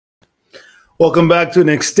Welcome back to an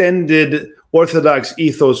extended Orthodox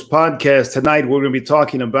Ethos podcast. Tonight, we're going to be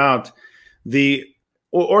talking about the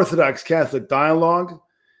Orthodox Catholic dialogue,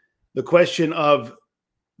 the question of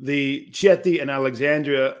the Chieti and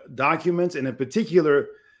Alexandria documents, and in particular,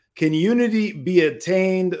 can unity be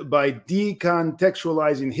attained by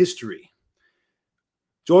decontextualizing history?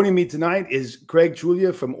 Joining me tonight is Craig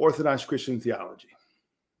Truglia from Orthodox Christian Theology.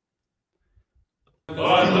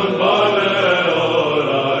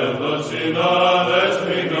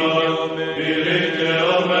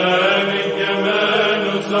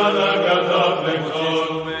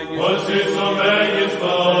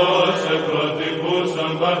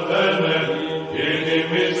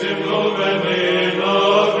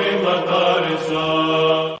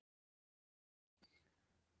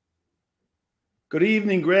 Good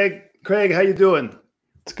evening, Greg. Craig, how you doing?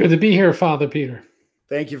 It's good to be here, Father Peter.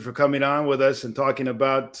 Thank you for coming on with us and talking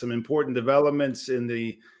about some important developments in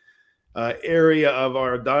the area of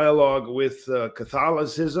our dialogue with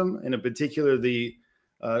Catholicism, and in particular the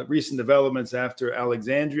recent developments after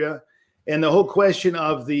Alexandria, and the whole question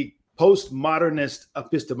of the postmodernist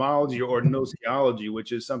epistemology or Gnosiology,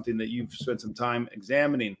 which is something that you've spent some time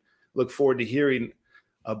examining. Look forward to hearing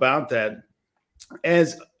about that.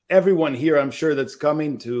 As everyone here, I'm sure, that's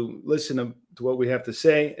coming to listen to what we have to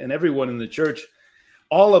say, and everyone in the church,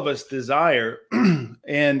 all of us desire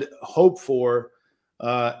and hope for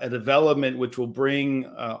a development which will bring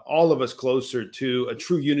all of us closer to a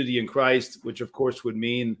true unity in Christ, which of course would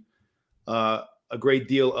mean a great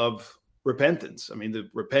deal of repentance. I mean, the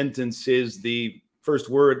repentance is the first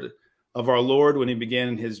word of our Lord when he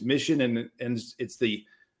began his mission, and it's the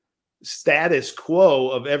status quo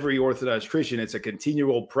of every Orthodox Christian. It's a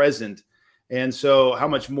continual present. And so how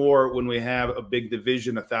much more when we have a big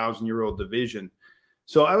division, 1,000-year-old division.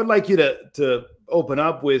 So I would like you to open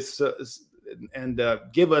up with and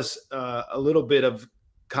give us a little bit of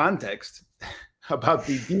context about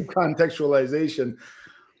the decontextualization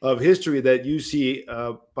of history that you see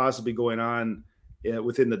possibly going on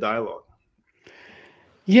within the dialogue.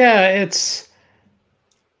 Yeah, it's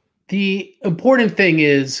the important thing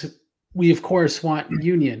is we, of course, want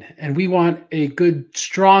union, and we want a good,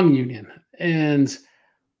 strong union, and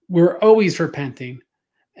we're always repenting.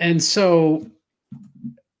 And so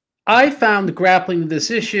I found grappling with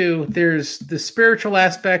this issue, there's the spiritual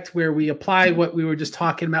aspect where we apply what we were just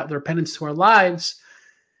talking about with repentance to our lives.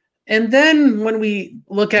 And then when we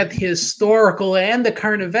look at the historical and the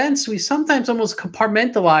current events, we sometimes almost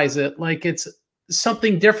compartmentalize it like it's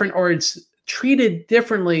something different or it's treated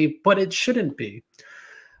differently, but it shouldn't be.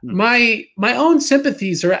 My own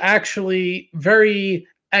sympathies are actually very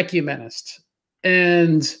ecumenist.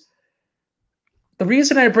 And the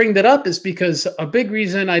reason I bring that up is because a big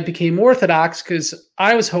reason I became Orthodox, because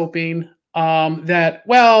I was hoping that,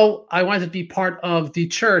 well, I wanted to be part of the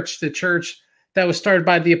church that was started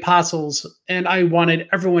by the apostles, and I wanted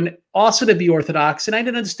everyone also to be Orthodox, and I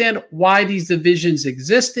didn't understand why these divisions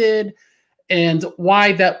existed and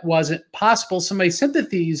why that wasn't possible. So my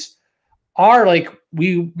sympathies are like,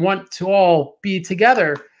 we want to all be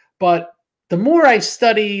together. But the more I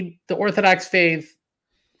studied the Orthodox faith,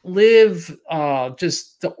 live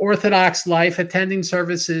just the Orthodox life, attending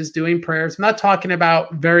services, doing prayers, I'm not talking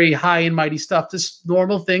about very high and mighty stuff, just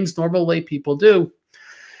normal things normal lay people do,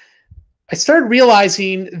 I started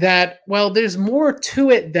realizing that, well, there's more to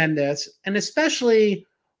it than this, and especially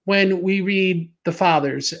when we read the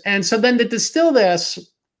Fathers. And so then to distill this,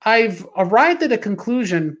 I've arrived at a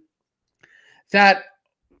conclusion that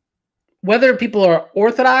whether people are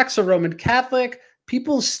Orthodox or Roman Catholic,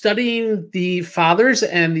 people studying the Fathers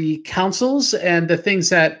and the councils and the things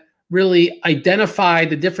that really identify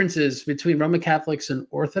the differences between Roman Catholics and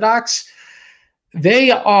Orthodox,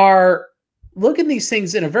 they are looking at these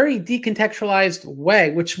things in a very decontextualized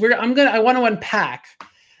way, which I want to unpack.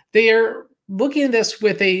 They are looking at this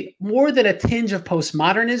with more than a tinge of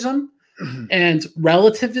postmodernism and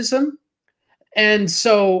relativism. And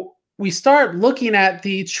so we start looking at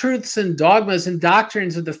the truths and dogmas and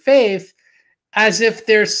doctrines of the faith as if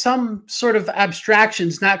there's some sort of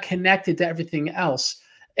abstractions not connected to everything else.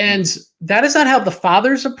 And that is not how the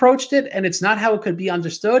Fathers approached it, and it's not how it could be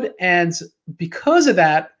understood. And because of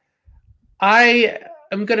that, I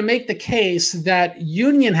am going to make the case that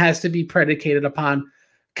union has to be predicated upon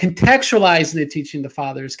contextualizing the teaching of the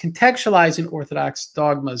Fathers, contextualizing Orthodox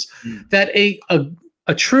dogmas, that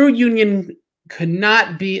a true union could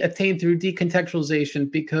not be attained through decontextualization,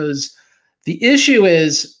 because the issue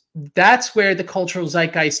is that's where the cultural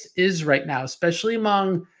zeitgeist is right now, especially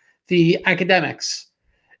among the academics,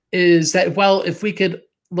 is that, well, if we could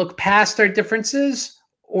look past our differences,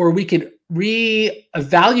 or we could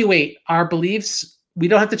reevaluate our beliefs, we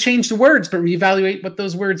don't have to change the words, but reevaluate what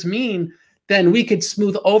those words mean, then we could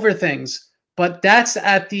smooth over things. But that's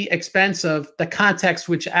at the expense of the context,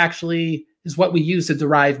 which actually is what we use to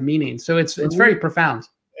derive meaning. So it's very profound.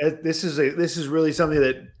 This is really something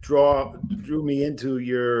that drew me into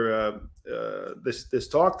your this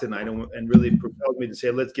talk tonight, and really propelled me to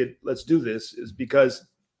say let's do this, is because,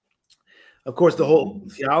 of course, the whole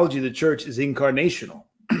theology of the church is incarnational,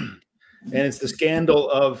 and it's the scandal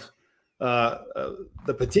of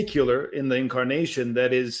the particular in the incarnation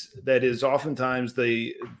that is oftentimes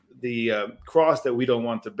the cross that we don't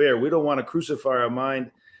want to bear. We don't want to crucify our mind,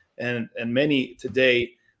 and many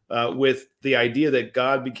today, with the idea that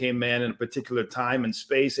God became man in a particular time and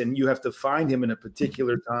space, and you have to find him in a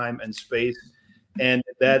particular time and space, and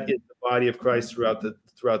that is the body of Christ throughout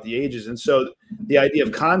the ages. And so the idea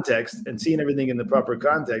of context and seeing everything in the proper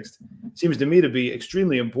context seems to me to be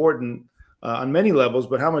extremely important on many levels,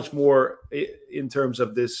 but how much more in terms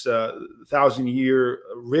of this 1,000-year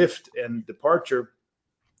rift and departure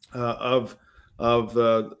of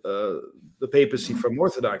the papacy from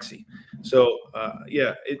orthodoxy. So I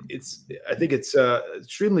think it's an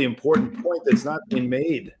extremely important point that's not being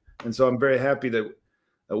made. And so I'm very happy that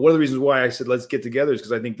one of the reasons why I said let's get together is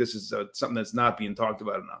because I think this is something that's not being talked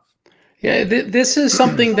about enough. Yeah, this is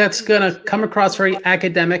something that's going to come across very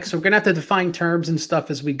academic. So we're going to have to define terms and stuff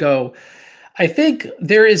as we go. I think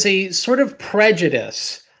there is a sort of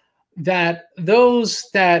prejudice that those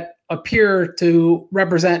that appear to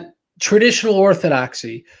represent traditional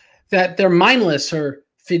orthodoxy, that they're mindless or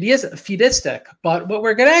fideistic. But what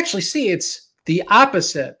we're going to actually see, it's the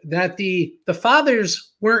opposite, that the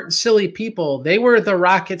fathers weren't silly people. They were the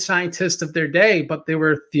rocket scientists of their day, but they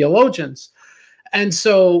were theologians. And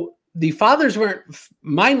so the fathers weren't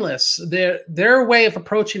mindless. Their way of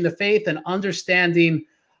approaching the faith and understanding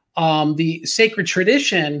the sacred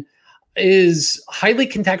tradition is highly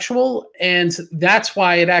contextual, and that's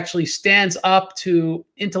why it actually stands up to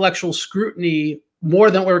intellectual scrutiny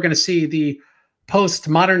more than we're going to see the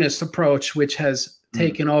postmodernist approach, which has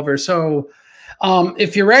taken over. So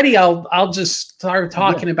if you're ready, I'll just start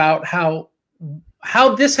talking about how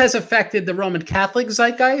this has affected the Roman Catholic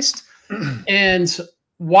zeitgeist and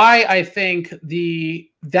why I think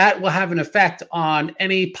that will have an effect on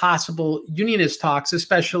any possible unionist talks,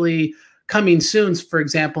 especially coming soon, for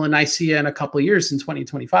example, in Nicaea in a couple of years in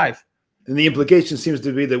 2025. And the implication seems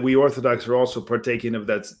to be that we Orthodox are also partaking of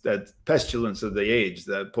that pestilence of the age,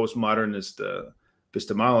 that postmodernist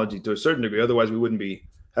epistemology to a certain degree. Otherwise, we wouldn't be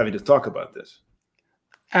having to talk about this.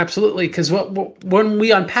 Absolutely, because when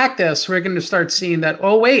we unpack this, we're going to start seeing that,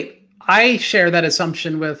 oh, wait, I share that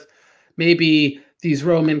assumption with maybe these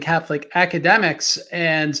Roman Catholic academics,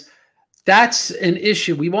 and that's an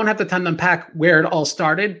issue. We won't have the time to unpack where it all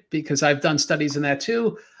started because I've done studies in that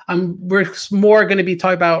too. We're more going to be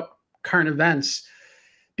talking about current events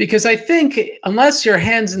because I think unless your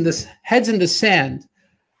head's in the sand,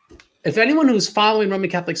 if anyone who's following Roman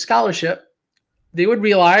Catholic scholarship, they would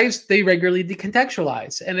realize they regularly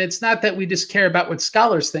decontextualize. And it's not that we just care about what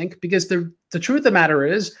scholars think, because the truth of the matter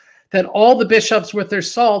is that all the bishops with their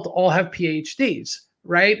salt all have PhDs.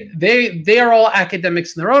 Right? They are all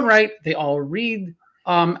academics in their own right. They all read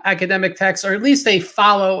academic texts, or at least they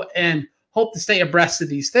follow and hope to stay abreast of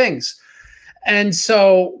these things. And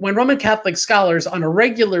so when Roman Catholic scholars on a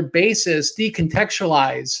regular basis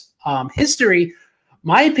decontextualize history,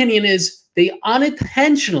 my opinion is they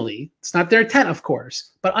unintentionally, it's not their intent, of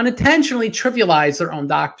course, but unintentionally trivialize their own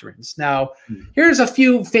doctrines. Now, here's a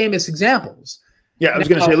few famous examples. Yeah, I was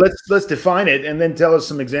going to say, let's define it and then tell us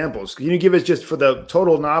some examples. Can you give us, just for the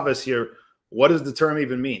total novice here, what does the term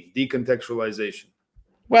even mean, decontextualization?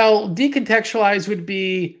 Well, decontextualize would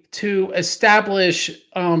be to establish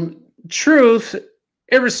truth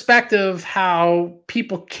irrespective how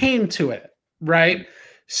people came to it, right?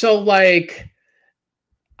 So like,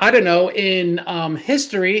 I don't know, in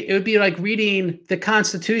history, it would be like reading the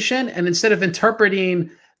Constitution, and instead of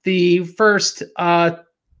interpreting the first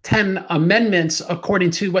 10 amendments according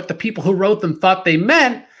to what the people who wrote them thought they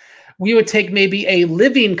meant, we would take maybe a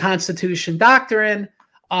living Constitution doctrine,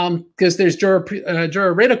 because there's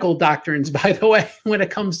juridical doctrines, by the way, when it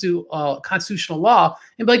comes to constitutional law,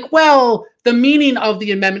 and be like, well, the meaning of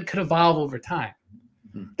the amendment could evolve over time.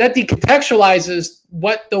 That decontextualizes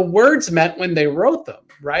what the words meant when they wrote them,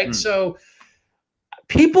 right? So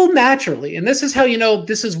people naturally, and this is how you know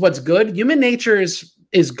this is what's good, human nature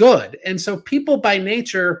is good. And so people by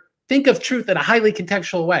nature think of truth in a highly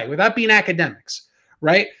contextual way without being academics,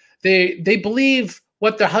 right? They believe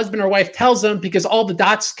what their husband or wife tells them because all the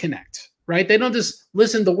dots connect, right? They don't just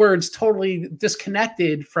listen to words totally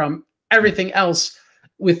disconnected from everything else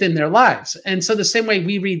within their lives. And so the same way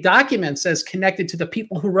we read documents as connected to the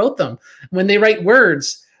people who wrote them, when they write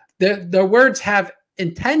words, the words have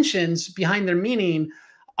intentions behind their meaning,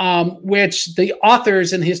 which the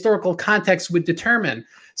authors in the historical context would determine.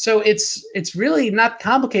 So it's really not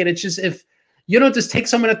complicated. It's just if you don't just take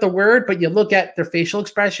someone at the word, but you look at their facial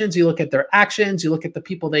expressions, you look at their actions, you look at the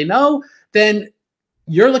people they know, then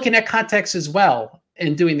you're looking at context as well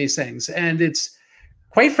in doing these things. And it's,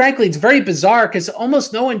 quite frankly, it's very bizarre because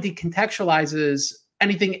almost no one decontextualizes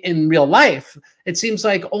anything in real life. It seems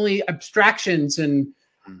like only abstractions and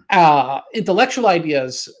intellectual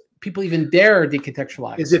ideas people even dare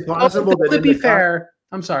decontextualize. Is it possible that, to be fair,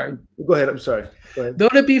 I'm sorry. Go ahead. I'm sorry. Go ahead. Though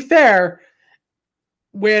to be fair,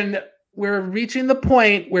 when we're reaching the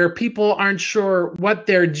point where people aren't sure what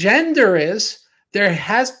their gender is,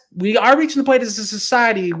 we are reaching the point as a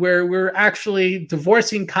society where we're actually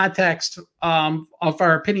divorcing context of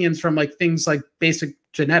our opinions from like things like basic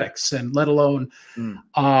genetics, and let alone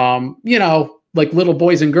you know, like little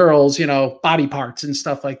boys and girls, you know, body parts and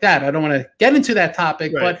stuff like that. I don't want to get into that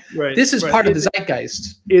topic, but this is part of the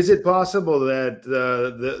zeitgeist. Is it possible that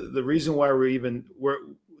the reason why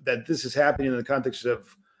that this is happening in the context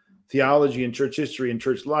of theology and church history and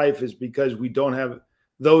church life is because we don't have,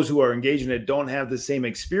 those who are engaged in it don't have the same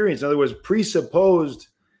experience. In other words, presupposed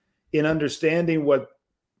in understanding what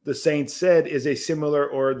the saints said is a similar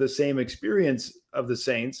or the same experience of the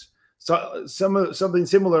saints. So something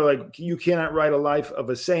similar, like you cannot write a life of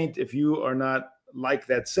a saint if you are not like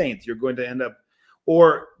that saint. You're going to end up,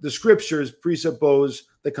 or the scriptures presuppose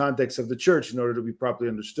the context of the church in order to be properly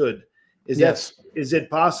understood. Is it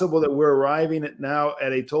possible that we're arriving now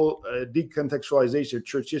at a total decontextualization of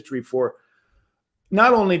church history for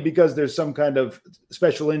not only because there's some kind of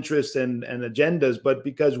special interest and agendas, but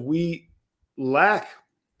because we lack,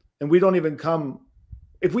 and we don't even come,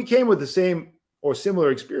 if we came with the same or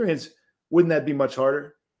similar experience, wouldn't that be much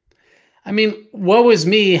harder? I mean, woe is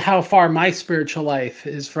me how far my spiritual life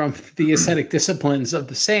is from the ascetic disciplines of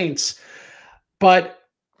the saints. But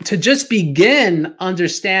to just begin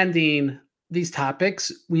understanding these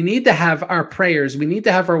topics, we need to have our prayers. We need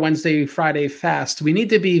to have our Wednesday, Friday fast. We need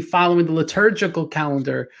to be following the liturgical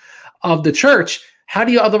calendar of the church. How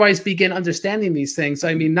do you otherwise begin understanding these things?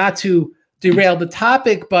 I mean, not to derail the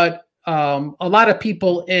topic, but a lot of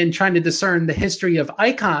people in trying to discern the history of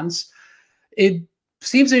icons, it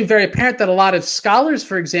seems to be very apparent that a lot of scholars,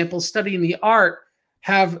 for example, studying the art,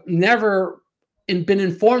 have never been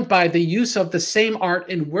informed by the use of the same art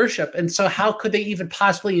in worship. And so how could they even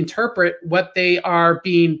possibly interpret what they are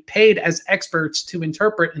being paid as experts to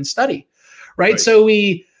interpret and study, right? So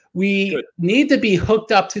we need to be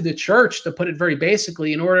hooked up to the church, to put it very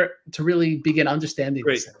basically, in order to really begin understanding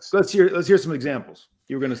these things. Let's hear some examples.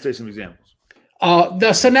 You were going to say some examples.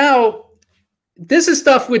 So now, this is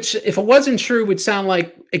stuff which, if it wasn't true, would sound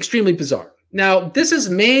like extremely bizarre. Now, this is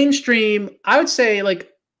mainstream, I would say, like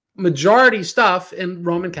majority stuff in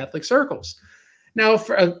Roman Catholic circles. Now,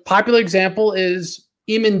 for a popular example is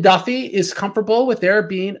Eamon Duffy is comfortable with there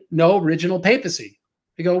being no original papacy.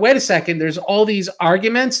 You go, wait a second, there's all these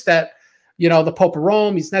arguments that, you know, the Pope of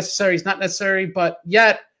Rome, he's necessary, he's not necessary, but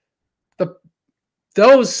yet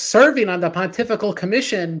those serving on the Pontifical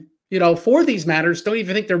Commission, you know, for these matters don't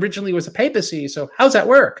even think there originally was a papacy. So how's that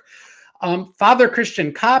work? Father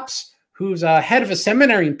Christian Copps, who's head of a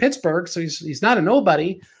seminary in Pittsburgh, so he's not a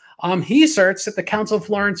nobody, he asserts that the Council of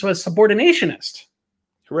Florence was subordinationist.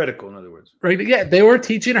 Heretical, in other words. Right, yeah, they were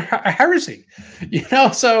teaching a heresy. You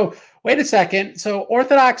know, so wait a second. So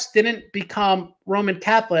Orthodox didn't become Roman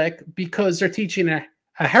Catholic because they're teaching a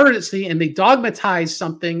heresy, and they dogmatize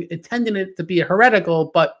something intending it to be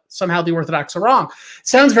heretical, but somehow the Orthodox are wrong.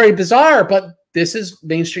 Sounds very bizarre, but this is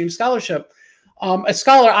mainstream scholarship. A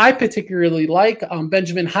scholar I particularly like,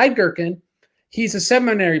 Benjamin Heidgerken, he's a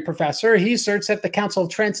seminary professor. He asserts that the Council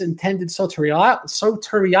of Trent's intended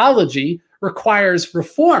soteriology requires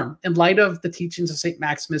reform in light of the teachings of St.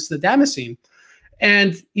 Maximus the Damascene.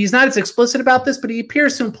 And he's not as explicit about this, but he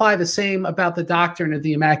appears to imply the same about the doctrine of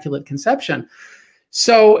the Immaculate Conception.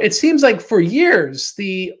 So it seems like for years,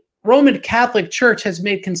 the Roman Catholic Church has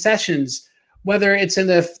made concessions, whether it's in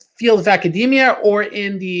the field of academia or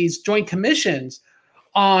in these joint commissions,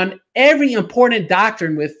 on every important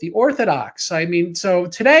doctrine with the Orthodox. I mean, so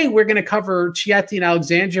today we're going to cover Chieti and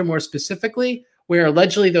Alexandria more specifically, where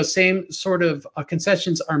allegedly those same sort of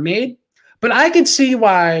concessions are made. But I can see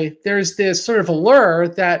why there's this sort of allure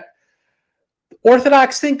that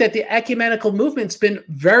Orthodox think that the ecumenical movement's been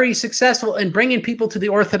very successful in bringing people to the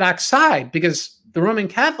Orthodox side, because the Roman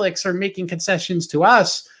Catholics are making concessions to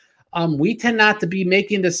us we tend not to be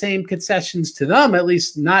making the same concessions to them, at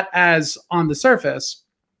least not as on the surface.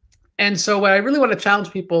 And so what I really want to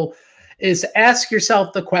challenge people is ask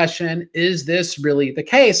yourself the question, is this really the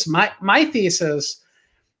case? My thesis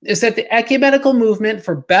is that the ecumenical movement,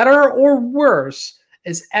 for better or worse,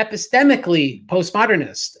 is epistemically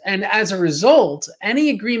postmodernist. And as a result, any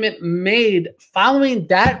agreement made following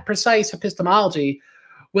that precise epistemology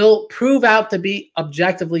will prove out to be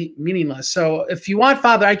objectively meaningless. So if you want,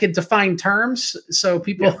 Father, I could define terms so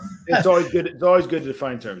people... Yeah, it's always good. It's always good to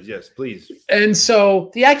define terms. Yes, please. And so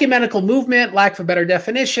the ecumenical movement, lack of a better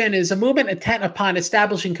definition, is a movement intent upon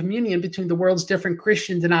establishing communion between the world's different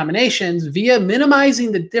Christian denominations via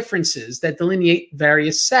minimizing the differences that delineate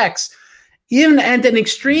various sects. Even and in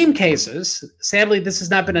extreme cases, sadly, this has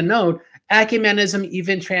not been a note, ecumenism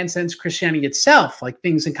even transcends Christianity itself, like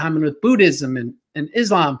things in common with Buddhism and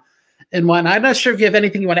Islam and whatnot. I'm not sure if you have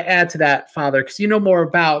anything you want to add to that, Father, because you know more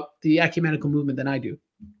about the ecumenical movement than I do.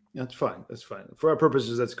 That's fine. That's fine. For our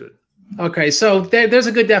purposes, that's good. Okay, so there's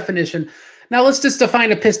a good definition. Now let's just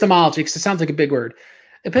define epistemology, because it sounds like a big word.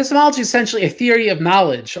 Epistemology is essentially a theory of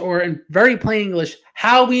knowledge, or in very plain English,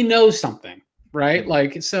 how we know something, right?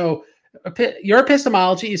 Like, so your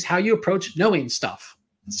epistemology is how you approach knowing stuff.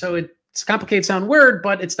 So it's a complicated sound word,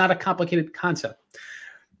 but it's not a complicated concept.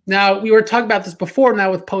 Now, we were talking about this before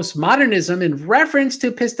now with postmodernism in reference to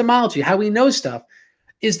epistemology, how we know stuff,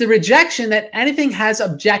 is the rejection that anything has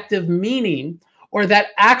objective meaning or that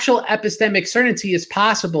actual epistemic certainty is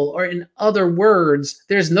possible, or in other words,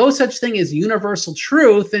 there's no such thing as universal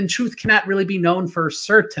truth, and truth cannot really be known for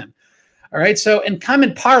certain. All right, so in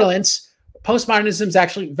common parlance, postmodernism is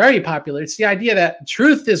actually very popular. It's the idea that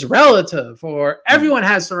truth is relative, or everyone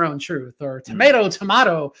has their own truth, or tomato,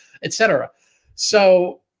 tomato, etc.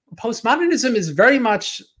 So postmodernism is very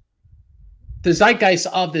much the zeitgeist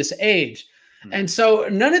of this age. And so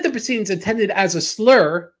none of the proceedings intended as a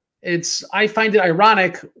slur. I find it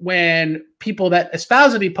ironic when people that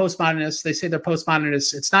espouse to be postmodernists, they say they're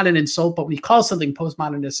postmodernists. It's not an insult, but when you call something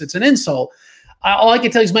postmodernist, it's an insult. All I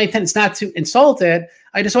can tell you is my intent is not to insult it.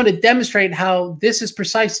 I just want to demonstrate how this is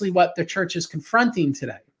precisely what the church is confronting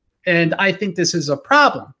today. And I think this is a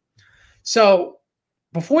problem. So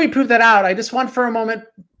before we prove that out, I just want for a moment,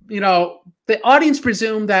 the audience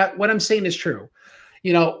presume that what I'm saying is true.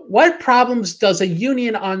 What problems does a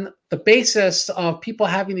union on the basis of people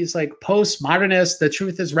having these like postmodernist, the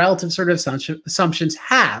truth is relative sort of assumptions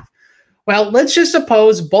have? Well, let's just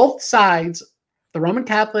suppose both sides, the Roman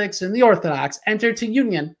Catholics and the Orthodox, enter to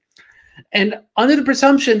union, and under the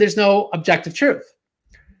presumption there's no objective truth.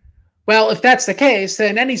 Well, if that's the case,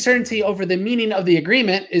 then any certainty over the meaning of the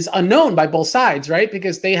agreement is unknown by both sides, right?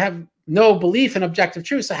 Because they have no belief in objective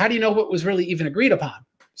truth. So how do you know what was really even agreed upon?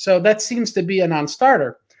 So that seems to be a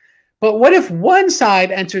non-starter. But what if one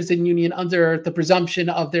side enters the union under the presumption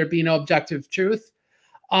of there being no objective truth,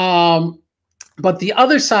 but the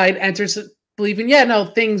other side enters believing,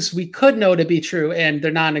 things we could know to be true and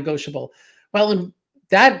they're non-negotiable? Well, in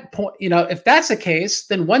that point, if that's the case,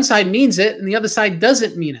 then one side means it and the other side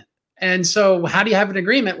doesn't mean it. And so how do you have an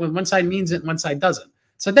agreement when one side means it and one side doesn't?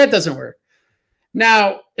 So that doesn't work.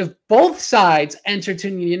 Now, if both sides enter to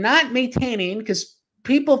union, not maintaining, because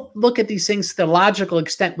people look at these things to the logical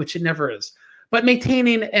extent, which it never is, but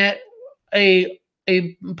maintaining a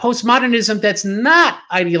postmodernism that's not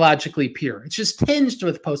ideologically pure. It's just tinged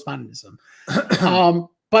with postmodernism.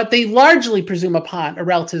 But they largely presume upon a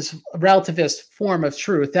relativist form of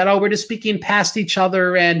truth, that, we're just speaking past each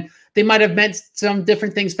other, and they might have meant some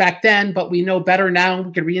different things back then, but we know better now.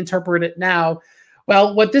 We can reinterpret it now.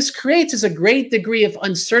 Well, what this creates is a great degree of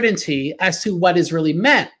uncertainty as to what is really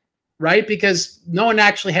meant, right? Because no one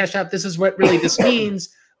actually hashed out, this is what really this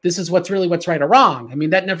means. This is what's right or wrong. I mean,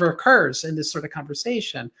 that never occurs in this sort of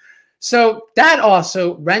conversation. So that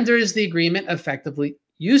also renders the agreement effectively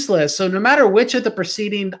useless. So no matter which of the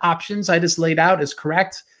preceding options I just laid out is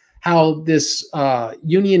correct, how this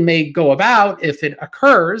union may go about if it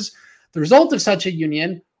occurs, the result of such a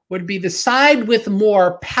union would be the side with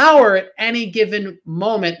more power at any given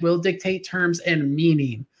moment will dictate terms and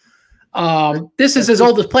meaning. This is as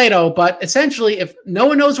old as Plato, but essentially, if no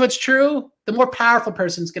one knows what's true, the more powerful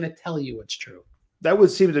person is going to tell you what's true. That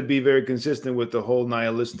would seem to be very consistent with the whole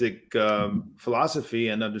nihilistic philosophy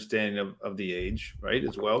and understanding of the age, right?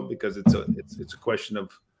 As well, because it's a question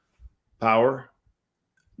of power,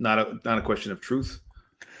 not a question of truth.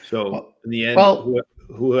 So in the end,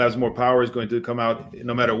 who has more power is going to come out,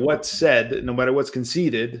 no matter what's said, no matter what's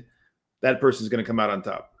conceded, that person is going to come out on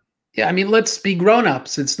top. Yeah, I mean, let's be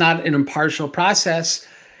grown-ups. It's not an impartial process.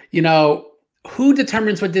 Who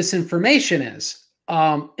determines what disinformation is?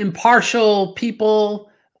 Impartial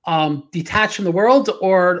people detached from the world,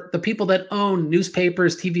 or the people that own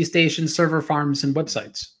newspapers, TV stations, server farms, and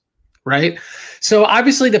websites, right? So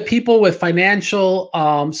obviously the people with financial,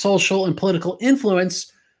 social, and political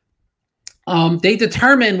influence, they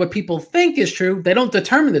determine what people think is true. They don't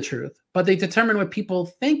determine the truth, but they determine what people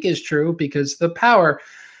think is true because the power.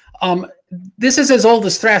 This is as old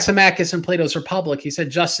as Thrasymachus in Plato's Republic. He said,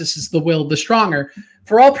 justice is the will of the stronger.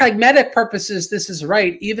 For all pragmatic purposes, this is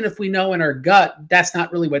right, even if we know in our gut that's not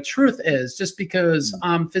really what truth is. Just because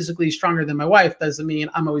I'm physically stronger than my wife doesn't mean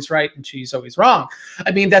I'm always right and she's always wrong.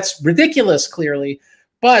 I mean, that's ridiculous, clearly.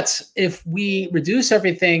 But if we reduce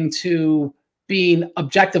everything to being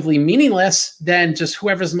objectively meaningless, then just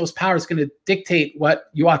whoever's the most power is going to dictate what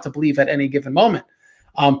you ought to believe at any given moment.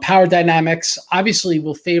 Power dynamics obviously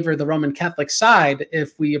will favor the Roman Catholic side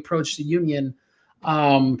if we approach the union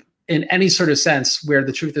in any sort of sense where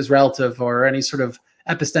the truth is relative, or any sort of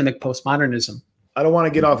epistemic postmodernism. I don't want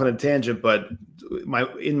to get off on a tangent, but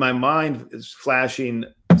in my mind is flashing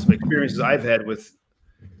some experiences I've had with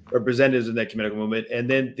representatives of the Ecumenical Movement, and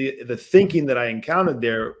then the thinking that I encountered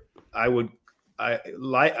there, I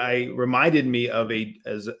reminded me of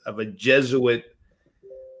a Jesuit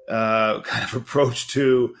kind of approach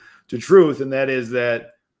to truth, and that is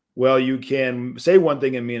that, well, you can say one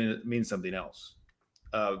thing and mean something else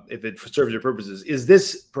if it serves your purposes. Is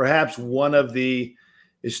this perhaps one of the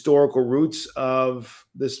historical roots of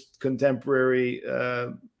this contemporary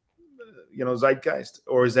zeitgeist,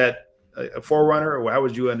 or is that a forerunner, or how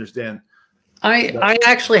would you understand? I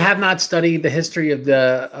actually have not studied the history of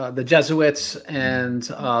the Jesuits and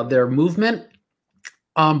their movement.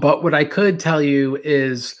 But what I could tell you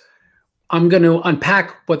is I'm going to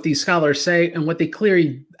unpack what these scholars say and what they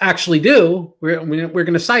clearly actually do. We're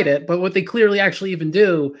going to cite it, but what they clearly actually even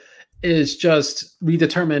do is just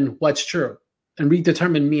redetermine what's true and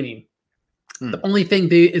redetermine meaning. The only thing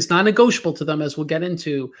that is non-negotiable to them, as we'll get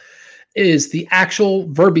into, is the actual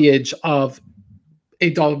verbiage of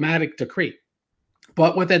a dogmatic decree.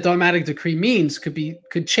 But what that dogmatic decree means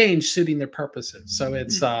could change suiting their purposes. So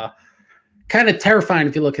it's kind of terrifying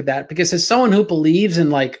if you look at that, because as someone who believes in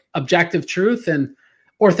like objective truth and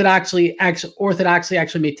orthodoxy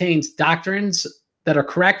actually maintains doctrines that are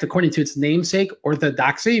correct according to its namesake,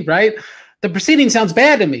 orthodoxy, right? The proceeding sounds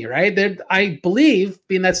bad to me, right? I believe,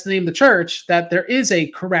 being that's the name of the church, that there is a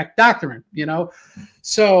correct doctrine,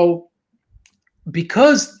 So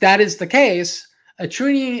because that is the case, a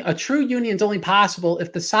true union is only possible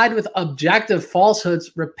if the side with objective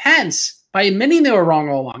falsehoods repents by admitting they were wrong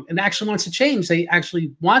all along and actually wants to change. They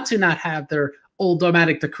actually want to not have their old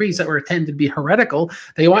dogmatic decrees that were intended to be heretical.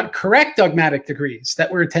 They want correct dogmatic decrees that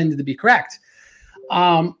were intended to be correct.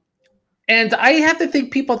 And I have to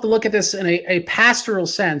think people have to look at this in a pastoral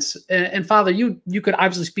sense. And Father, you could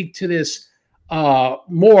obviously speak to this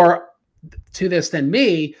more to this than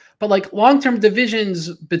me, but like long-term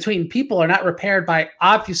divisions between people are not repaired by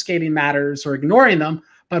obfuscating matters or ignoring them,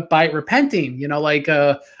 but by repenting. Like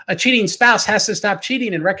a cheating spouse has to stop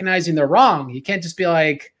cheating and recognizing they're wrong. You can't just be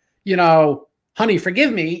like, honey,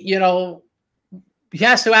 forgive me. He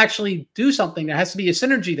has to actually do something. There has to be a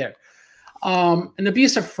synergy there. An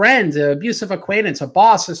abusive friend, an abusive acquaintance, a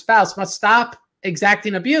boss, a spouse must stop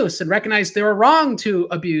exacting abuse and recognize they were wrong to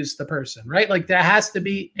abuse the person, right? Like there has to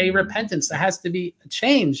be a repentance. There has to be a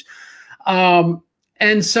change.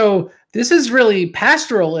 And so this is really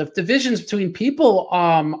pastoral. If divisions between people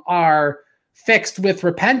are fixed with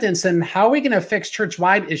repentance, then how are we going to fix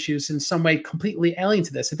church-wide issues in some way completely alien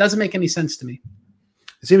to this? It doesn't make any sense to me.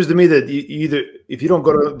 It seems to me that if you don't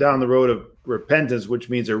go down the road of repentance, which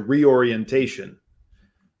means a reorientation,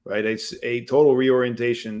 right? It's a total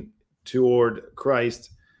reorientation toward Christ,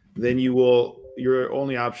 then your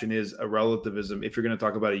only option is a relativism if you're going to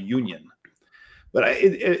talk about a union. But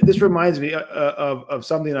this reminds me of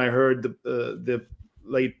something I heard the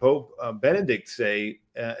late Pope Benedict say,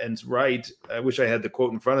 and right. I wish I had the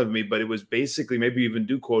quote in front of me, but it was basically, maybe even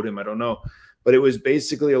do quote him, I don't know, but it was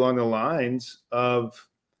basically along the lines of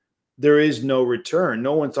there is no return.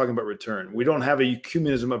 No one's talking about return. We don't have a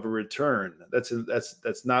ecumenism of a return.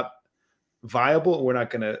 That's not viable. We're not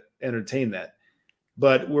going to entertain that.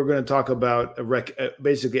 But we're going to talk about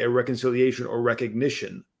basically a reconciliation or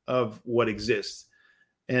recognition of what exists.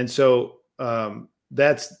 And so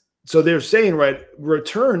so they're saying, right,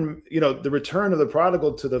 return, the return of the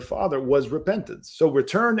prodigal to the father was repentance. So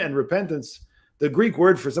return and repentance, the Greek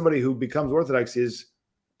word for somebody who becomes Orthodox is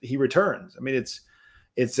he returns. I mean,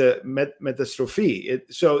 it's a metastrophe.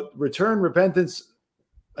 So return, repentance,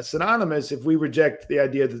 synonymous. If we reject the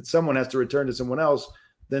idea that someone has to return to someone else,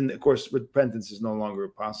 then of course repentance is no longer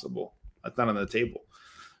possible. That's not on the table.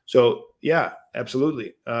 So yeah,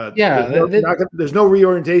 absolutely. Yeah, there's no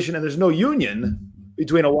reorientation, and there's no union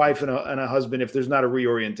between a wife and a husband if there's not a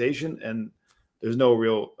reorientation, and there's no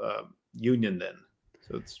real union then.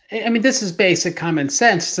 So I mean, this is basic common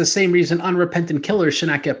sense. It's the same reason unrepentant killers should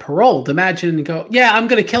not get paroled. Imagine and go, yeah, I'm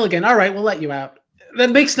going to kill again. All right, we'll let you out. That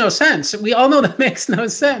makes no sense. We all know that makes no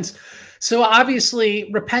sense. So obviously,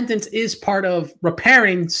 repentance is part of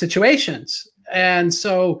repairing situations. And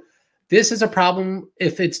so this is a problem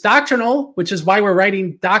if it's doctrinal, which is why we're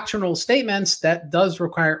writing doctrinal statements that does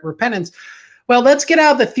require repentance. Well, let's get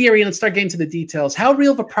out of the theory and let's start getting to the details. How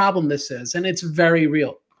real of a problem this is, and it's very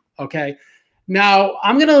real. Okay. Now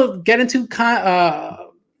I'm going to get into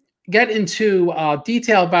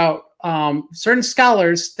detail about certain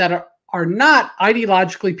scholars that are not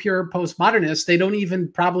ideologically pure postmodernists. They don't even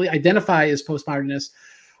probably identify as postmodernists.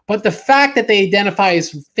 But the fact that they identify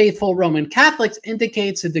as faithful Roman Catholics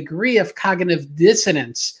indicates a degree of cognitive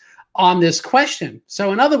dissonance on this question.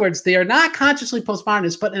 So in other words, they are not consciously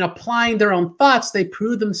postmodernists, but in applying their own thoughts, they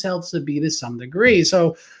prove themselves to be to some degree.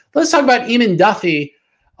 So let's talk about Eamon Duffy.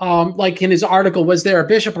 Like in his article, was there a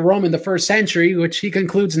bishop of Rome in the first century? Which he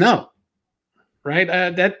concludes no. Right?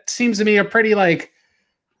 That seems to me a pretty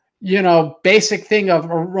basic thing of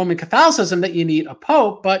Roman Catholicism that you need a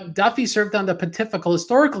pope. But Duffy served on the Pontifical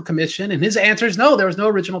Historical Commission, and his answer is no, there was no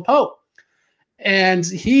original pope. And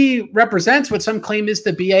he represents what some claim is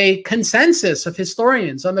to be a consensus of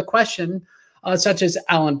historians on the question, such as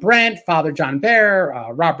Alan Brandt, Father John Baer,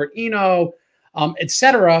 Robert Eno,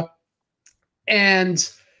 etc. And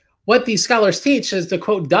what these scholars teach is, to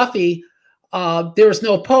quote Duffy, there was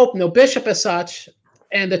no pope, no bishop as such,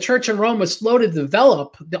 and the church in Rome was slow to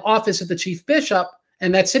develop the office of the chief bishop,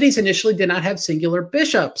 and that cities initially did not have singular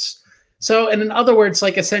bishops. So, and in other words,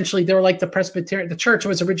 essentially, they were like the Presbyterian. The church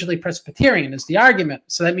was originally Presbyterian, is the argument.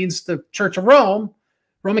 So that means the Church of Rome,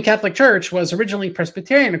 Roman Catholic Church, was originally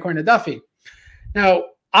Presbyterian, according to Duffy. Now,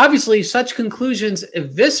 obviously, such conclusions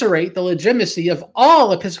eviscerate the legitimacy of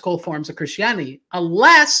all episcopal forms of Christianity,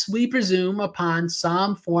 unless we presume upon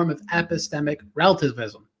some form of epistemic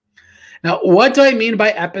relativism. Now, what do I mean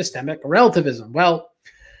by epistemic relativism? Well,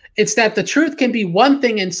 it's that the truth can be one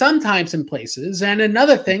thing in some times and places and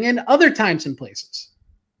another thing in other times and places.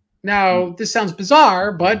 Now, this sounds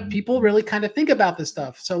bizarre, but people really kind of think about this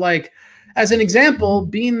stuff. So as an example,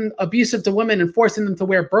 being abusive to women and forcing them to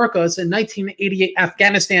wear burqas in 1988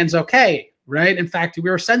 Afghanistan's okay, right? In fact,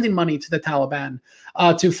 we were sending money to the Taliban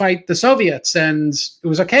to fight the Soviets, and it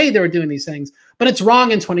was okay they were doing these things, but it's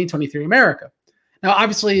wrong in 2023 America. Now,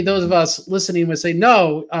 obviously, those of us listening would say,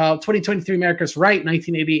 no, 2023 America is right,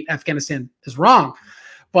 1988 Afghanistan is wrong.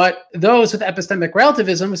 But those with epistemic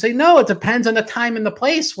relativism would say, no, it depends on the time and the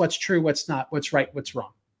place, what's true, what's not, what's right, what's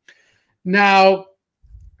wrong. Now,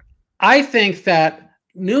 I think that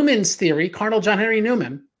Newman's theory, Cardinal John Henry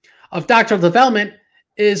Newman, of doctrinal development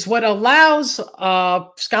is what allows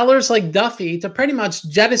scholars like Duffy to pretty much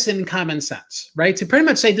jettison common sense, right? To pretty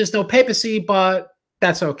much say there's no papacy, but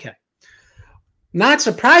that's okay. Not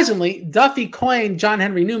surprisingly, Duffy coined John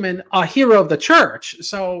Henry Newman a hero of the church.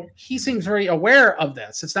 So he seems very aware of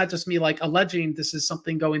this. It's not just me alleging this is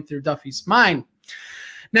something going through Duffy's mind.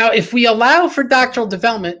 Now, if we allow for doctrinal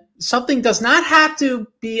development, something does not have to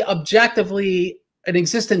be objectively an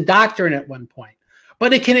existent doctrine at one point,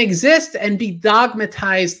 but it can exist and be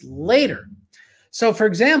dogmatized later. So, for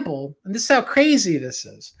example, and this is how crazy this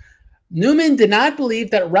is, Newman did not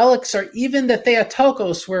believe that relics or even the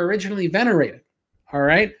Theotokos were originally venerated. All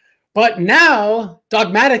right. But now,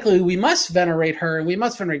 dogmatically, we must venerate her and we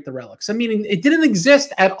must venerate the relics. I mean, it didn't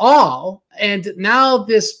exist at all. And now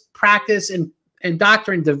this practice and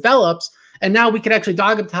doctrine develops. And now we can actually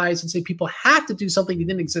dogmatize and say people have to do something that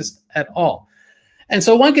didn't exist at all. And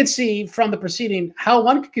so one could see from the proceeding how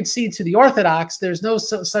one could concede to the Orthodox there's no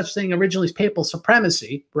such thing originally as papal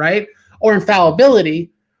supremacy, right? Or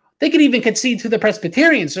infallibility. They could even concede to the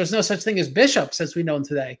Presbyterians there's no such thing as bishops as we know them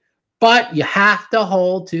today. But you have to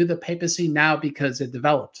hold to the papacy now because it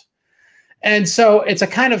developed. And so it's a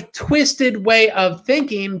kind of twisted way of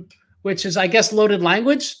thinking, which is, I guess, loaded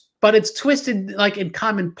language, but it's twisted in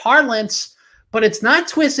common parlance, but it's not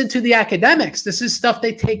twisted to the academics. This is stuff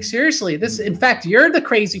they take seriously. In fact, you're the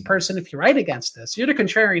crazy person if you write against this. You're the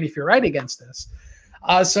contrarian if you write against this.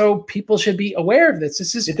 So people should be aware of this.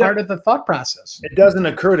 This is part of the thought process. It doesn't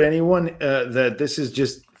occur to anyone that this is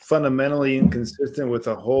just fundamentally inconsistent with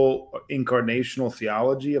a whole incarnational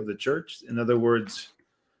theology of the church. In other words,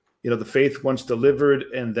 the faith once delivered,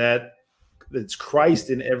 and that it's Christ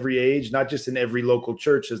in every age, not just in every local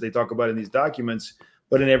church as they talk about in these documents,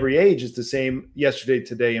 but in every age. It's the same yesterday,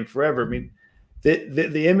 today, and forever. I mean,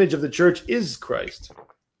 the image of the church is Christ.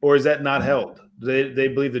 or is that not held? They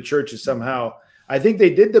believe the church is somehow. I think they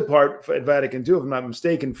did depart at Vatican II, if I'm not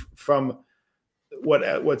mistaken, from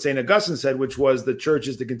what St. Augustine said, which was the church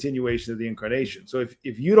is the continuation of the incarnation. So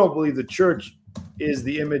if you don't believe the church is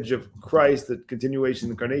the image of Christ, the continuation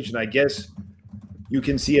of the incarnation, I guess you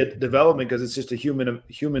can see a development because it's just a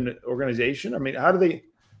human organization. I mean, how do they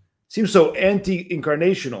seem so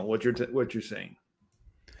anti-incarnational? What you're saying?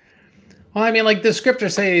 Well, I mean, like the scripture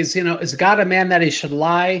says, is God a man that he should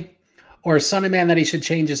lie, or a son of man that he should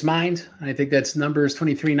change his mind? I think that's Numbers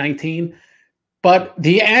 23:19. But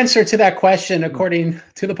the answer to that question, according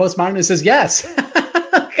to the postmodernist, is yes.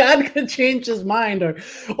 God could change his mind,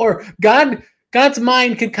 or God's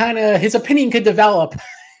mind could his opinion could develop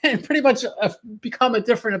and pretty much become a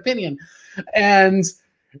different opinion. And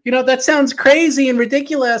that sounds crazy and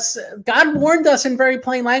ridiculous. God warned us in very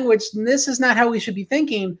plain language, and this is not how we should be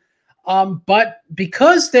thinking. But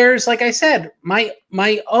because there's, like I said,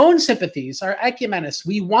 my own sympathies are ecumenists.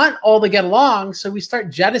 We want all to get along, so we start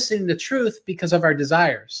jettisoning the truth because of our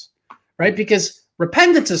desires, right? Because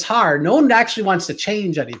repentance is hard. No one actually wants to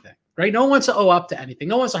change anything, right? No one wants to owe up to anything.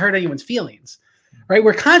 No one wants to hurt anyone's feelings, right?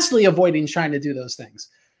 We're constantly avoiding trying to do those things.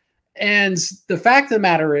 And the fact of the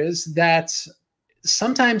matter is that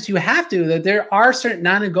sometimes you have to, that there are certain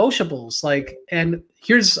non-negotiables, and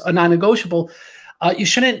here's a non-negotiable. You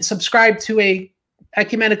shouldn't subscribe to a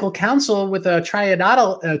ecumenical council with a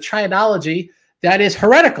triadology that is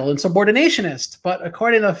heretical and subordinationist. But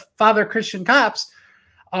according to Father Christian Copps,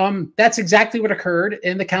 that's exactly what occurred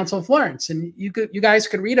in the Council of Florence. And you guys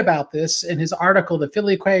could read about this in his article, The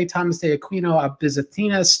Filioque, Thomas de Aquino, Ab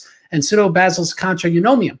Byzantinus, and Pseudo-Basil's Contra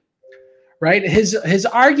Eunomium. Right? His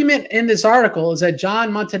argument in this article is that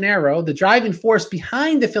John Montanaro, the driving force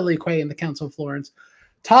behind the Filioque in the Council of Florence,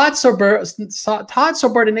 taught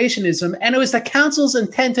subordinationism, and it was the council's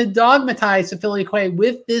intent to dogmatize the Filioque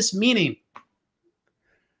with this meaning.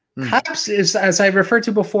 Copps is, as I referred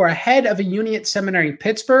to before, a head of a Uniate seminary in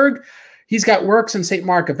Pittsburgh. He's got works in St.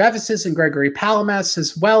 Mark of Ephesus and Gregory Palamas,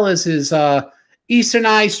 as well as his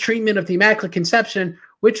Easternized treatment of the Immaculate Conception,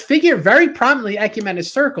 which figure very prominently in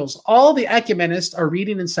ecumenist circles. All the ecumenists are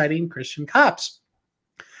reading and citing Christian Copps.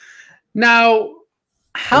 Now,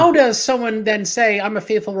 how does someone then say, I'm a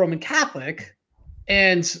faithful Roman Catholic,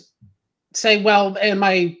 and say, well, and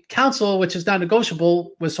my council, which is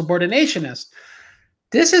non-negotiable, was subordinationist?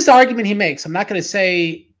 This is the argument he makes. I'm not going to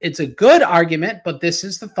say it's a good argument, but this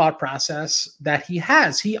is the thought process that he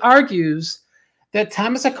has. He argues that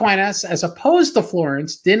Thomas Aquinas, as opposed to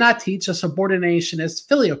Florence, did not teach a subordinationist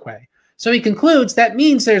filioque. So he concludes that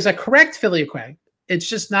means there's a correct filioque. It's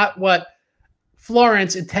just not what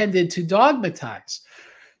Florence intended to dogmatize.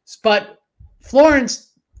 But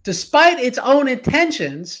Florence, despite its own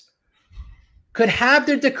intentions, could have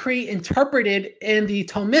their decree interpreted in the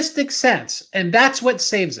Thomistic sense, and that's what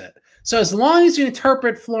saves it. So as long as you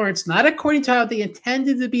interpret Florence not according to how they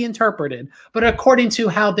intended to be interpreted, but according to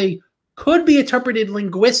how they could be interpreted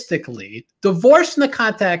linguistically, divorced from the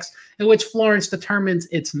context in which Florence determines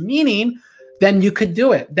its meaning, then you could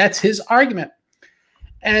do it. That's his argument.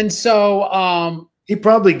 And so he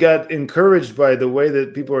probably got encouraged by the way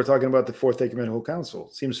that people are talking about the Fourth Ecumenical Council.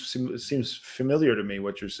 Seems familiar to me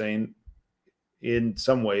what you're saying in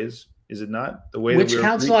some ways. Is it not? The way which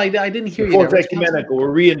council? I didn't hear you. Fourth Ecumenical. We're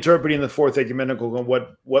reinterpreting the Fourth Ecumenical and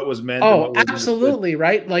what was meant. Oh, absolutely,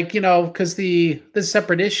 right? Like, because this is a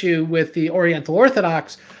separate issue with the Oriental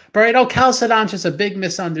Orthodox. But right, Chalcedon's just a big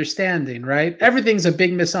misunderstanding, right? Everything's a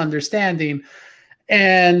big misunderstanding.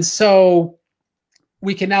 And so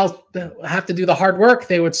we can now have to do the hard work,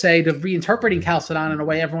 they would say, to reinterpreting Chalcedon in a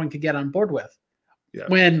way everyone could get on board with. Yeah.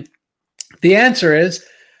 When the answer is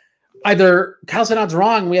either Chalcedon's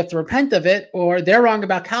wrong, we have to repent of it, or they're wrong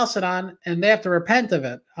about Chalcedon and they have to repent of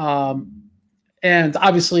it. And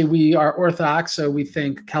obviously we are Orthodox, so we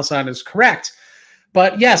think Chalcedon is correct.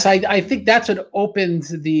 But yes, I think that's what opened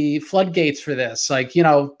the floodgates for this.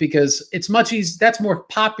 Because it's much easier, that's more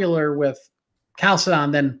popular with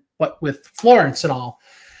Chalcedon than what with Florence and all.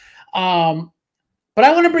 But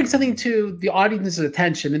I want to bring something to the audience's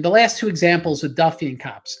attention. In the last two examples with Duffy and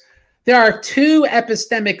Copps, there are two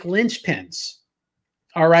epistemic linchpins,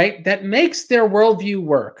 all right, that makes their worldview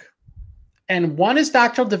work. And one is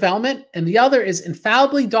doctrinal development, and the other is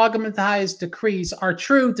infallibly dogmatized decrees are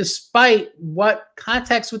true despite what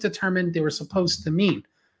context would determine they were supposed to mean.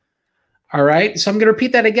 All right, so I'm going to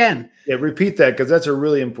repeat that again. Yeah, repeat that, because that's a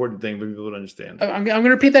really important thing for people to understand. I'm going to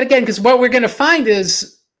repeat that again, because what we're going to find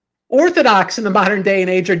is Orthodox in the modern day and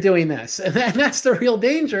age are doing this. And that's the real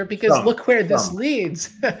danger, because look where this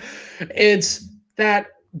leads. It's that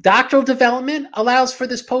doctrinal development allows for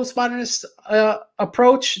this postmodernist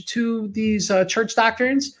approach to these church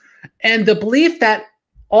doctrines, and the belief that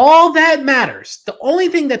all that matters, the only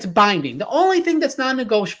thing that's binding, the only thing that's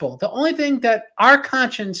non-negotiable, the only thing that our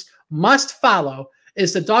conscience must follow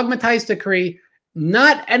is the dogmatized decree,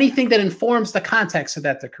 not anything that informs the context of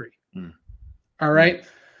that decree. All right.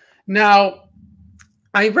 Now,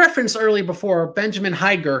 I referenced earlier before Benjamin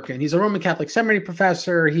Heidgerken. He's a Roman Catholic seminary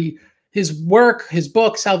professor. His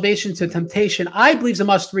book, Salvation to Temptation, I believe is a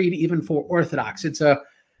must read even for Orthodox. It's a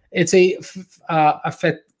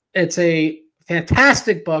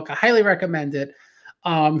fantastic book. I highly recommend it.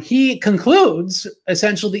 He concludes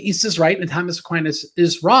essentially the East is right and Thomas Aquinas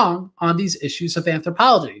is wrong on these issues of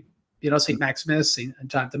anthropology. St. Maximus, St.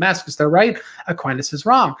 John of Damascus, they're right. Aquinas is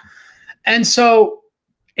wrong. And so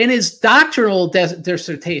in his doctrinal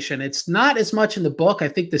dissertation, it's not as much in the book. I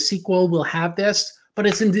think the sequel will have this, but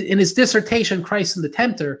it's in his dissertation, Christ and the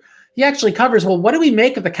Tempter. He actually covers, well, what do we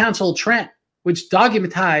make of the Council of Trent, which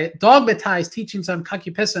dogmatized teachings on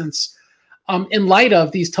concupiscence in light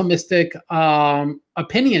of these Thomistic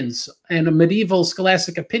opinions and medieval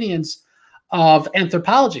scholastic opinions of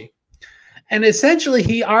anthropology. And essentially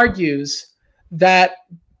he argues that,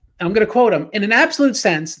 I'm going to quote him, in an absolute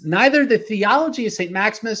sense, neither the theology of St.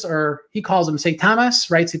 Maximus, or he calls him St.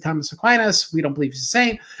 Thomas, right? St. Thomas Aquinas, we don't believe he's a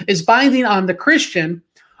saint, is binding on the Christian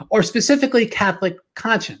or specifically Catholic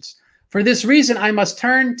conscience. For this reason, I must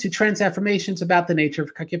turn to Trent's affirmations about the nature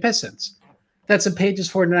of concupiscence. That's in pages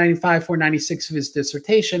 495, 496 of his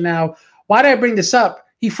dissertation. Now, why do I bring this up?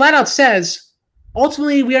 He flat out says,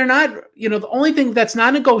 ultimately, we are not, the only thing that's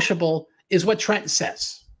non-negotiable is what Trent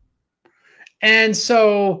says. And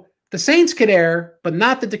so the saints could err, but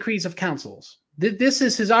not the decrees of councils. This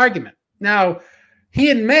is his argument. Now, he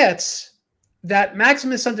admits that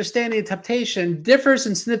Maximus' understanding of temptation differs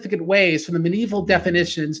in significant ways from the medieval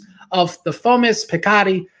definitions of the fomes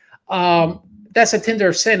peccati. That's a tinder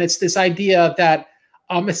of sin. It's this idea that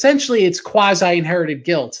essentially it's quasi-inherited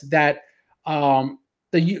guilt, that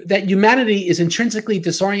that humanity is intrinsically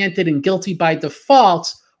disoriented and guilty by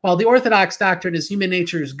default, while the Orthodox doctrine is human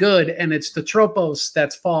nature is good, and it's the tropos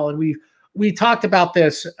that's fall. And we talked about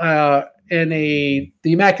this in the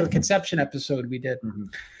Immaculate Conception episode we did. Mm-hmm.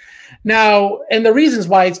 Now, and the reasons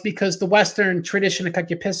why, it's because the Western tradition of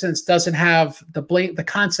concupiscence doesn't have the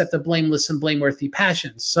concept of blameless and blameworthy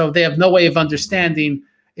passions. So they have no way of understanding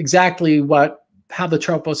exactly how the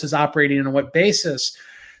tropos is operating and on what basis.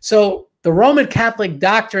 So the Roman Catholic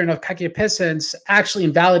doctrine of concupiscence actually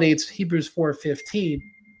invalidates Hebrews 4:15,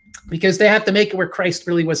 because they have to make it where Christ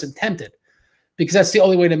really wasn't tempted, because that's the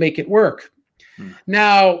only way to make it work.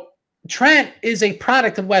 Now, Trent is a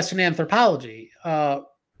product of Western anthropology.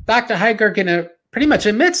 Dr. Heidgerken pretty much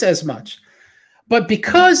admits as much. But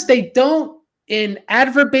because they don't, in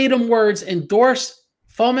adverbatim words, endorse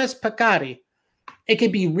fomes peccati, it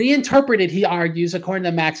can be reinterpreted, he argues, according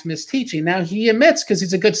to Maximus' teaching. Now, he admits, because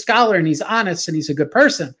he's a good scholar and he's honest and he's a good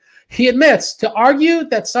person, he admits to argue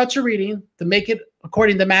that such a reading, to make it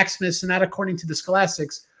according to Maximus and not according to the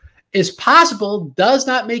scholastics, is possible, does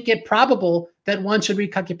not make it probable that one should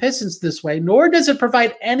read concupiscence this way, nor does it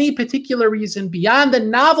provide any particular reason beyond the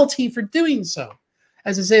novelty for doing so.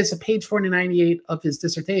 As I say, it's page 498 of his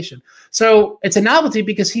dissertation. So it's a novelty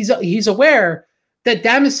because he's aware that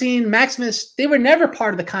Damascene, Maximus, they were never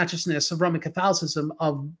part of the consciousness of Roman Catholicism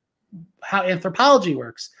of how anthropology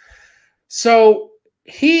works. So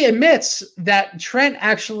he admits that Trent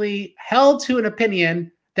actually held to an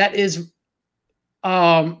opinion that is,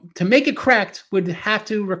 to make it correct, would have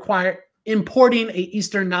to require importing a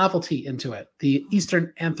Eastern novelty into it, the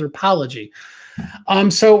Eastern anthropology.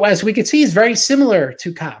 So as we can see, it's very similar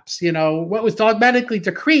to Cops. What was dogmatically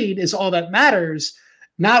decreed is all that matters,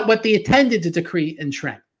 not what they intended to decree in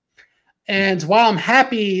Trent. And while I'm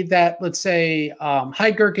happy that, let's say,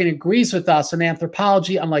 Heidgerken agrees with us on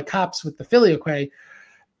anthropology, unlike Cops with the Filioque,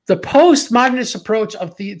 the postmodernist approach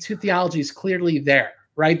to theology is clearly there,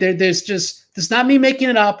 right? This is not me making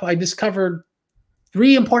it up. I just covered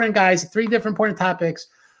three different important topics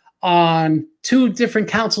on two different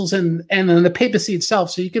councils and then the papacy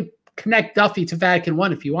itself. So you could connect Duffy to Vatican I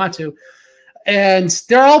if you want to. And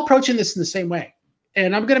they're all approaching this in the same way.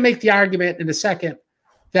 And I'm going to make the argument in a second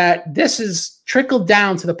that this is trickled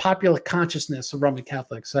down to the popular consciousness of Roman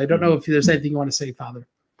Catholics. So I don't know if there's anything you want to say, Father.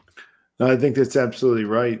 No, I think that's absolutely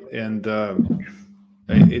right. And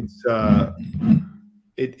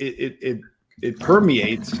it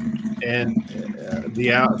permeates and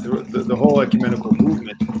the whole ecumenical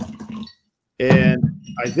movement. And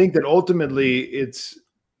I think that ultimately it's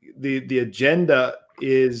the agenda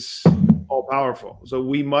is all powerful. So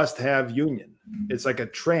we must have union. it's like a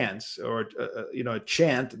trance or a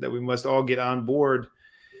chant that we must all get on board,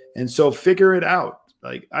 and so figure it out.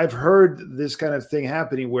 Like I've heard this kind of thing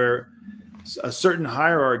happening where a certain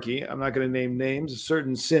hierarchy, I'm not going to name names, a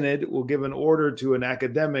certain synod will give an order to an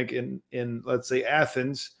academic in let's say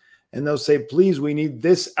Athens, and they'll say, please, we need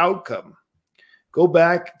this outcome. Go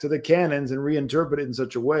back to the canons and reinterpret it in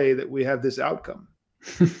such a way that we have this outcome.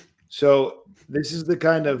 So this is the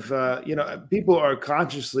kind of, people are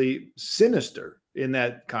consciously sinister in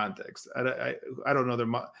that context. I don't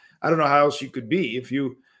know. I don't know how else you could be if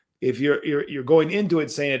you're going into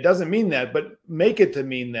it saying it doesn't mean that, but make it to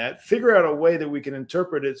mean that. Figure out a way that we can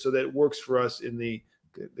interpret it so that it works for us in the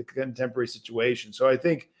contemporary situation. So I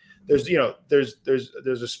think there's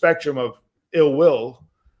a spectrum of ill will,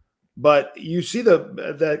 but you see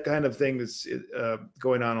that kind of thing that's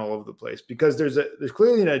going on all over the place because there's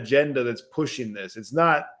clearly an agenda that's pushing this. It's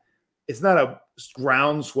not a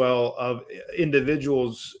groundswell of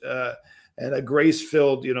individuals and a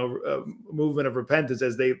grace-filled, movement of repentance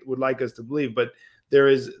as they would like us to believe. But there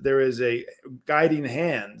is a guiding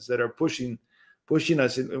hands that are pushing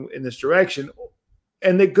us in this direction.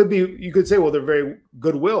 And they could be, you could say, well, they're very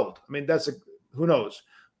good-willed. I mean, who knows?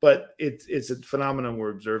 But it's a phenomenon we're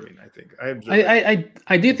observing, I think.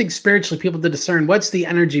 I do think spiritually people to discern what's the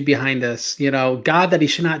energy behind this. God, that he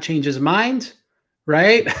should not change his mind,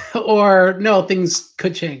 right? Or no, things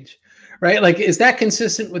could change. Right? Like, is that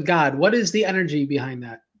consistent with God? What is the energy behind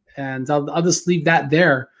that? And I'll just leave that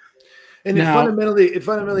there. And now, it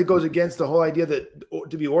fundamentally goes against the whole idea that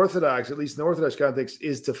to be Orthodox, at least in the Orthodox context,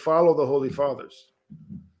 is to follow the Holy Fathers.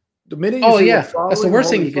 The minute you say that's the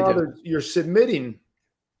worst thing you could do. You're submitting.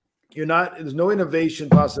 There's no innovation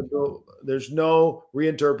possible. There's no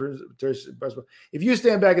reinterpretation possible. If you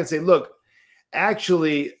stand back and say, look,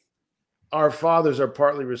 actually, our fathers are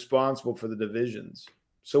partly responsible for the divisions.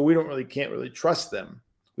 So we can't really trust them.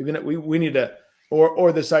 We need to,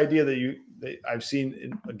 or this idea that I've seen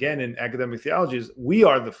in academic theology is we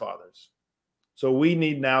are the fathers. So we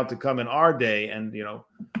need now to come in our day and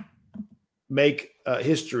make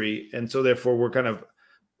history, and so therefore we're kind of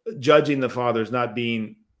judging the fathers, not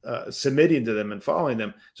being submitting to them and following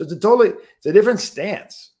them. So it's a different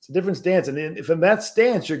stance. It's a different stance, and if in that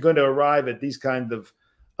stance you're going to arrive at these kind of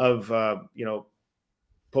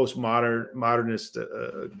postmodernist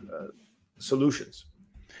solutions.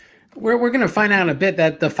 We're going to find out in a bit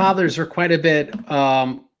that the fathers are quite a bit,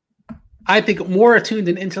 I think, more attuned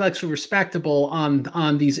and intellectually respectable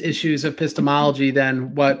on these issues of epistemology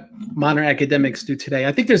than what modern academics do today.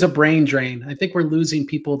 I think there's a brain drain. I think we're losing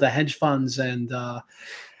people to hedge funds and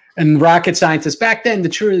rocket scientists. Back then, the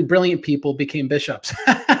truly brilliant people became bishops.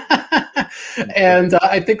 And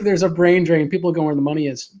I think there's a brain drain. People go where the money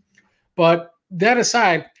is. But that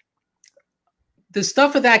aside, the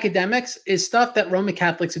stuff with academics is stuff that Roman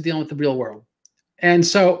Catholics are dealing with the real world. And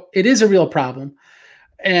so it is a real problem.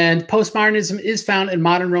 And postmodernism is found in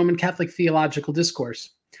modern Roman Catholic theological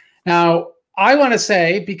discourse. Now, I want to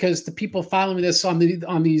say, because the people following this on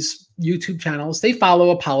these YouTube channels, they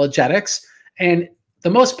follow apologetics. And the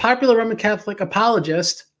most popular Roman Catholic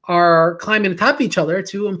apologists are climbing atop each other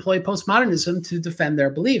to employ postmodernism to defend their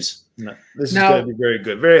beliefs. No, this is going to be very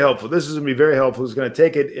good, very helpful. This is going to be very helpful. It's going to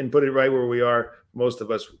take it and put it right where we are. Most of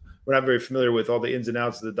us, we're not very familiar with all the ins and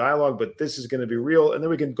outs of the dialogue, but this is going to be real. And then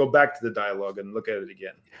we can go back to the dialogue and look at it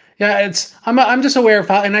again. Yeah, I'm just aware of,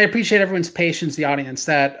 and I appreciate everyone's patience, the audience,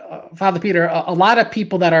 that Father Peter, a lot of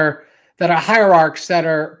people that are hierarchs, that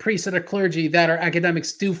are priests, that are clergy, that are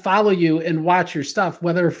academics do follow you and watch your stuff,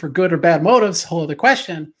 whether for good or bad motives, whole other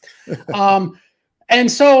question. And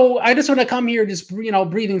so I just want to come here just,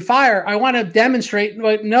 breathing fire. I want to demonstrate,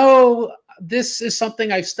 no, this is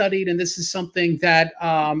something I've studied, and this is something that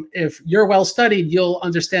if you're well studied, you'll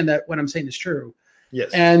understand that what I'm saying is true. Yes.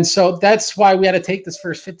 And so that's why we had to take this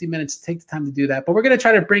first 50 minutes to take the time to do that. But we're going to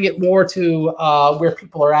try to bring it more to where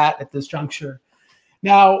people are at this juncture.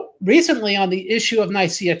 Now, recently on the issue of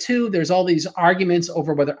Nicaea II, there's all these arguments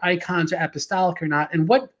over whether icons are apostolic or not. And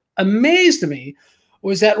what amazed me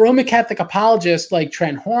was that Roman Catholic apologists like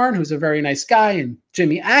Trent Horn, who's a very nice guy, and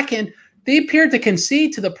Jimmy Akin, they appeared to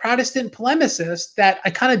concede to the Protestant polemicists that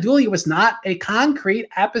iconodulia was not a concrete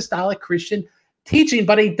apostolic Christian teaching,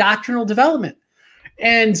 but a doctrinal development.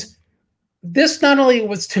 And this not only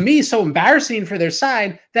was, to me, so embarrassing for their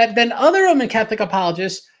side, that then other Roman Catholic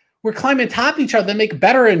apologists were climbing atop each other to make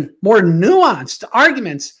better and more nuanced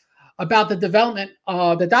arguments about the development,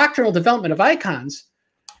 the doctrinal development of icons.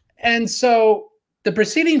 And so the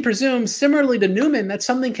proceeding presumes, similarly to Newman, that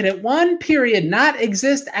something can at one period not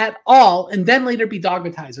exist at all and then later be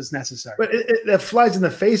dogmatized as necessary. But that flies in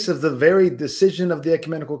the face of the very decision of the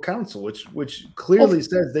Ecumenical Council, which clearly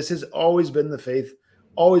says this has always been the faith,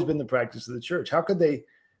 always been the practice of the church. How could they?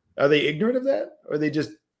 Are they ignorant of that, or are they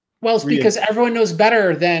just? Well, it's because everyone knows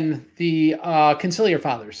better than the Conciliar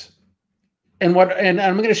Fathers. And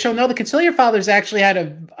I'm going to show, no, the Conciliar Fathers actually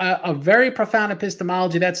had a very profound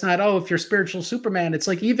epistemology. That's not, oh, if you're spiritual Superman. It's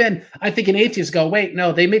like, even I think an atheist go, wait,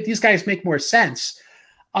 no, these guys make more sense.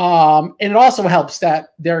 And it also helps that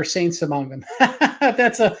there are saints among them.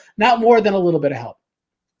 That's not more than a little bit of help.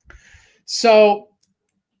 So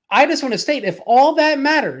I just want to state, if all that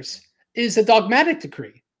matters is a dogmatic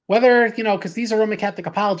decree, whether, because these are Roman Catholic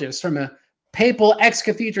apologists, from a papal ex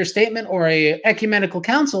cathedra statement or a ecumenical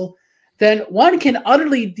council, then one can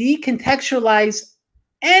utterly decontextualize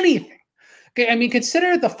anything. Okay, I mean,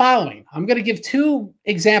 consider the following. I'm going to give two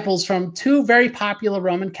examples from two very popular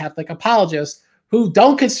Roman Catholic apologists who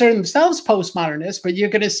don't consider themselves postmodernists, but you're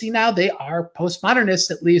going to see now they are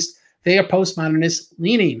postmodernists. At least they are postmodernist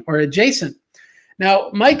leaning or adjacent. Now,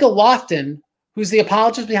 Michael Lofton, who's the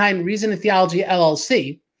apologist behind Reason and Theology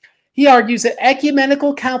LLC, he argues that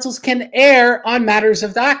ecumenical councils can err on matters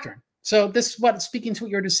of doctrine. So this is what, speaking to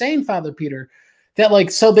what you're just saying, Father Peter,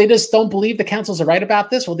 that so they just don't believe the councils are right about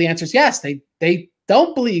this? Well, the answer is yes, they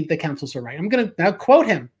don't believe the councils are right. I'm going to now quote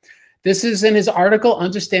him. This is in his article,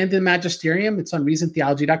 Understanding the Magisterium. It's on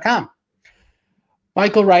reasontheology.com.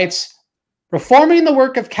 Michael writes, reforming the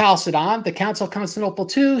work of Chalcedon, the Council of Constantinople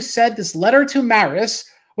II said this letter to Maris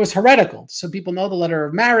was heretical. So people know the letter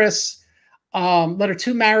of Maris, letter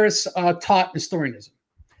to Maris taught Nestorianism.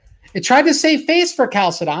 It tried to save face for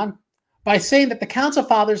Chalcedon by saying that the Council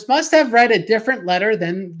Fathers must have read a different letter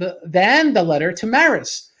than the letter to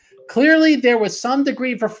Maris. Clearly, there was some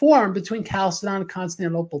degree of reform between Chalcedon and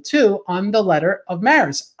Constantinople II on the letter of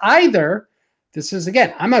Maris. Either, this is,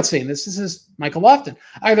 again, I'm not saying this is Michael Lofton,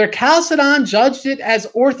 either Chalcedon judged it as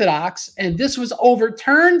orthodox and this was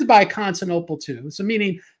overturned by Constantinople II, so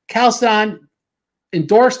meaning Chalcedon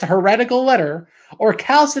endorsed a heretical letter, or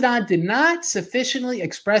Chalcedon did not sufficiently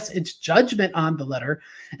express its judgment on the letter,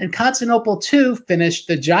 and Constantinople II finished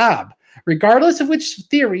the job. Regardless of which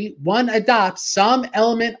theory one adopts, some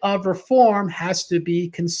element of reform has to be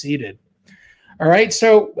conceded. All right,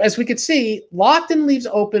 so as we can see, Lofton leaves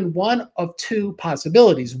open one of two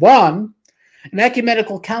possibilities. One, an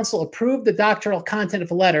ecumenical council approved the doctrinal content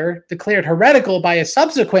of a letter declared heretical by a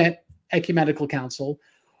subsequent ecumenical council,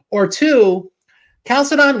 or two,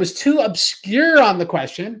 Chalcedon was too obscure on the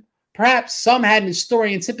question. Perhaps some had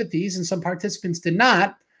Nestorian sympathies and some participants did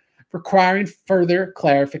not, requiring further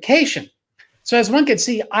clarification. So as one can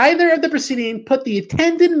see, either of the preceding put the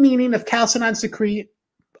intended meaning of Chalcedon's decree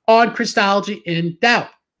on Christology in doubt,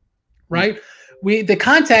 right? The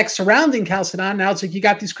context surrounding Chalcedon, now it's like you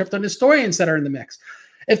got these crypto-Nestorians that are in the mix.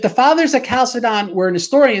 If the fathers of Chalcedon were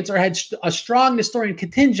Nestorians or had a strong Nestorian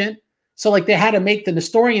contingent, so like they had to make the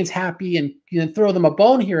Nestorians happy and throw them a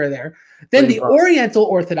bone here or there, then the Oriental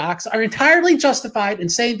Orthodox are entirely justified in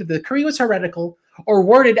saying that the decree was heretical or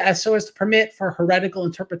worded as so as to permit for heretical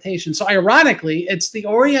interpretation. So ironically, it's the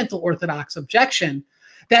Oriental Orthodox objection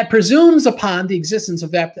that presumes upon the existence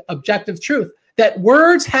of that objective truth, that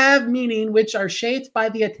words have meaning which are shaped by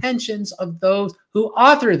the attentions of those who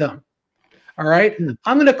author them. All right.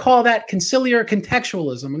 I'm going to call that conciliar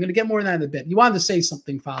contextualism. I'm going to get more than that in a bit. You wanted to say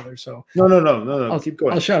something, Father. So no. Keep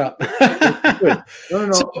going. I'll shut up. No.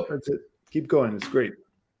 That's it. Keep going. It's great.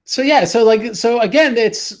 So yeah. So again,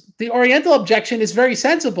 it's the Oriental objection is very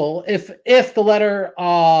sensible. If the letter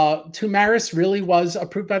to Maris really was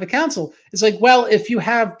approved by the council, it's like, well, if you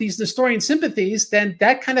have these Nestorian sympathies, then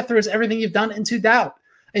that kind of throws everything you've done into doubt,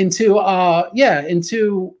 into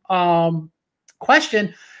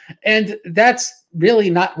question. And that's really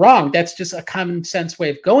not wrong. That's just a common sense way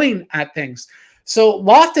of going at things. So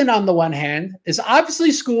Lofton, on the one hand, is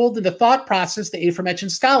obviously schooled in the thought process the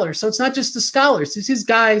aforementioned scholars. So it's not just the scholars. It's these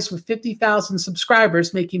guys with 50,000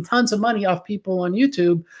 subscribers making tons of money off people on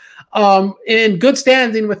YouTube in good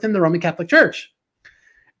standing within the Roman Catholic Church.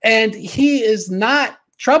 And he is not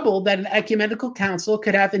troubled that an ecumenical council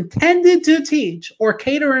could have intended to teach or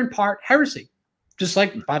cater in part heresy. Just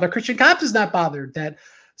like Father Christian Kopp is not bothered that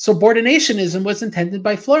subordinationism was intended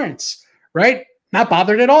by Florence, right? Not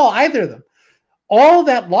bothered at all, either of them. All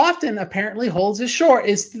that Lofton apparently holds as short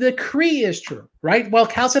is the decree is true, right? Well,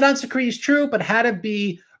 Chalcedon's decree is true, but had to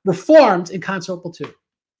be reformed in Constantinople II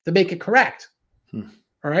to make it correct. All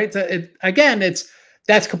right. So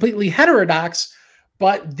that's completely heterodox,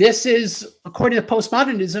 But this is, according to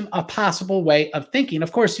postmodernism, a possible way of thinking.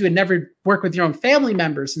 Of course, you would never work with your own family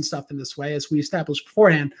members and stuff in this way, as we established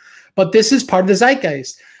beforehand. But this is part of the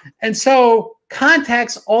zeitgeist. And so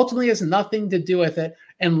context ultimately has nothing to do with it.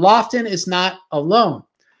 And Lofton is not alone.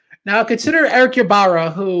 Now, consider Eric Ybarra,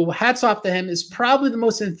 who, hats off to him, is probably the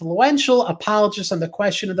most influential apologist on the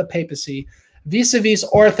question of the papacy, vis-a-vis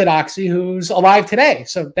orthodoxy, who's alive today.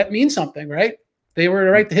 So that means something, right? They were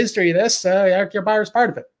to write the history of this. Eric Ybarra is part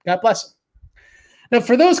of it. God bless him. Now,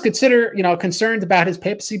 for those concerned about his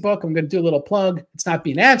papacy book, I'm going to do a little plug. It's not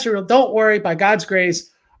being answered. Don't worry. By God's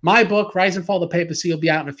grace, my book, Rise and Fall of the Papacy, will be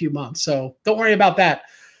out in a few months. So don't worry about that.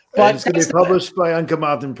 But it's going to be published by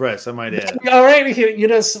Uncommon Press, I might add. All right, you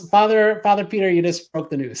just Father Peter, you just broke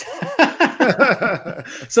the news.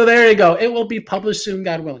 So there you go. It will be published soon,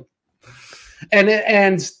 God willing.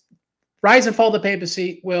 And Rise and Fall of the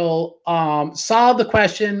Papacy will solve the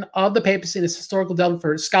question of the papacy and its historical development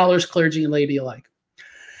for scholars, clergy, and laity alike.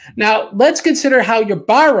 Now, let's consider how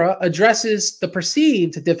Ybarra addresses the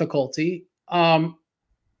perceived difficulty.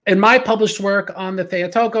 In my published work on the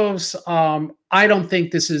Theotokos, I don't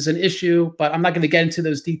think this is an issue, but I'm not going to get into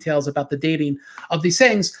those details about the dating of these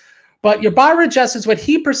things. But Ybarra addresses what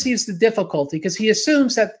he perceives the difficulty, because he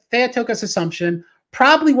assumes that Theotokos assumption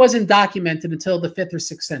probably wasn't documented until the 5th or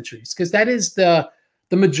 6th centuries, because that is the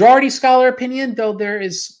majority scholar opinion, though there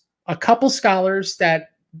is a couple scholars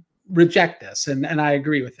that reject this, and I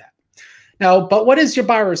agree with that. Now, but what is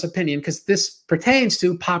Ybarra's opinion? Because this pertains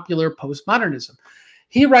to popular postmodernism.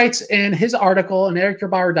 He writes in his article on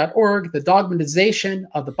ericybarra.org, The Dogmatization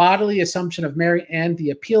of the Bodily Assumption of Mary and the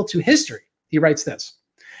Appeal to History. He writes this: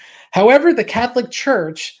 however, the Catholic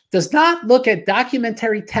Church does not look at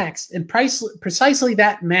documentary text in precisely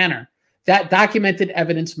that manner, that documented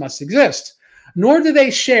evidence must exist, nor do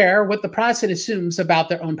they share what the Protestant assumes about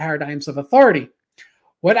their own paradigms of authority.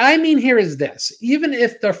 What I mean here is this: even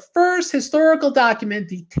if the first historical document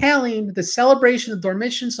detailing the celebration of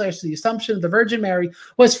Dormition / the Assumption of the Virgin Mary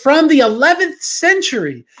was from the 11th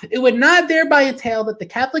century, it would not thereby entail that the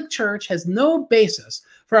Catholic Church has no basis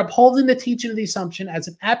for upholding the teaching of the Assumption as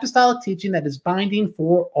an apostolic teaching that is binding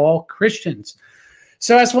for all Christians.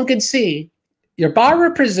 So as one can see,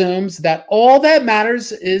 Ybarra presumes that all that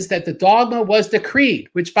matters is that the dogma was decreed,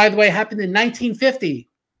 which, by the way, happened in 1950,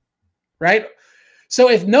 right? So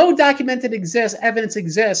if no documented evidence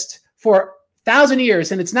exists for 1,000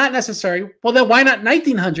 years and it's not necessary, well, then why not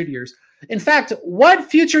 1,900 years? In fact, what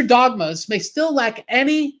future dogmas may still lack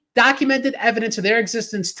any documented evidence of their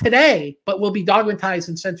existence today, but will be dogmatized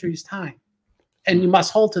in centuries' time? And you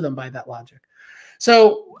must hold to them by that logic.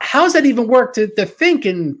 So how does that even work to think?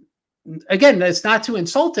 And again, it's not to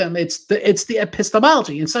insult him. It's the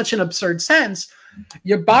epistemology in such an absurd sense.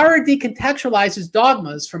 Ybarra decontextualizes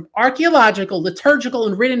dogmas from archaeological, liturgical,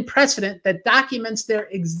 and written precedent that documents their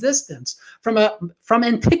existence from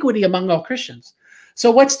antiquity among all Christians.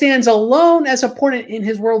 So what stands alone as important in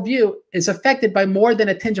his worldview is affected by more than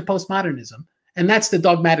a tinge of postmodernism, and that's the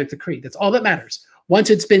dogmatic decree. That's all that matters. Once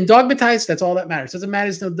it's been dogmatized, that's all that matters. Doesn't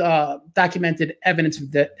matter, there's no documented evidence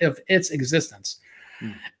of its existence.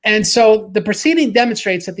 And so the proceeding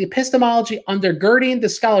demonstrates that the epistemology undergirding the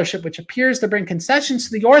scholarship, which appears to bring concessions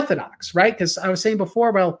to the Orthodox, right? Because I was saying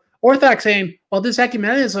before, well, Orthodox saying, well, this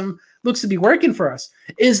ecumenism looks to be working for us,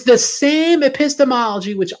 is the same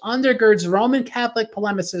epistemology which undergirds Roman Catholic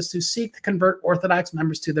polemicists who seek to convert Orthodox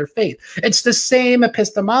members to their faith. It's the same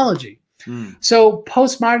epistemology. So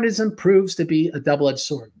postmodernism proves to be a double-edged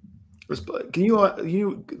sword. Can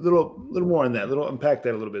you little more on that? Unpack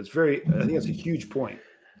that a little bit. It's very, I think that's a huge point.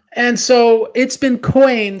 And so it's been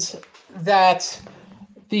coined that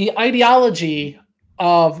the ideology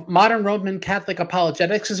of modern Roman Catholic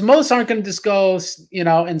apologetics, because most aren't going to just go,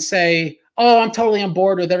 and say, oh, I'm totally on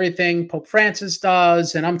board with everything Pope Francis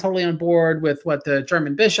does, and I'm totally on board with what the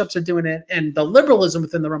German bishops are doing, and the liberalism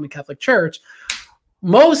within the Roman Catholic Church.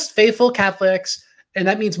 Most faithful Catholics, and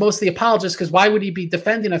that means most of the apologists, because why would he be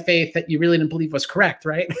defending a faith that you really didn't believe was correct,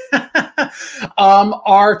 right?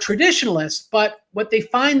 Are traditionalists, but what they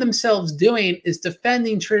find themselves doing is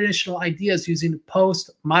defending traditional ideas using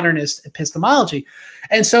postmodernist epistemology.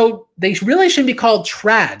 And so they really shouldn't be called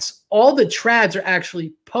trads. All the trads are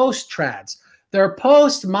actually post-trads. They're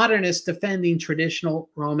postmodernists defending traditional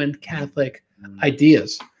Roman Catholic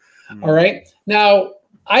ideas. All right? Now,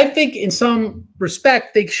 I think in some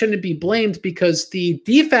respect, they shouldn't be blamed because the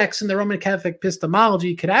defects in the Roman Catholic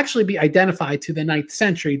epistemology could actually be identified to the 9th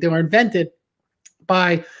century. They were invented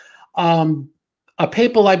by a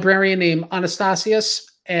papal librarian named Anastasius,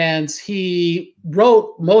 and he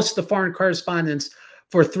wrote most of the foreign correspondence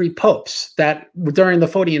for 3 popes that during the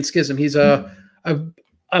Photian Schism. He's a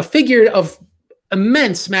a figure of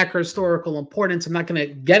immense macro historical importance. I'm not going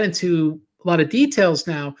to get into a lot of details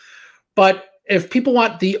now, but if people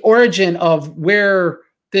want the origin of where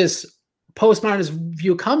this postmodernist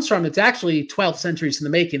view comes from, it's actually 12 centuries in the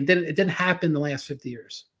making. It didn't happen in the last 50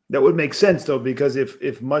 years. That would make sense, though, because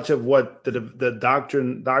if much of what the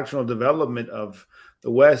doctrinal development of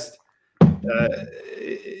the West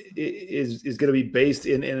is going to be based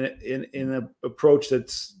in an approach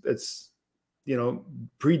that's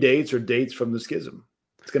predates or dates from the schism,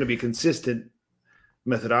 it's going to be consistent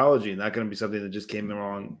methodology, not going to be something that just came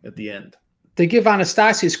along at the end. To give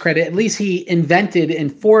Anastasius credit, at least he invented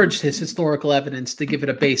and forged his historical evidence to give it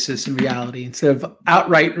a basis in reality, instead of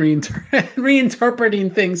outright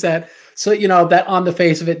reinterpreting things that on the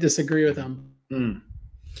face of it disagree with him. Mm.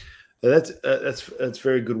 That's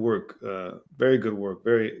very good work. Very good work.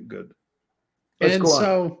 Very good.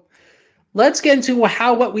 Let's get into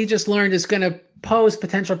how what we just learned is going to pose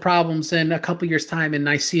potential problems in a couple years' time in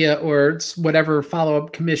Nicaea or whatever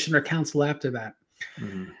follow-up commission or council after that.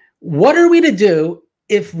 Mm-hmm. What are we to do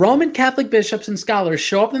if Roman Catholic bishops and scholars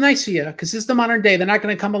show up in Nicaea? Because this is the modern day. They're not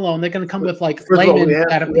going to come alone. They're going to come with laymen. We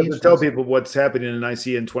have to tell people what's happening in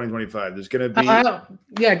Nicaea in 2025. There's going to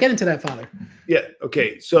be... get into that, Father. Yeah,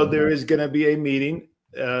 okay. So there is going to be a meeting.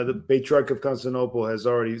 The Patriarch of Constantinople has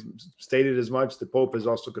already stated as much. The Pope has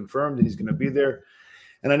also confirmed that he's going to be there.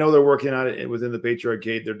 And I know they're working on it within the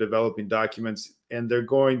Patriarchate. They're developing documents, and they're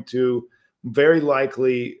going to very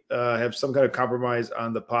likely have some kind of compromise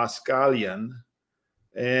on the Paschalian,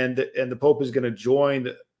 and the Pope is going to join,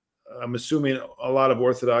 I'm assuming, a lot of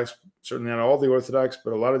Orthodox, certainly not all the Orthodox,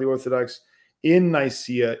 but a lot of the Orthodox in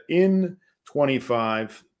Nicaea in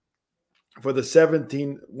 25 for the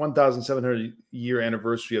 1,700 year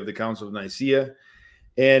anniversary of the Council of Nicaea.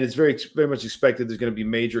 And it's very, very much expected there's going to be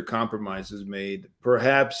major compromises made,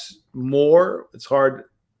 perhaps more. It's hard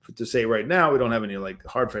to say right now. We don't have any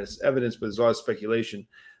hard fast evidence, but there's a lot of speculation.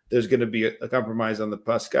 There's going to be a compromise on the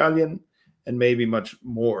Paschalian, and maybe much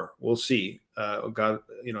more. We'll see. God,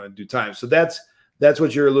 in due time. So that's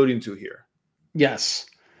what you're alluding to here. Yes.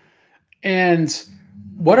 And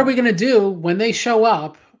what are we going to do when they show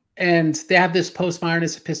up and they have this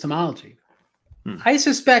postmodernist epistemology? I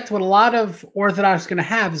suspect what a lot of Orthodox are going to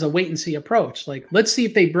have is a wait and see approach. Let's see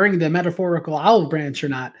if they bring the metaphorical olive branch or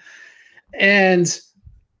not. And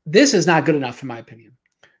this is not good enough, in my opinion,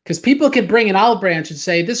 because people can bring an olive branch and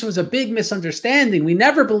say, this was a big misunderstanding. We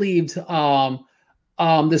never believed the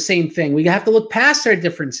same thing. We have to look past our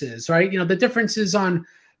differences, right? The differences on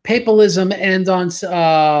papalism and on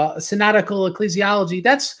synodical ecclesiology,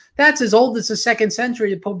 that's as old as the 2nd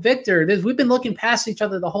century of Pope Victor. We've been looking past each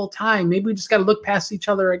other the whole time. Maybe we just got to look past each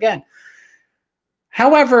other again.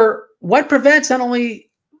 However, what prevents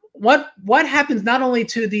what happens not only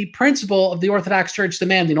to the principle of the Orthodox Church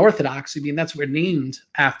demanding orthodoxy, I mean, that's what we're named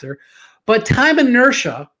after, but time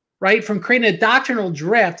inertia, right, from creating a doctrinal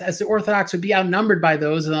drift, as the Orthodox would be outnumbered by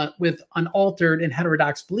those with unaltered and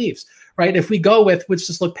heterodox beliefs, right? If we go with, let's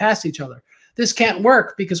just look past each other. This can't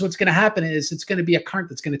work, because what's going to happen is it's going to be a current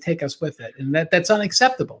that's going to take us with it, and that's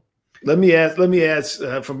unacceptable. Let me ask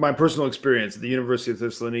from my personal experience at the University of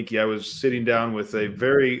Thessaloniki. I was sitting down with a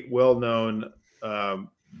very well-known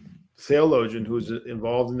theologian who was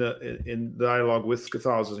involved in dialogue with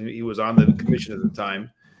Catholicism. He was on the commission at the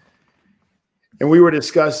time, and we were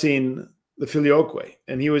discussing the filioque,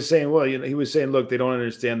 and he was saying, look, they don't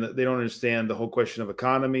understand the whole question of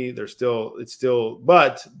economy. It's still,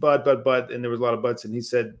 but, and there was a lot of buts. And I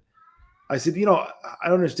said, I don't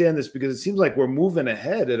understand this, because it seems like we're moving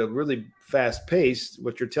ahead at a really fast pace.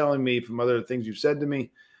 What you're telling me from other things you've said to me,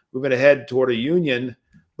 moving ahead toward a union,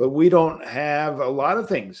 but we don't have a lot of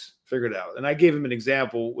things figured out. And I gave him an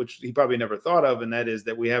example, which he probably never thought of, and that is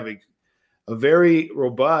that we have a very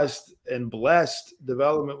robust and blessed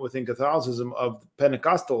development within Catholicism of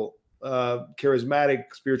Pentecostal charismatic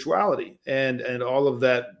spirituality, and all of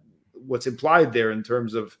that, what's implied there in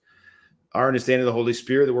terms of our understanding of the Holy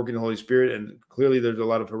Spirit, the working of the Holy Spirit. And clearly there's a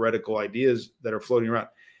lot of heretical ideas that are floating around.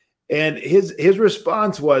 And his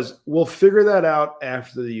response was, we'll figure that out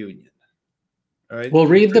after the union. All right. We'll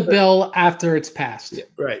read the bill after it's passed. Yeah,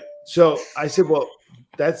 right. So I said, well,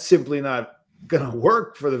 that's simply not going to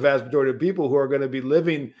work for the vast majority of people who are going to be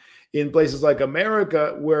living in places like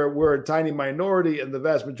America, where we're a tiny minority, and the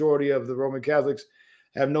vast majority of the Roman Catholics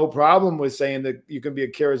have no problem with saying that you can be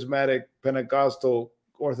a charismatic Pentecostal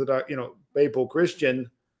Orthodox, papal Christian,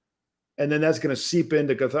 and then that's going to seep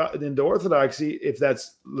into Orthodoxy if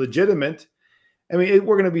that's legitimate. I mean,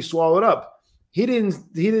 we're going to be swallowed up. He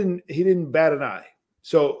didn't bat an eye.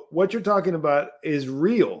 So what you're talking about is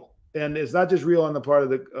real, and it's not just real on the part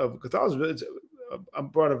of Catholicism. It's I'm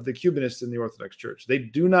part of the Ecumenists in the Orthodox Church. They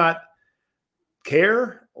do not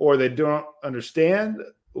care, or they don't understand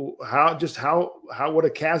how what a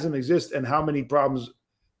chasm exists and how many problems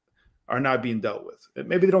are not being dealt with.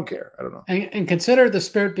 Maybe they don't care. I don't know. And consider the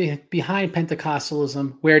spirit behind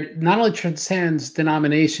Pentecostalism, where it not only transcends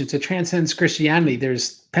denominations, it transcends Christianity.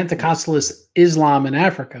 There's Pentecostalist Islam in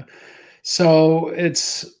Africa. So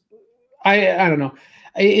it's, I don't know.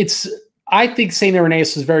 I think St.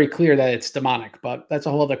 Irenaeus is very clear that it's demonic, but that's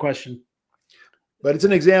a whole other question. But it's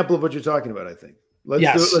an example of what you're talking about, I think.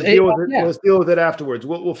 Let's deal with it afterwards.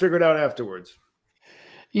 We'll figure it out afterwards.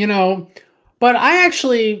 You know, but I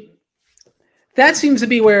actually, that seems to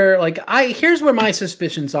be where, like, here's where my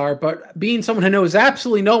suspicions are, but being someone who knows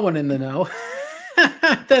absolutely no one in the know,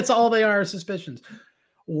 that's all they are, suspicions.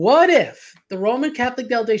 What if the Roman Catholic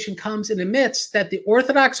delegation comes and admits that the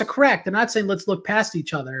Orthodox are correct? They're not saying, let's look past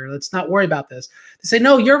each other, let's not worry about this. They say,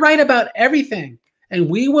 no, you're right about everything, and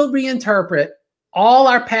we will reinterpret all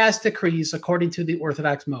our past decrees according to the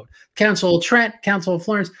Orthodox mode. Council of Trent, Council of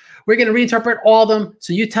Florence, we're going to reinterpret all of them,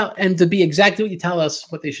 so you tell, and to be exactly what you tell us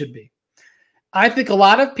what they should be. I think a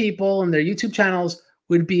lot of people in their YouTube channels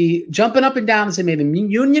would be jumping up and down and say, may the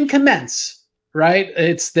union commence, right?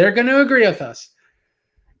 They're going to agree with us.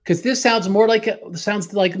 Because this sounds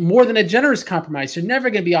like more than a generous compromise. You're never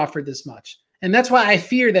going to be offered this much. And that's why I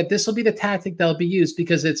fear that this will be the tactic that'll be used,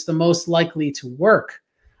 because it's the most likely to work.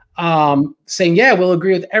 Saying, yeah, we'll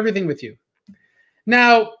agree with everything with you.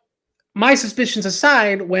 Now, my suspicions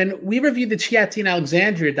aside, when we reviewed the Chieti and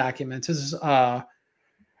Alexandria documents,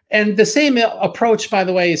 and the same approach, by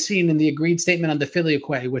the way, is seen in the agreed statement on the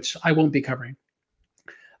Filioque, which I won't be covering.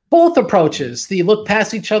 Both approaches, the look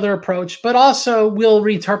past each other approach, but also we'll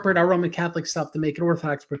reinterpret our Roman Catholic stuff to make it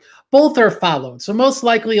Orthodox. Both are followed. So most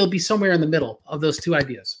likely it'll be somewhere in the middle of those two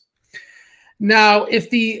ideas. Now, if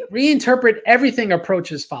the reinterpret everything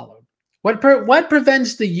approach is followed, what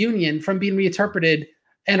prevents the union from being reinterpreted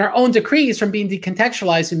and our own decrees from being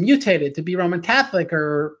decontextualized and mutated to be Roman Catholic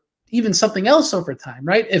or even something else over time,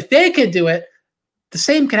 right? If they could do it, the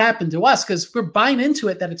same could happen to us, because we're buying into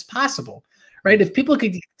it that it's possible, right? If people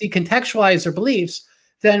could decontextualize their beliefs,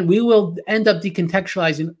 then we will end up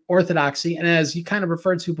decontextualizing orthodoxy. And as you kind of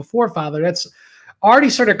referred to before, Father, that's already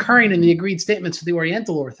sort of occurring in the agreed statements of the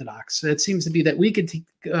Oriental Orthodox. It seems to be that we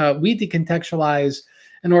decontextualize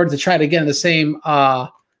in order to try to get on the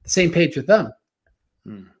same page with them.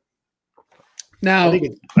 Hmm. Now,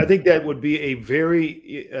 I think that would be a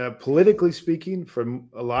very, politically speaking, from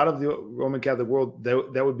a lot of the Roman Catholic world,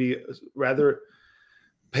 that would be rather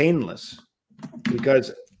painless,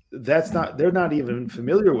 because they're not even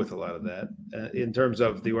familiar with a lot of that in terms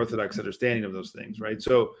of the Orthodox understanding of those things, right?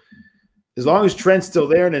 So as long as Trent's still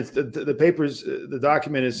there and it's the papers, the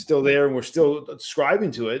document is still there, and we're still ascribing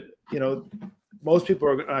to it, you know, most people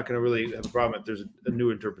are not going to really have a problem if there's a new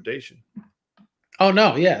interpretation. Oh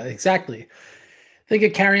no, yeah, exactly. They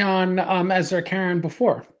could carry on as they're carrying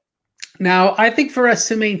before. Now, I think for us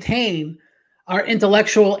to maintain our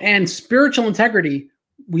intellectual and spiritual integrity,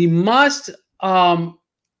 we must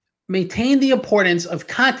maintain the importance of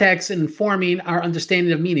context in informing our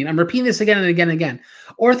understanding of meaning. I'm repeating this again and again and again.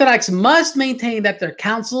 Orthodox must maintain that their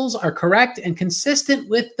councils are correct and consistent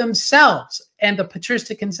with themselves and the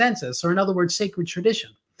patristic consensus, or in other words, sacred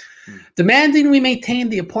tradition. Demanding we maintain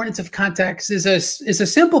the importance of context is a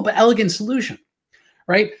simple but elegant solution,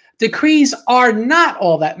 right? Decrees are not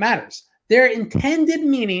all that matters. Their intended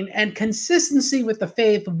meaning and consistency with the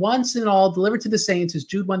faith once and all delivered to the saints, as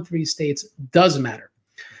Jude 1:3 states, does matter.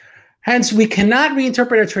 Hence, we cannot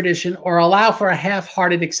reinterpret a tradition or allow for a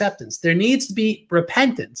half-hearted acceptance. There needs to be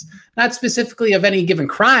repentance, not specifically of any given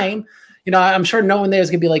crime. You know, I'm sure no one there is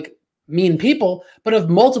going to be like mean people, but of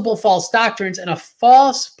multiple false doctrines and a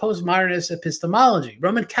false postmodernist epistemology.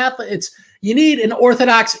 Roman Catholic, you need an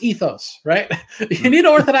Orthodox ethos, right? You need an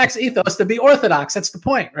Orthodox ethos to be Orthodox. That's the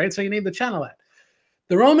point, right? So you need to channel that.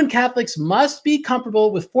 The Roman Catholics must be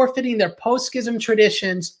comfortable with forfeiting their post-schism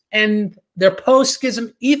traditions and their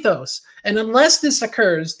post-schism ethos. And unless this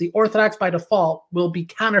occurs, the Orthodox by default will be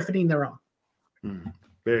counterfeiting their own.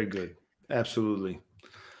 Very good. Absolutely.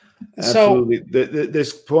 Absolutely. So,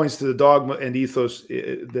 this points to the dogma and ethos.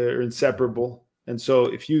 They're inseparable. And so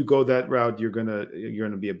if you go that route, you're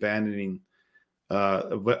gonna be abandoning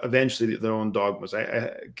eventually their own dogmas.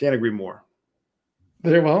 I can't agree more.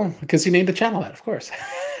 Very well, because you named the channel that, of course.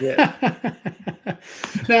 Yeah.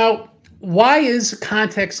 Now, why is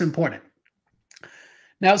context important?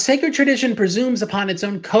 Now, sacred tradition presumes upon its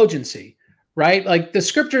own cogency, right? Like the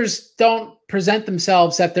scriptures don't present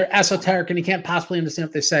themselves that they're esoteric and you can't possibly understand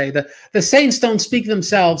what they say. The saints don't speak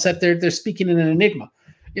themselves that they're speaking in an enigma.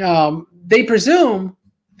 They presume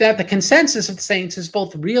that the consensus of the saints is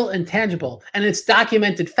both real and tangible, and it's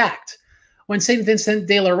documented fact. When St. Vincent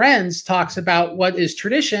de Lérens talks about what is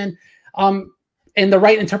tradition and the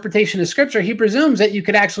right interpretation of Scripture, he presumes that you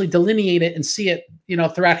could actually delineate it and see it,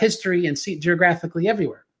 throughout history and see it geographically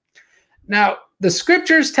everywhere. Now, the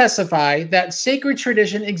Scriptures testify that sacred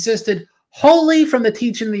tradition existed wholly from the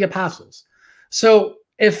teaching of the apostles. So,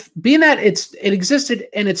 if being that it existed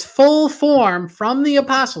in its full form from the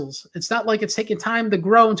apostles, it's not like it's taken time to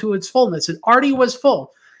grow into its fullness. It already was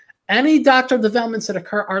full. Any doctrinal developments that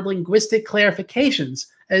occur are linguistic clarifications,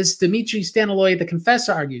 as Dimitri Staniloae, the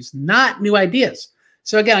confessor, argues, not new ideas.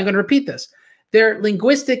 So again, I'm going to repeat this. They're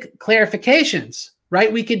linguistic clarifications,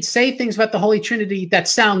 right? We could say things about the Holy Trinity that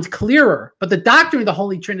sound clearer, but the doctrine of the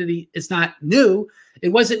Holy Trinity is not new. It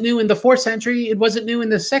wasn't new in the 4th century. It wasn't new in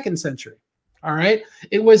the 2nd century. All right.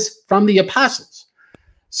 It was from the apostles.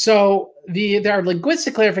 So there are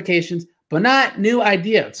linguistic clarifications, but not new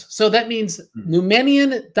ideas. So that means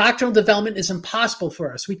Numenian doctrinal development is impossible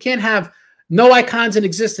for us. We can't have no icons in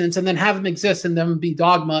existence and then have them exist and then be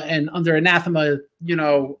dogma and under anathema,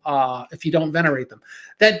 if you don't venerate them.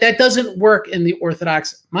 That doesn't work in the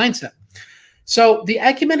Orthodox mindset. So the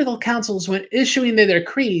ecumenical councils, when issuing their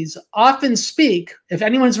decrees, often speak, if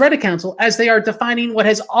anyone's read a council, as they are defining what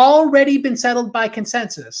has already been settled by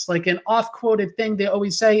consensus. Like an oft-quoted thing they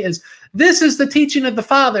always say is, this is the teaching of the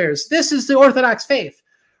fathers. This is the Orthodox faith,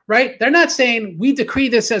 right? They're not saying we decree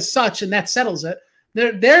this as such and that settles it.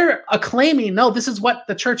 They're acclaiming, no, this is what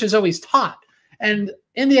the church has always taught. And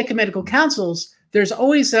in the ecumenical councils, there's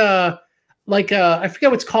always I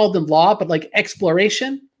forget what's called in law, but like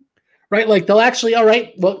exploration. Right, like they'll actually, all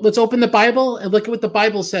right, well, let's open the Bible and look at what the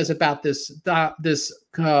Bible says about this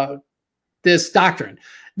doctrine.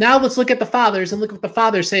 Now let's look at the fathers and look what the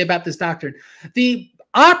fathers say about this doctrine. The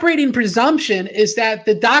operating presumption is that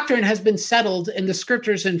the doctrine has been settled in the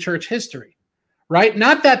Scriptures and church history, right?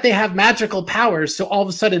 Not that they have magical powers to all of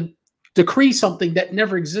a sudden decree something that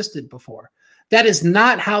never existed before. That is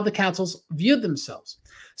not how the councils viewed themselves.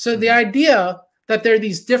 So the idea that there are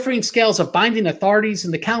these differing scales of binding authorities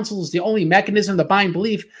and the council is the only mechanism to bind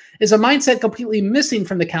belief is a mindset completely missing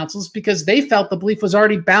from the councils, because they felt the belief was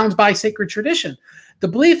already bound by sacred tradition. The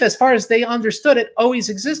belief, as far as they understood it, always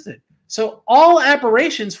existed. So all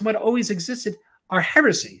aberrations from what always existed are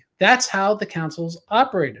heresy. That's how the councils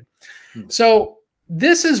operated. So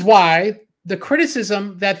this is why the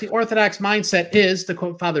criticism that the Orthodox mindset is, to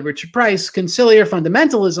quote Father Richard Price, conciliar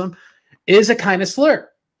fundamentalism is a kind of slur,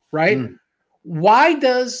 right? Why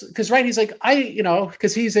does, because he's like,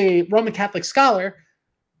 because he's a Roman Catholic scholar,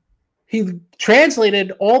 he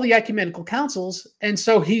translated all the ecumenical councils, and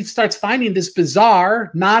so he starts finding this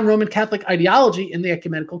bizarre non-Roman Catholic ideology in the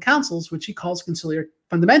ecumenical councils, which he calls conciliar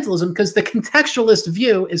fundamentalism, because the contextualist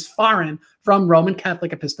view is foreign from Roman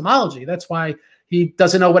Catholic epistemology. That's why he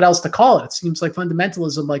doesn't know what else to call it. It seems like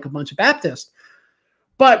fundamentalism, like a bunch of Baptists.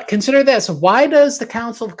 But consider this. Why does the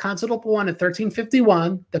Council of Constantinople I in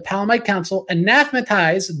 1351, the Palamite Council,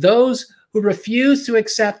 anathematize those who refuse to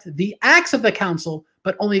accept the acts of the council,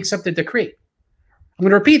 but only accept the decree? I'm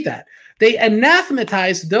going to repeat that. They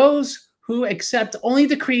anathematize those who accept only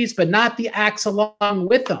decrees, but not the acts along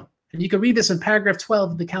with them. And you can read this in paragraph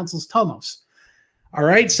 12 of the council's tomos. All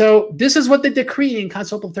right, so this is what they decree in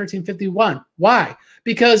Constantinople 1351. Why?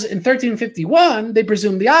 Because in 1351, they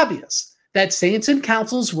presumed the obvious, that saints and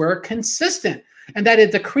councils were consistent, and that a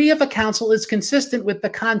decree of a council is consistent with the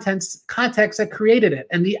context that created it,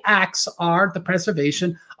 and the acts are the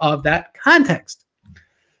preservation of that context.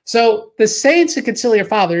 So the saints and conciliar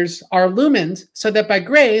fathers are illumined so that by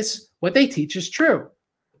grace, what they teach is true,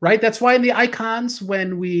 right? That's why in the icons,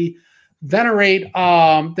 when we venerate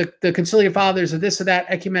the conciliar fathers of this or that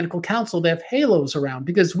ecumenical council, they have halos around,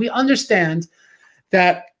 because we understand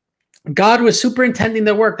that God was superintending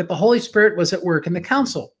the work, that the Holy Spirit was at work in the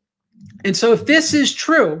council. And so if this is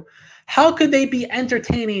true, how could they be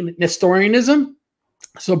entertaining Nestorianism,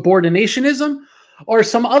 subordinationism, or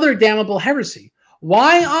some other damnable heresy?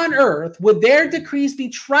 Why on earth would their decrees be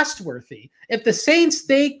trustworthy if the saints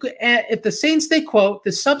they quote,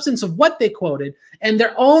 the substance of what they quoted, and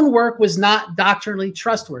their own work was not doctrinally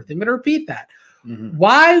trustworthy? I'm going to repeat that.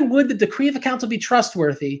 Why would the decree of the council be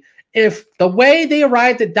trustworthy if the way they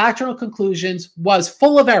arrived at doctrinal conclusions was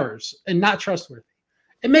full of errors and not trustworthy?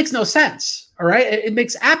 It makes no sense. All right, it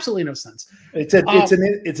makes absolutely no sense. It's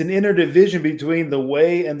an inner division between the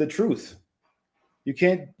way and the truth. They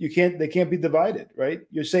can't be divided, right?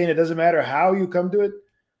 You're saying it doesn't matter how you come to it,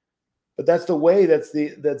 but that's the way. That's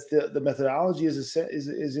the methodology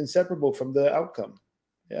is inseparable from the outcome.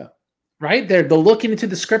 Yeah. right? They're looking into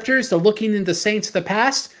the scriptures, they're looking into saints of the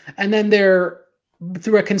past, and then they're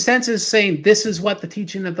through a consensus saying this is what the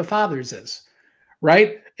teaching of the fathers is,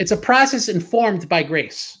 right? It's a process informed by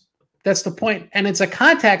grace. That's the point. And it's a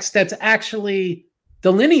context that's actually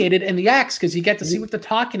delineated in the Acts, because you get to see what they're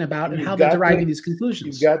talking about and how they're deriving these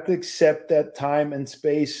conclusions. You've got to accept that time and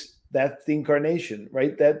space, that's the incarnation,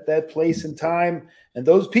 right? That place and time and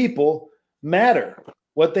those people matter.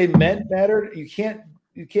 What they meant mattered. You can't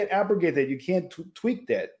abrogate that. You can't tweak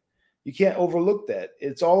that. You can't overlook that.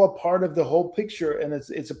 It's all a part of the whole picture, and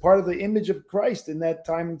it's a part of the image of Christ in that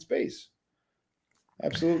time and space.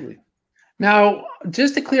 Absolutely. Now,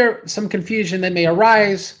 just to clear some confusion that may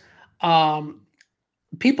arise,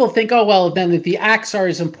 people think, oh, well, then the Acts are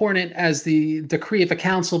as important as the decree of a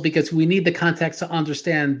council because we need the context to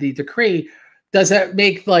understand the decree. Does that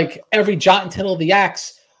make like every jot and tittle of the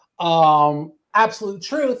Acts absolute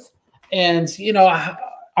truth? And, you know,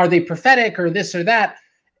 are they prophetic or this or that?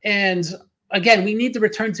 And again, we need to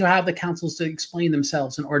return to how the councils to explain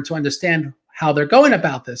themselves in order to understand how they're going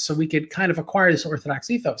about this, so we could kind of acquire this Orthodox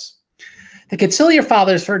ethos. The Conciliar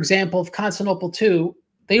Fathers, for example, of Constantinople II,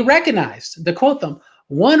 they recognized, to quote them,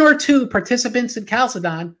 one or two participants in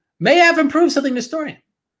Chalcedon may have improved something historian.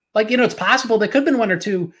 Like, you know, it's possible there could have been one or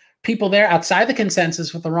two people there outside the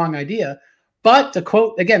consensus with the wrong idea. But to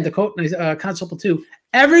quote Constantinople II,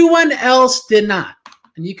 everyone else did not.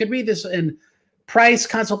 And you could read this in Price,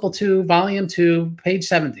 Constantinople II, Volume 2, page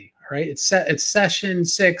 70. All right, it's session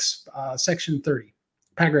 6, section 30,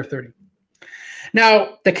 paragraph 30.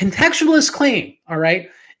 Now, the contextualist claim, all right,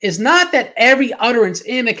 is not that every utterance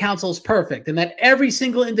in a council is perfect and that every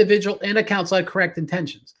single individual in a council had correct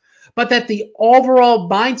intentions, but that the overall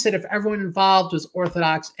mindset of everyone involved was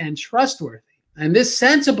orthodox and trustworthy. And this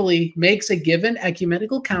sensibly makes a given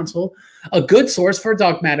ecumenical council a good source for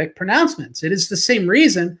dogmatic pronouncements. It is the same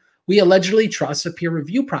reason we allegedly trust a peer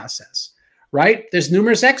review process, right? There's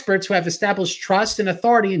numerous experts who have established trust and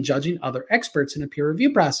authority in judging other experts in a peer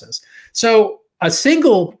review process. So a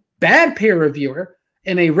single bad peer reviewer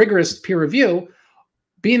in a rigorous peer review,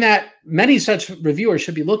 being that many such reviewers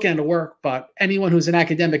should be looking at a work, but anyone who's an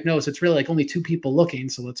academic knows it's really like only two people looking,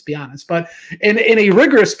 so let's be honest. But in a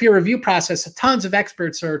rigorous peer review process, tons of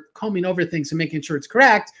experts are combing over things and making sure it's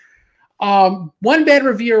correct. One bad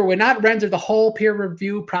reviewer would not render the whole peer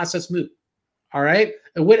review process moot, all right?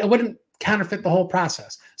 It wouldn't counterfeit the whole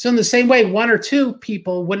process. So in the same way, one or two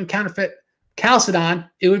people wouldn't counterfeit Chalcedon.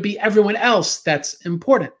 It would be everyone else that's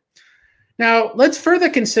important. Now, let's further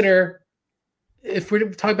consider, if we're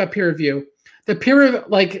talking about peer review, the peer,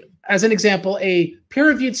 like as an example, a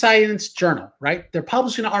peer-reviewed science journal, right? They're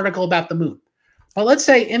publishing an article about the moon. But let's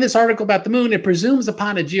say in this article about the moon, it presumes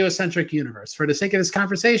upon a geocentric universe. For the sake of this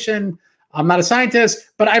conversation, I'm not a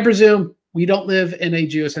scientist, but I presume we don't live in a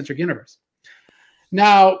geocentric universe.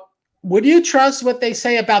 Now, would you trust what they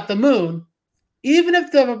say about the moon, even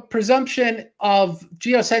if the presumption of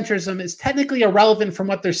geocentrism is technically irrelevant from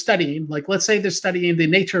what they're studying? Like, let's say they're studying the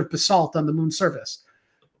nature of basalt on the moon's surface.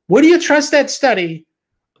 Would you trust that study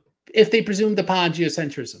if they presumed upon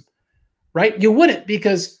geocentrism? Right? You wouldn't,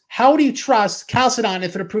 because how do you trust Chalcedon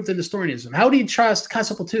if it approved of Nestorianism? How do you trust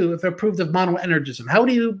Constantinople II if it approved of monoenergism? How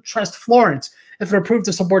do you trust Florence if it approved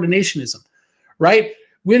of subordinationism? Right?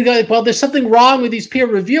 We'd go like, well, there's something wrong with these peer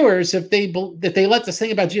reviewers if they let this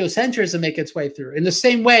thing about geocentrism make its way through. In the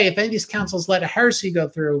same way, if any of these councils let a heresy go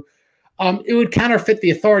through, it would counterfeit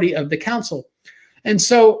the authority of the council. And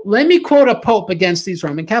so let me quote a pope against these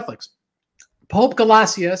Roman Catholics. Pope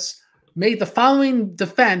Gelasius made the following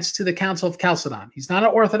defense to the Council of Chalcedon. He's not an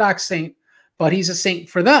Orthodox saint, but he's a saint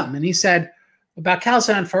for them. And he said about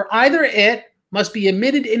Chalcedon, for either it must be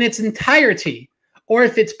admitted in its entirety, or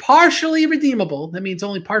if it's partially redeemable, that means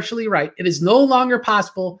only partially right, it is no longer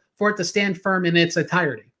possible for it to stand firm in its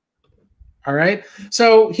entirety. All right?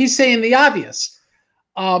 So he's saying the obvious,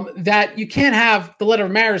 that you can't have the letter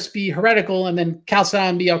of Marist be heretical and then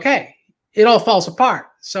Chalcedon be okay. It all falls apart.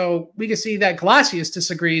 So we can see that Gelasius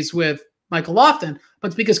disagrees with Michael Lofton, but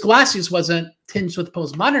it's because Gelasius wasn't tinged with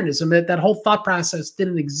postmodernism. That whole thought process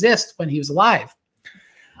didn't exist when he was alive.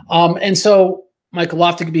 And so Michael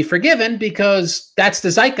Lofton could be forgiven because that's the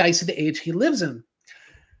zeitgeist of the age he lives in.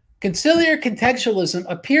 Conciliar contextualism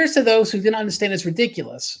appears to those who didn't understand as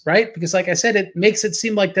ridiculous, right? Because like I said, it makes it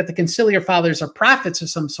seem like that the conciliar fathers are prophets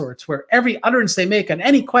of some sorts, where every utterance they make on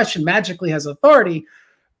any question magically has authority.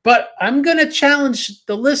 But I'm going to challenge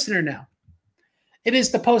the listener now. It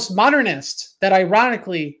is the postmodernists that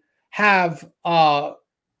ironically have,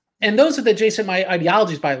 and those are the adjacent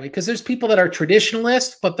ideologies, by the way, because there's people that are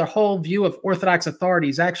traditionalists, but their whole view of Orthodox authority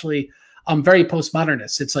is actually very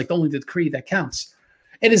postmodernist. It's like only the decree that counts.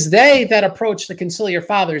 It is they that approach the conciliar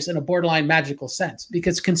fathers in a borderline magical sense,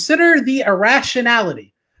 because consider the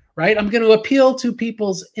irrationality, right? I'm going to appeal to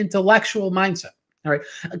people's intellectual mindset. All right.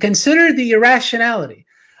 Consider the irrationality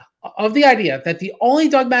of the idea that the only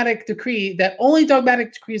dogmatic decrees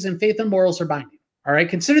in faith and morals are binding. All right.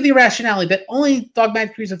 Consider the irrationality that only dogmatic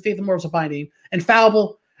decrees of faith and morals are binding,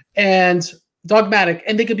 infallible and dogmatic,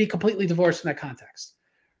 and they could be completely divorced in that context.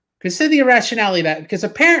 Consider the irrationality of that, because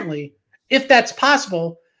apparently, if that's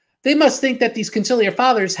possible, they must think that these conciliar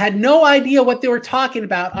fathers had no idea what they were talking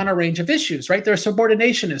about on a range of issues, right? They're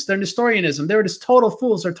subordinationists, they're Nestorianism, they were just total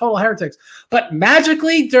fools, they're total heretics. But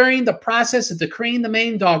magically, during the process of decreeing the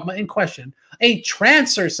main dogma in question, a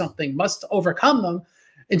trance or something must overcome them,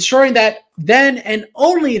 ensuring that then and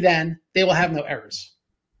only then they will have no errors,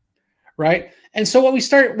 right? And so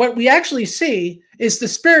what we actually see is the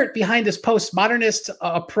spirit behind this postmodernist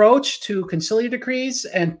approach to conciliar decrees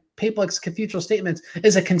and papal cathedral statements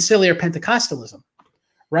is a conciliar Pentecostalism,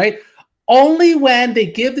 right? Only when they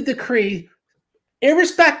give the decree,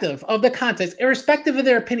 irrespective of the context, irrespective of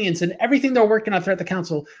their opinions and everything they're working on throughout the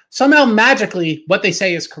council, somehow magically what they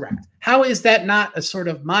say is correct. How is that not a sort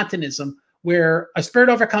of Montanism where a spirit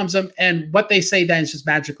overcomes them and what they say then is just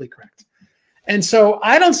magically correct? And so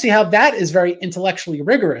I don't see how that is very intellectually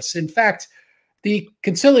rigorous. In fact, the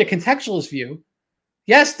conciliar contextualist view,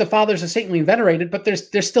 yes, the fathers are saintly and venerated, but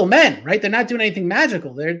they're still men, right? They're not doing anything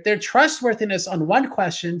magical. Their trustworthiness on one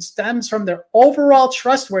question stems from their overall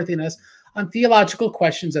trustworthiness on theological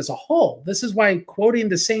questions as a whole. This is why quoting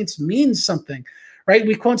the saints means something, right?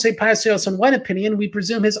 We quote St. Pius on one opinion, we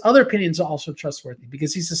presume his other opinions are also trustworthy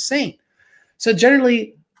because he's a saint. So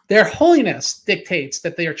generally, their holiness dictates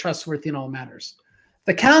that they are trustworthy in all matters.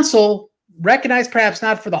 The council, recognized perhaps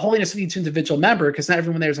not for the holiness of each individual member, because not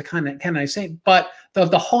everyone there is a canonized saint, but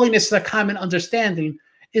the holiness of the common understanding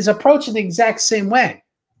is approaching the exact same way.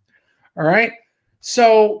 All right?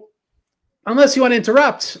 So unless you want to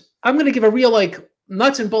interrupt, I'm going to give a real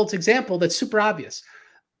nuts and bolts example that's super obvious.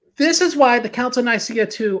 This is why the Council of Nicaea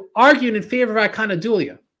II argued in favor of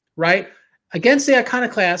iconodulia, right? Against the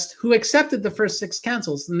iconoclasts who accepted the first 6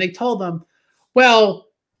 councils. And they told them, well,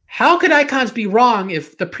 how could icons be wrong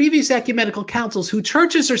if the previous ecumenical councils, whose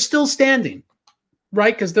churches are still standing,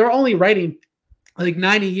 right? Because they're only writing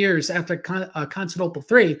 90 years after Constantinople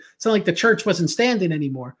III. It's not like the church wasn't standing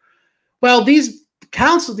anymore. Well, these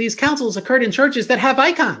councils occurred in churches that have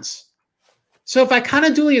icons. So if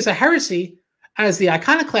iconodulia is a heresy, as the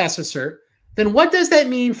iconoclasts assert, then what does that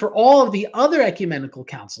mean for all of the other ecumenical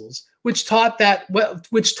councils, which taught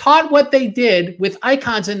what they did with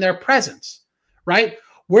icons in their presence, right?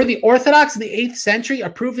 Were the Orthodox in the 8th century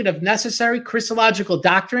approving of necessary Christological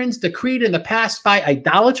doctrines decreed in the past by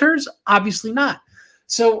idolaters? Obviously not.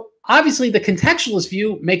 So obviously the contextualist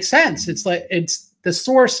view makes sense. It's the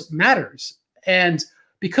source matters. And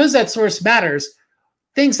because that source matters,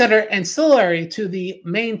 things that are ancillary to the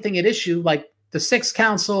main thing at issue, like the 6th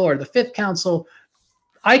council or the 5th council,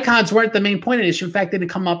 icons weren't the main point at issue. In fact, they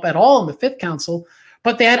didn't come up at all in the 5th council,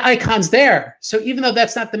 but they had icons there. So even though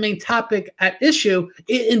that's not the main topic at issue,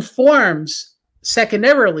 it informs,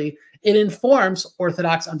 secondarily, it informs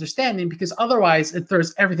Orthodox understanding, because otherwise it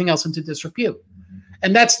throws everything else into disrepute.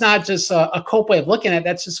 And that's not just a cope way of looking at it.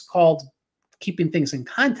 That's just called keeping things in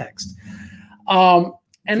context. And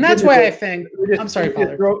that's why I think, I'm sorry,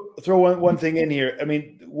 Father. Throw one thing in here. I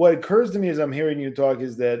mean, what occurs to me as I'm hearing you talk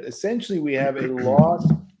is that essentially we have a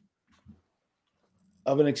loss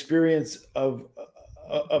of an experience of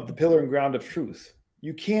the pillar and ground of truth.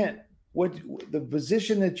 You can't, the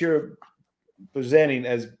position that you're presenting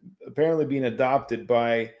as apparently being adopted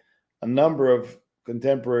by a number of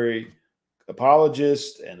contemporary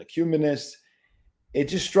apologists and ecumenists, it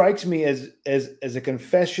just strikes me as a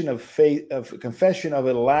confession of faith, of a confession of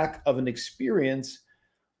a lack of an experience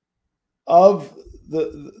of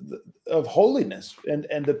of holiness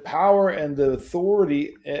and the power and the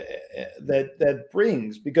authority that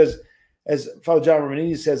brings. Because as Father John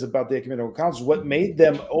Romanini says about the ecumenical councils, what made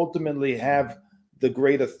them ultimately have the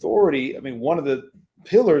great authority, I mean, one of the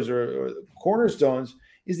pillars or cornerstones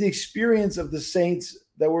is the experience of the saints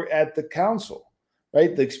that were at the council,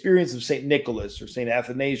 right? The experience of St. Nicholas or St.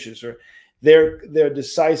 Athanasius, or their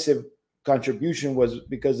decisive contribution was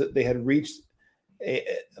because they had reached a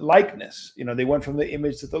likeness. You know, they went from the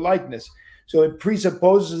image to the likeness. So it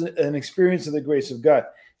presupposes an experience of the grace of God.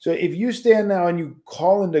 So if you stand now and you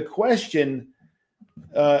call into question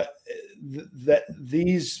that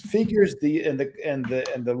these figures, and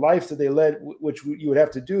the life that they led, which you would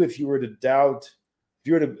have to do if you were to doubt, if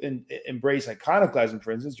you were to embrace iconoclasm,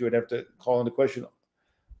 for instance, you would have to call into question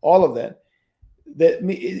all of that.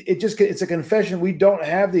 it's a confession. We don't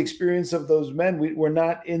have the experience of those men. We're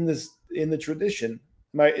not in the tradition.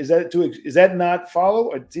 Is that not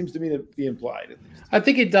follow? It seems to me to be implied, at least. I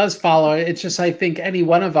think it does follow. It's just, I think any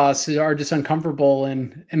one of us are just uncomfortable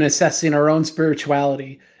in assessing our own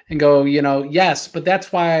spirituality and go, yes, but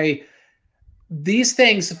that's why these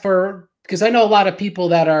things because I know a lot of people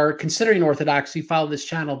that are considering Orthodoxy follow this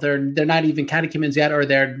channel. They're not even catechumens yet, or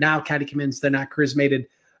they're now catechumens. They're not charismated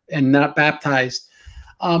and not baptized.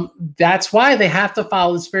 That's why they have to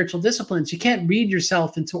follow the spiritual disciplines. You can't read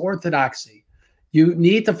yourself into Orthodoxy. You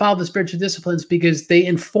need to follow the spiritual disciplines because they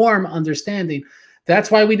inform understanding.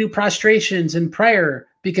 That's why we do prostrations and prayer,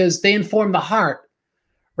 because they inform the heart,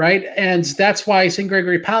 right? And that's why St.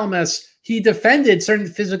 Gregory Palamas, he defended certain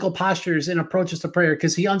physical postures and approaches to prayer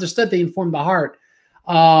because he understood they inform the heart.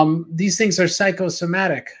 These things are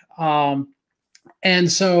psychosomatic.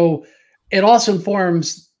 And so it also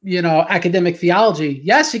informs, academic theology.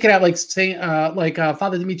 Yes, you could have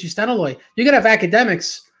Father Dimitri Steniloy. You could have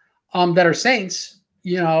academics that are saints,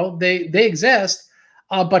 they exist,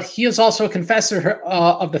 but he is also a confessor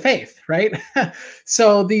of the faith, right?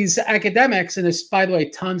 So these academics, and it's, by the way,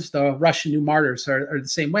 tons, the Russian new martyrs are the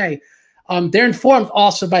same way. They're informed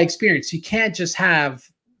also by experience. You can't just have,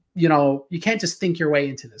 you can't just think your way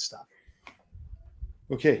into this stuff.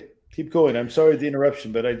 Okay, keep going. I'm sorry for the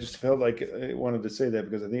interruption, but I just felt like I wanted to say that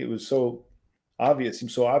because I think it was so obvious. It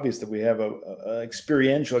seems so obvious that we have a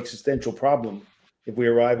experiential, existential problem if we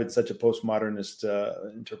arrive at such a postmodernist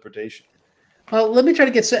interpretation. Well, let me try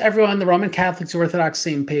to get everyone, the Roman Catholics, Orthodox,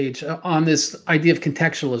 same page on this idea of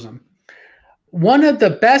contextualism. One of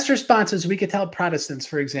the best responses we could tell Protestants,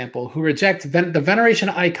 for example, who reject the veneration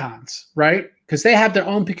of icons, right? Because they have their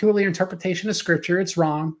own peculiar interpretation of Scripture. It's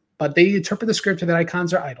wrong, but they interpret the Scripture that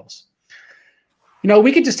icons are idols.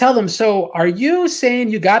 We could just tell them, so are you saying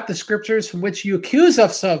you got the Scriptures from which you accuse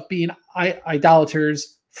us of being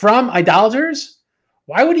idolaters from idolaters?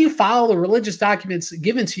 Why would you follow the religious documents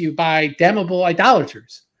given to you by damnable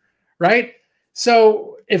idolaters, right?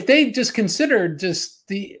 So if they just considered just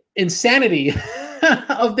the insanity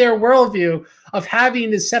of their worldview of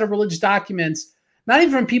having this set of religious documents, not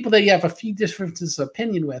even from people that you have a few differences of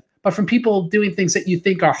opinion with, but from people doing things that you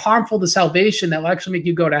think are harmful to salvation that will actually make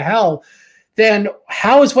you go to hell, then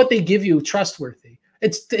how is what they give you trustworthy?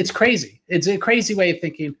 It's crazy. It's a crazy way of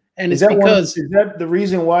thinking. And is that the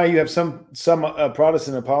reason why you have some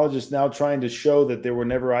Protestant apologists now trying to show that there were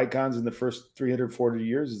never icons in the first 340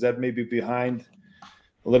 years? Is that maybe a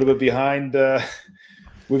little bit behind?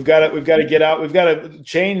 We've got to get out. We've got to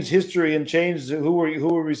change history and change who we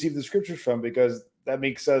receive the Scriptures from, because that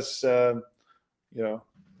makes us,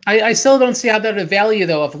 I still don't see how that a value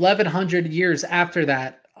though of 1100 years after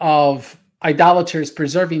that of idolaters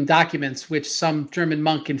preserving documents, which some German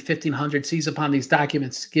monk in 1500 sees upon these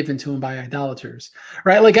documents given to him by idolaters,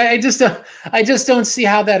 right? Like I just don't see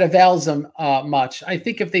how that avails them much. I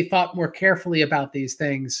think if they thought more carefully about these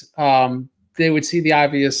things, they would see the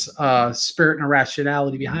obvious spirit and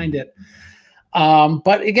irrationality behind it.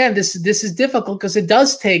 But again, this is difficult because it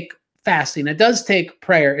does take fasting, it does take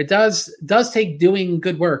prayer, it does take doing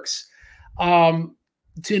good works.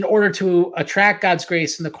 In order to attract God's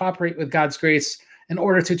grace and to cooperate with God's grace, in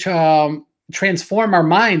order to transform our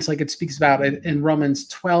minds, like it speaks about in Romans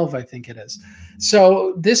 12, I think it is.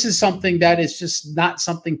 So this is something that is just not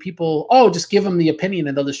something people, just give them the opinion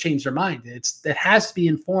and they'll just change their mind. It has to be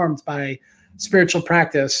informed by spiritual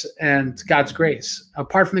practice and God's grace.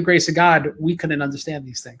 Apart from the grace of God, we couldn't understand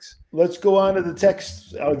these things. Let's go on to the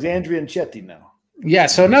text, Alexandria and Chieti now. Yeah,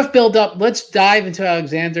 so enough build up. Let's dive into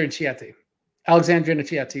Alexandria and Chieti.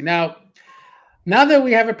 Now that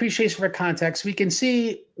we have appreciation for context, we can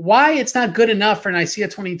see why it's not good enough for Nicaea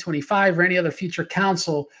 2025 or any other future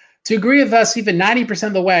council to agree with us even 90%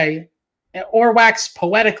 of the way, or wax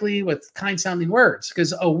poetically with kind-sounding words.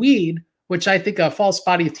 Because a weed, which I think a false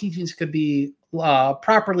body of teachings could be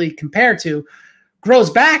properly compared to,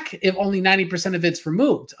 grows back if only 90% of it's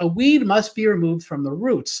removed. A weed must be removed from the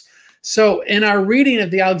roots. So in our reading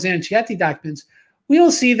of the Alexandria Chieti documents, we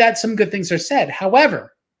will see that some good things are said.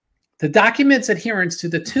 However, the document's adherence to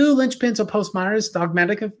the two linchpins of postmodernist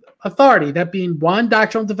dogmatic authority, that being one,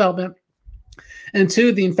 doctrinal development, and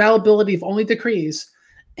two, the infallibility of only decrees,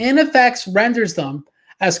 in effect renders them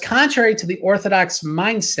as contrary to the Orthodox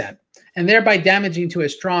mindset and thereby damaging to a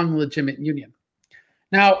strong, legitimate union.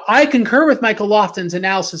 Now, I concur with Michael Lofton's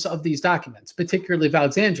analysis of these documents, particularly of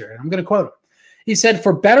Alexandria. I'm going to quote him. He said,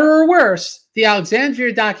 for better or worse, the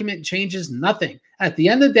Alexandria document changes nothing. At the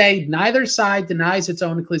end of the day, neither side denies its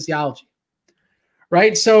own ecclesiology.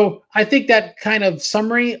 right? So I think that kind of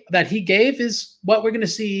summary that he gave is what we're going to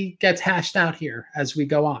see gets hashed out here as we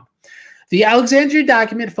go on. The Alexandria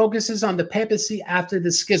document focuses on the papacy after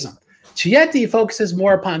the schism. Chieti focuses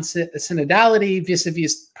more upon synodality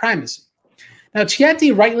vis-a-vis primacy. Now,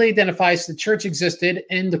 Chieti rightly identifies the church existed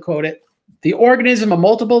in, to quote it, the organism of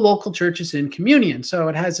multiple local churches in communion. So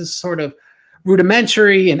it has this sort of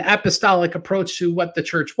rudimentary and apostolic approach to what the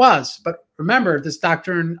church was. But remember, this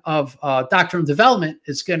doctrine of doctrinal development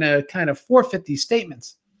is going to kind of forfeit these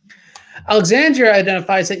statements. Alexandria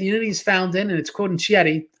identifies that unity is found in, and it's quoting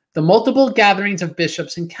Chieti, the multiple gatherings of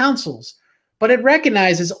bishops and councils. But it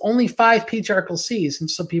recognizes only 5 patriarchal sees.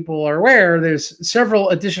 And so people are aware there's several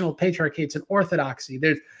additional patriarchates in Orthodoxy.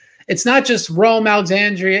 It's not just Rome,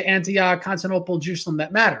 Alexandria, Antioch, Constantinople, Jerusalem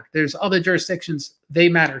that matter. There's other jurisdictions, they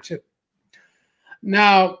matter too.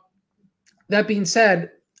 Now, that being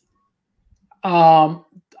said,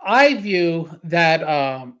 I view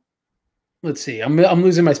that, let's see, I'm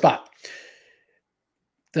losing my spot.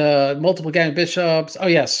 The multiple gathering bishops, oh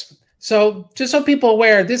yes. So just so people are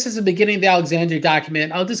aware, this is the beginning of the Alexandria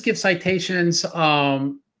document. I'll just give citations.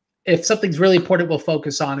 If something's really important, we'll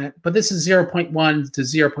focus on it. But this is 0.1 to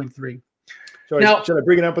 0.3. Sorry, now, should I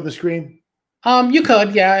bring it up on the screen? You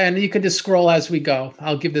could, yeah, and you could just scroll as we go.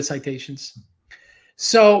 I'll give the citations.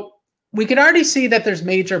 So we can already see that there's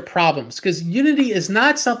major problems because unity is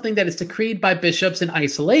not something that is decreed by bishops in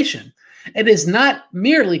isolation. It is not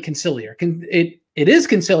merely conciliar. It is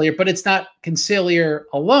conciliar, but it's not conciliar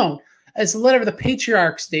alone. As the letter of the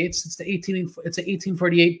Patriarch states, it's an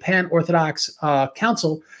 1848 Pan-Orthodox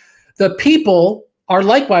Council. The people are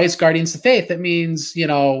likewise guardians of faith. That means, you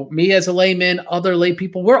know, me as a layman, other lay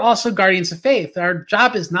people, we're also guardians of faith. Our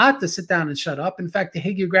job is not to sit down and shut up. In fact, the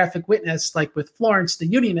hagiographic witness, like with Florence, the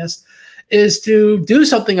unionist, is to do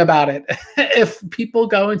something about it if people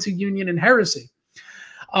go into union and heresy.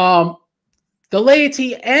 The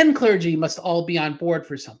laity and clergy must all be on board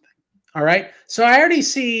for something. All right. So I already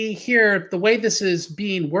see here the way this is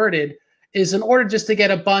being worded is in order just to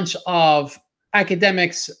get a bunch of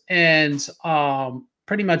academics and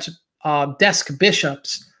pretty much desk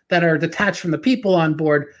bishops that are detached from the people on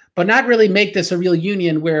board, but not really make this a real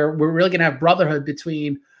union where we're really going to have brotherhood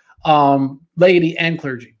between laity and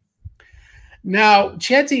clergy. Now,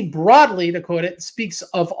 Chieti broadly, to quote it, speaks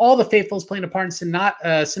of all the faithfuls playing a part in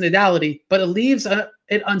synodality, but it leaves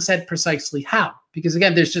it unsaid precisely how. Because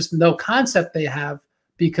again, there's just no concept they have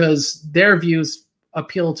because their views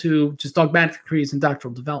appeal to just dogmatic decrees and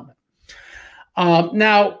doctrinal development.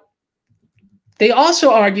 Now, they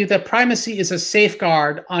also argue that primacy is a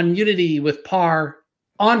safeguard on unity on par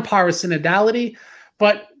with synodality,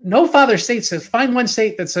 but no father state says, find one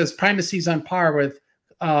state that says primacy is on par with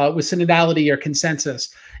synodality or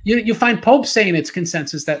consensus. You find Pope saying it's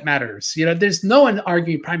consensus that matters. You know, there's no one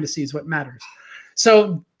arguing primacy is what matters.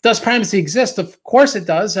 So does primacy exist? Of course it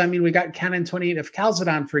does. I mean, we got Canon 28 of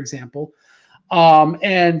Chalcedon, for example.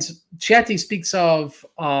 And Chieti speaks of,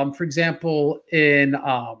 for example, and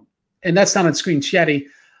that's not on screen, Chieti,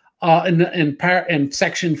 in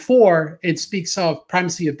section 4, it speaks of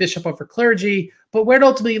primacy of bishop over clergy, but where it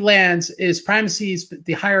ultimately lands is primacy is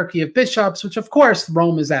the hierarchy of bishops, which of course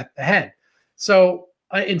Rome is at the head. So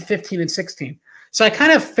in 15 and 16. So I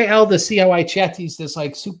kind of failed to see how Chieti is this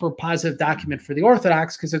like super positive document for the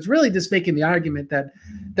Orthodox because it's really just making the argument that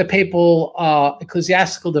the papal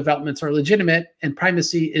ecclesiastical developments are legitimate and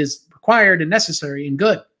primacy is required and necessary and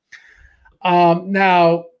good.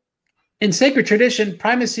 Now, in sacred tradition,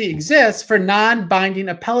 primacy exists for non-binding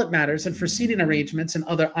appellate matters and for seating arrangements and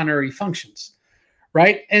other honorary functions,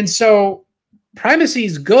 right? And so primacy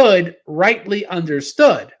is good, rightly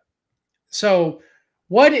understood. So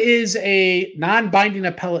what is a non-binding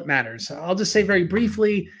appellate matters? I'll just say very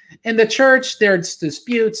briefly, in the church, there's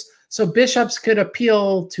disputes. So bishops could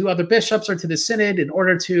appeal to other bishops or to the synod in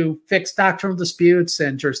order to fix doctrinal disputes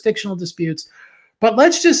and jurisdictional disputes. But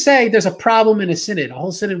let's just say there's a problem in a synod. A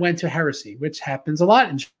whole synod went to heresy, which happens a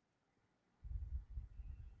lot. Do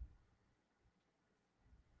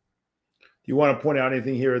you want to point out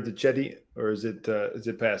anything here at the Chieti, or is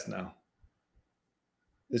it past now?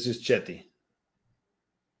 This is Chieti.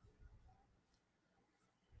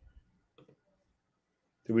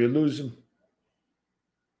 Did we lose him?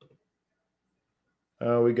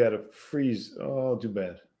 Oh, we got a freeze. Oh, too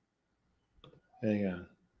bad. Hang on.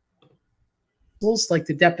 Like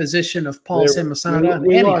the deposition of Paul Samosata.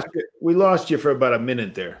 We lost you for about a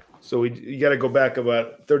minute there. So you got to go back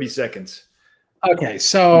about 30 seconds. Okay,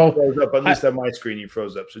 so you froze up. At least on my screen, you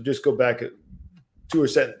froze up. So just go back at two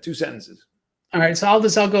sentences. All right, so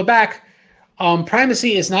I'll go back.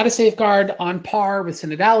 Primacy is not a safeguard on par with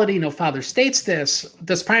synodality. No father states this.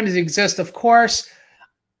 Does primacy exist? Of course.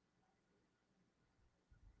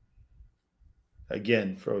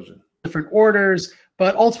 Again, frozen. Different orders,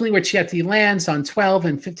 but ultimately where Chieti lands on 12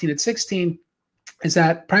 and 15 and 16 is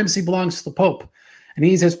that primacy belongs to the Pope, and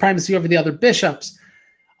he has primacy over the other bishops.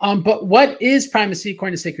 But what is primacy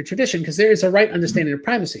according to sacred tradition? Because there is a right understanding of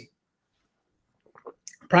primacy.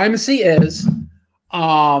 Primacy is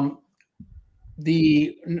having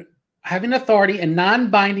authority in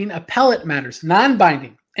non-binding appellate matters,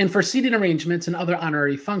 non-binding, and for seating arrangements and other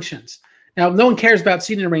honorary functions. Now, no one cares about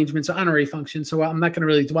seating arrangements or honorary functions, so I'm not going to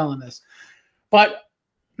really dwell on this. But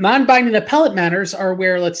non-binding appellate matters are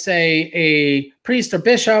where, let's say, a priest or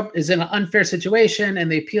bishop is in an unfair situation and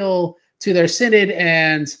they appeal to their synod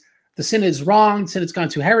and the synod is wrong, synod's gone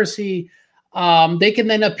to heresy. They can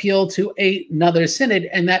then appeal to another synod,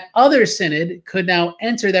 and that other synod could now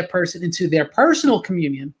enter that person into their personal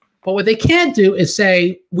communion. But what they can't do is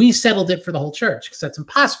say, we settled it for the whole church, because that's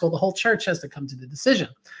impossible. The whole church has to come to the decision.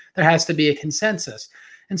 There has to be a consensus.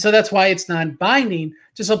 And so that's why it's non-binding.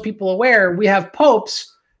 Just so people are aware, we have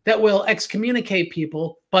popes that will excommunicate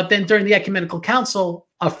people, but then during the Ecumenical Council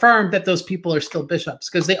affirm that those people are still bishops,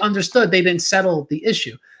 because they understood they didn't settle the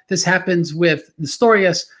issue. This happens with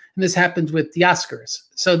Nestorius, and this happens with Dioscorus.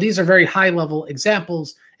 So these are very high-level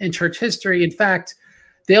examples in church history. In fact,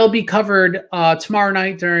 they'll be covered tomorrow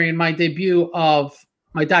night during my debut of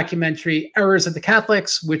my documentary, Errors of the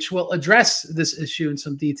Catholics, which will address this issue in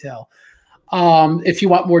some detail, if you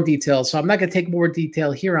want more details. So I'm not going to take more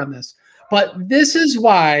detail here on this. But this is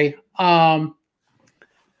why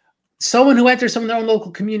someone who enters some of their own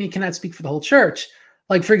local community cannot speak for the whole church.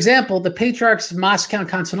 Like, for example, the patriarchs of Moscow and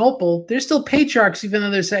Constantinople, they're still patriarchs even though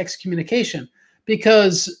there's excommunication,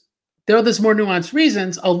 because there's more nuanced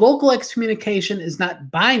reasons. A local excommunication is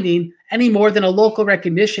not binding any more than a local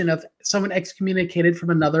recognition of someone excommunicated from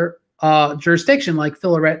another jurisdiction, like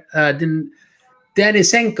Filaret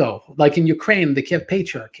Denisenko, like in Ukraine, the Kiev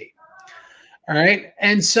Patriarchy. All right.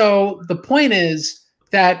 And so the point is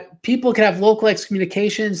that people can have local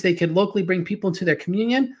excommunications. They can locally bring people into their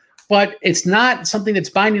communion, but it's not something that's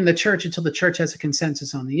binding the church until the church has a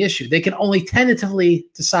consensus on the issue. They can only tentatively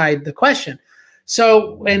decide the question.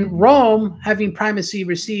 So when Rome, having primacy,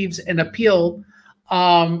 receives an appeal,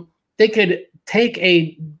 they could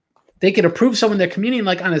approve someone in their communion,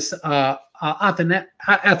 like on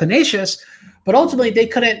Athanasius, but ultimately they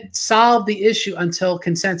couldn't solve the issue until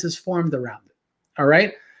consensus formed around it. All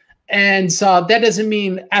right, and so that doesn't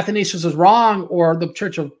mean Athanasius was wrong or the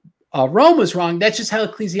Church of Rome was wrong. That's just how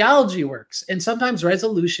ecclesiology works. And sometimes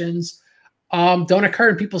resolutions don't occur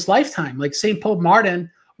in people's lifetime. Like St. Pope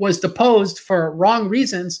Martin was deposed for wrong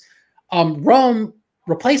reasons. Rome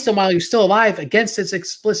replaced him while he was still alive against his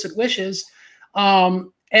explicit wishes.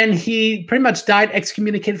 And he pretty much died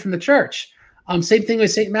excommunicated from the church. Same thing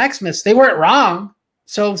with St. Maximus. They weren't wrong.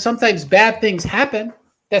 So sometimes bad things happen.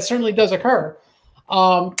 That certainly does occur.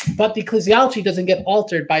 But the ecclesiology doesn't get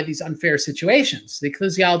altered by these unfair situations. The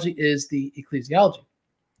ecclesiology is the ecclesiology.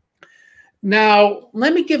 Now,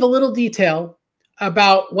 let me give a little detail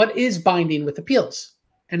about what is binding with appeals.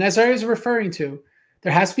 And as I was referring to,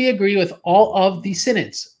 there has to be agreed with all of the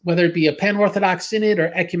synods, whether it be a pan-Orthodox synod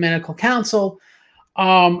or ecumenical council,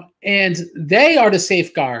 and they are to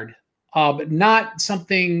safeguard, but not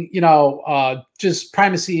something, just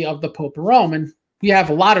primacy of the Pope of Rome. And we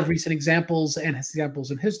have a lot of recent examples and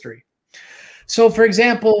examples in history. So, for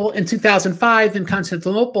example, in 2005 in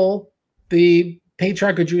Constantinople, the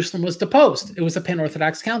Patriarch of Jerusalem was deposed. It was a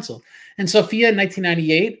pan-Orthodox council. In Sofia in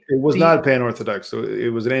 1998, it was not pan-Orthodox. So it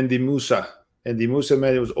was an endimusa. Endimusa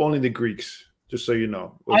meant it was only the Greeks. Just so you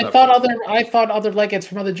know, I thought other legates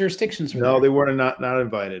from other jurisdictions were no, there. They were not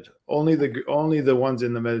invited. Only the ones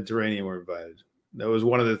in the Mediterranean were invited. That was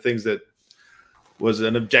one of the things that was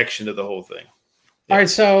an objection to the whole thing. All right,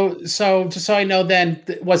 so just so I know, then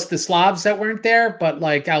was the Slavs that weren't there, but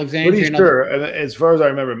like Alexandria? Pretty sure, and as far as I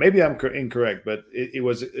remember, maybe I'm incorrect, but it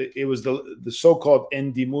was the so-called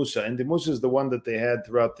endimusa. Endimusa is the one that they had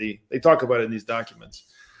throughout they talk about it in these documents.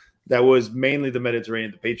 That was mainly the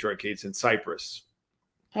Mediterranean, the patriarchates in Cyprus.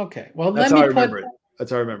 Okay, well, that's how I remember it.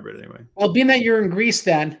 That's how I remember it anyway. Well, being that you're in Greece,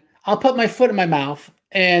 then I'll put my foot in my mouth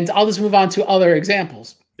and I'll just move on to other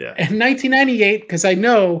examples. Yeah. In 1998, because I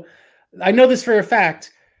know this for a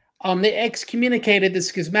fact, they excommunicated the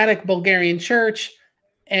schismatic Bulgarian church,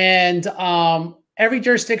 and every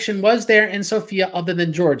jurisdiction was there in Sofia other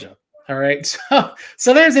than Georgia. All right,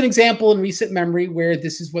 so there's an example in recent memory where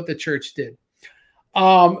this is what the church did.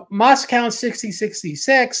 Moscow in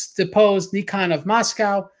 1666 deposed Nikon of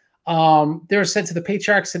Moscow. They're sent to the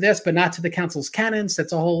patriarchs to this, but not to the council's canons.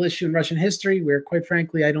 That's a whole issue in Russian history where, quite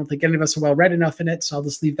frankly, I don't think any of us are well read enough in it, so I'll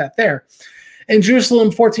just leave that there. In Jerusalem,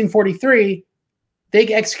 1443,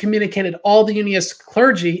 they excommunicated all the unionist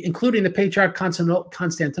clergy, including the Patriarch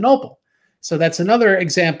Constantinople. So that's another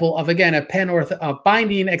example of, again, a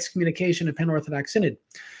binding excommunication of Pan-Orthodox Synod.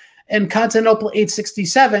 In Constantinople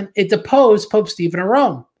 867, it deposed Pope Stephen of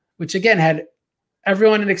Rome, which again had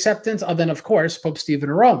everyone in acceptance, other than, of course, Pope Stephen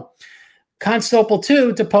of Rome. Constantinople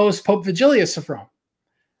II deposed Pope Vigilius of Rome.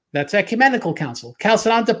 That's Ecumenical Council.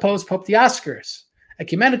 Chalcedon deposed Pope Dioscorus.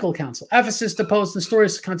 Ecumenical Council. Ephesus deposed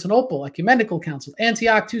Nestorius of Constantinople. Ecumenical Council.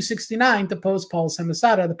 Antioch 269 deposed Paul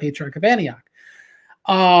Samosata, the Patriarch of Antioch.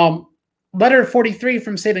 Letter 43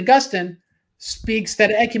 from St. Augustine speaks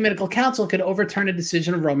that an ecumenical council could overturn a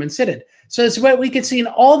decision of Roman Synod. So it's what we could see in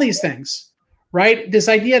all these things, right? This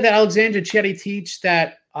idea that Alexandria Chieti teach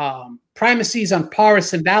that primacy is on par with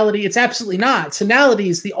synodality, it's absolutely not. Synodality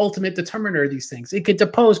is the ultimate determiner of these things. It could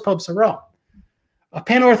depose popes of Rome. A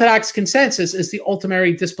pan-Orthodox consensus is the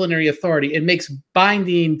ultimate disciplinary authority. It makes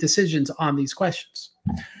binding decisions on these questions.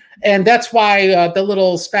 And that's why the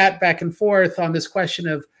little spat back and forth on this question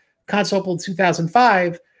of Constantinople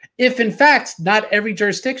 2005, if in fact not every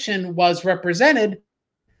jurisdiction was represented,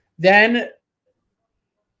 then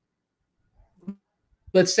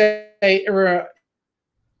let's say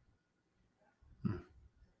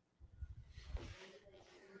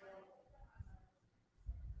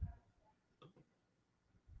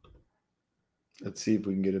let's see if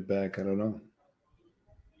we can get it back. I don't know.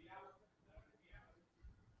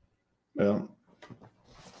 Well,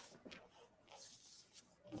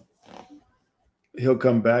 he'll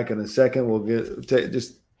come back in a second. We'll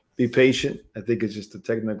just be patient. I think it's just a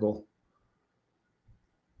technical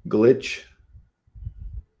glitch.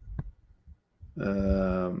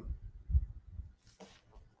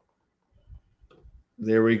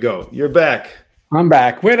 There we go. You're back. I'm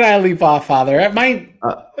back. Where did I leave off, Father?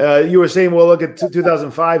 You were saying, well, look at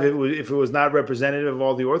 2005. If it was not representative of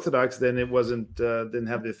all the Orthodox, then it wasn't didn't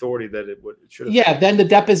have the authority that it should have. Yeah, then the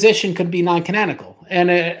deposition could be non-canonical. And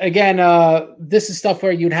again, this is stuff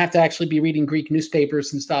where you'd have to actually be reading Greek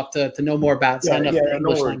newspapers and stuff to know more about. It's not enough the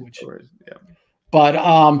English language. Yeah.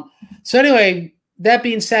 But so anyway, that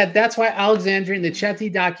being said, that's why Alexandria and the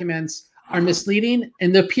Chieti documents are misleading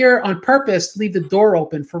and appear on purpose to leave the door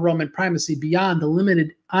open for Roman primacy beyond the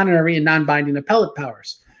limited honorary and non-binding appellate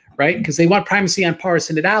powers, right? Because they want primacy on par with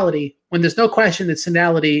synodality when there's no question that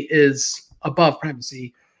synodality is above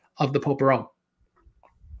primacy of the Pope of Rome.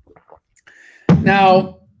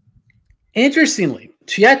 Now, interestingly,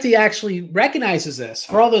 Chieti actually recognizes this.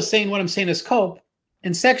 For all those saying what I'm saying is cope,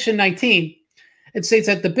 in section 19, it states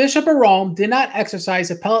that the Bishop of Rome did not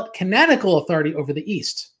exercise appellate canonical authority over the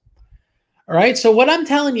East. All right, so what I'm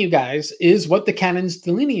telling you guys is what the canons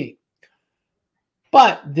delineate.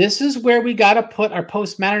 But this is where we got to put our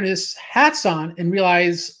postmodernist hats on and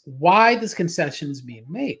realize why this concession is being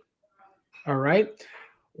made. All right,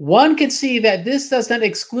 one could see that this does not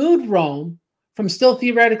exclude Rome from still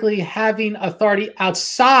theoretically having authority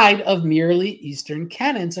outside of merely Eastern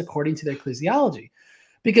canons, according to their ecclesiology.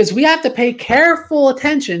 Because we have to pay careful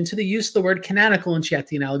attention to the use of the word canonical in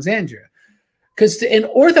Chieti and Alexandria. Because in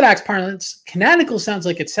Orthodox parlance, canonical sounds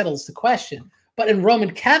like it settles the question. But in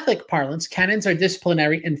Roman Catholic parlance, canons are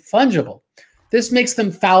disciplinary and fungible. This makes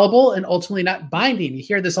them fallible and ultimately not binding. You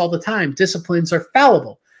hear this all the time. Disciplines are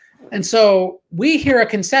fallible. And so we hear a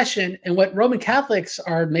concession, and what Roman Catholics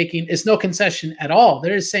are making is no concession at all.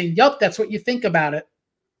 They're just saying, yup, that's what you think about it.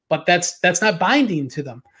 But that's not binding to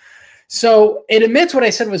them. So it admits what I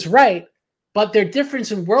said was right, but their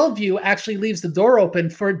difference in worldview actually leaves the door open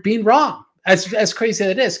for it being wrong. As crazy as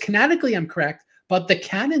it is, canonically I'm correct, but the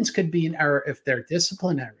canons could be in error if they're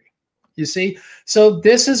disciplinary. You see, so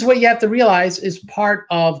this is what you have to realize is part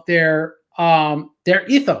of their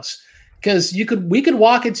ethos. Because we could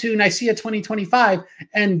walk into Nicaea 2025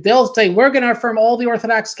 and they'll say we're going to affirm all the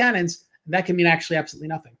Orthodox canons. And that can mean actually absolutely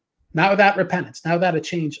nothing. Not without repentance. Not without a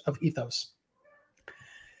change of ethos.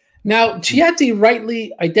 Now, Chieti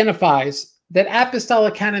rightly identifies that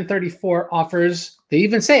Apostolic Canon 34 offers, they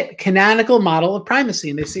even say it, canonical model of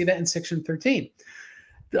primacy, and they say that in section 13.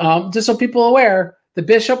 Just so people are aware, the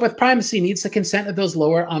bishop with primacy needs the consent of those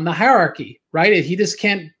lower on the hierarchy, right? He just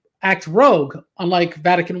can't act rogue, unlike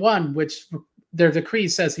Vatican I, which their decree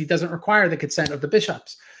says he doesn't require the consent of the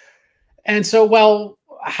bishops. And so, well,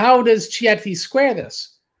 how does Chieti square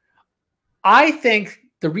this? I think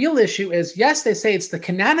the real issue is, yes, they say it's the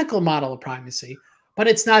canonical model of primacy, but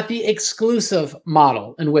it's not the exclusive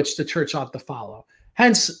model in which the church ought to follow.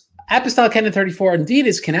 Hence, Apostolic Canon 34 indeed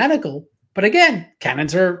is canonical, But again,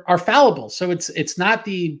 canons are fallible, so it's not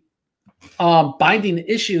the binding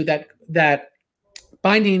issue that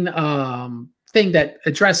binding thing that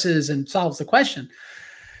addresses and solves the question.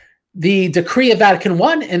 The decree of Vatican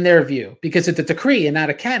I, in their view, because it's a decree and not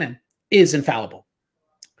a canon, is infallible.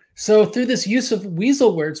 So through this use of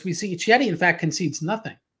weasel words, we see Chieti, in fact, concedes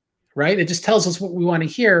nothing, right? It just tells us what we want to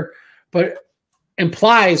hear, but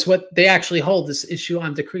implies what they actually hold, this issue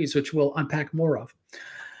on decrees, which we'll unpack more of.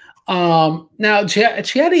 Now,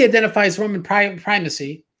 Chieti identifies Roman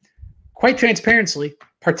primacy quite transparently,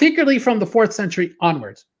 particularly from the 4th century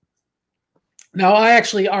onwards. Now, I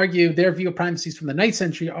actually argue their view of primacy is from the 9th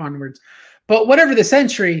century onwards, but whatever the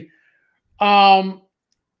century,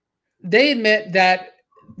 they admit that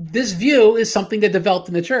this view is something that developed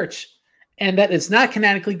in the church and that it's not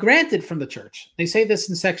canonically granted from the church. They say this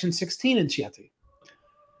in section 16 in Chieti.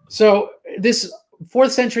 So this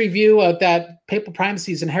 4th century view of that papal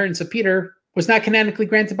primacy's inheritance of Peter was not canonically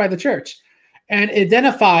granted by the church, and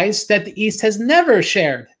identifies that the East has never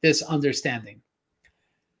shared this understanding.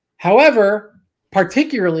 However,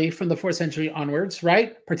 particularly from the 4th century onwards,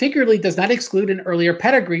 right? Particularly does not exclude an earlier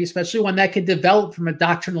pedigree, especially one that could develop from a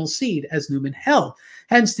doctrinal seed, as Newman held.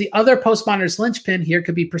 Hence, the other postmodernist linchpin here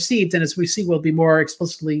could be perceived, and as we see, will be more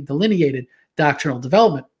explicitly delineated doctrinal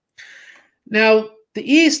development. Now, the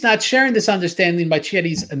East not sharing this understanding by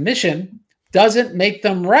Chieti's admission doesn't make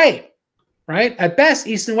them right? At best,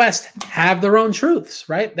 East and West have their own truths,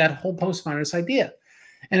 right? That whole postmodernist idea.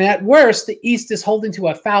 And at worst, the East is holding to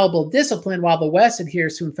a fallible discipline while the West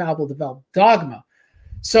adheres to infallible developed dogma.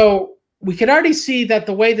 So we could already see that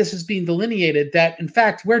the way this is being delineated, that in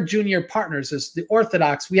fact, we're junior partners as the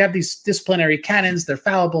Orthodox. We have these disciplinary canons, they're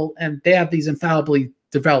fallible, and they have these infallibly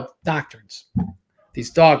developed doctrines, these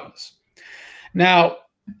dogmas. Now,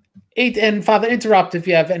 and Father, interrupt if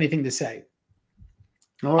you have anything to say.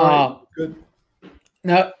 All right, good.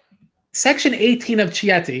 Now, section 18 of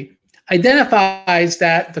Chieti identifies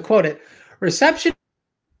that, to quote it, reception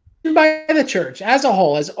by the church as a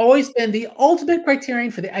whole has always been the ultimate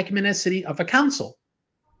criterion for the ecumenicity of a council.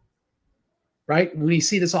 Right? We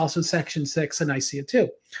see this also in section 6 in Nicaea too.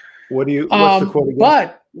 What's the quote again?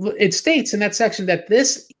 But it states in that section that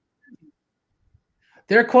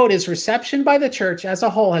their quote is, reception by the church as a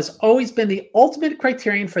whole has always been the ultimate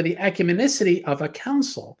criterion for the ecumenicity of a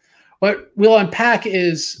council. What we'll unpack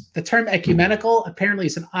is the term ecumenical apparently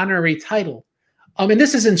is an honorary title. And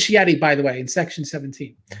this is in Chieti, by the way, in section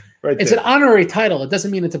 17. Right, it's an honorary title. It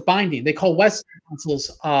doesn't mean it's a binding. They call Western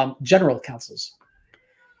councils general councils.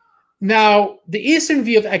 Now, the Eastern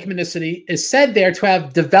view of ecumenicity is said there to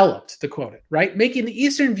have developed, to quote it, right? Making the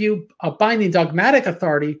Eastern view a binding dogmatic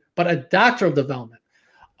authority, but a doctrinal development.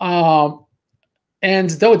 And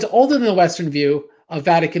though it's older than the Western view of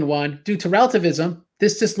Vatican I, due to relativism,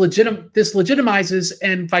 this legitimizes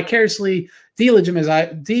and vicariously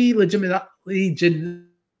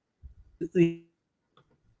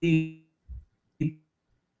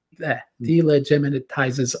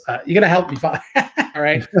delegitimizes. You gotta help me, Father. All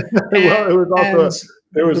right. Well,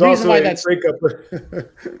 there was also a breakup.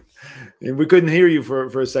 We couldn't hear you for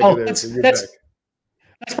a second there. So that's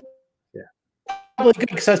probably good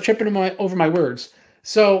because I was tripping over my words.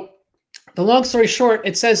 So the long story short,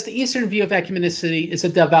 it says the Eastern view of ecumenicity is a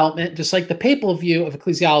development, just like the papal view of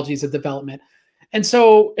ecclesiology is a development. And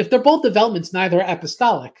so if they're both developments, neither are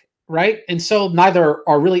apostolic, right? And so neither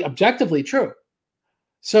are really objectively true.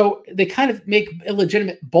 So they kind of make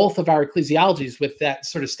illegitimate both of our ecclesiologies with that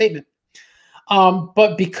sort of statement.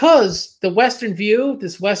 But because the Western view,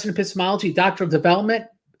 this Western epistemology, doctrinal development,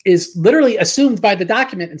 is literally assumed by the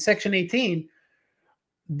document in section 18,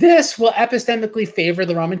 this will epistemically favor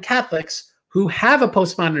the Roman Catholics who have a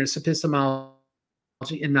postmodernist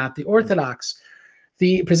epistemology and not the Orthodox.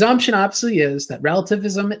 The presumption obviously is that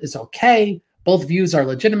relativism is okay. Both views are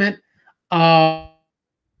legitimate. And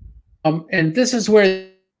this is where,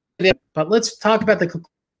 but let's talk about the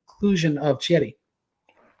conclusion of Chieti.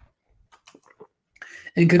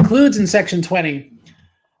 It concludes in section 20,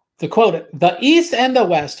 to quote, the East and the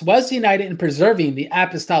West was united in preserving the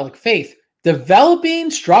apostolic faith, developing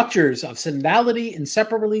structures of synodality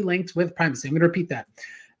inseparably linked with primacy. I'm going to repeat that.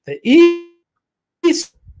 The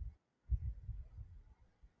East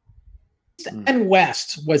and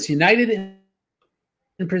West was united in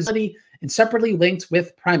preserving inseparably linked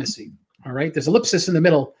with primacy. All right. There's ellipsis in the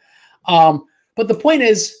middle. But the point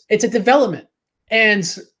is, it's a development,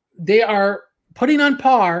 and they are putting on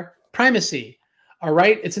par primacy. All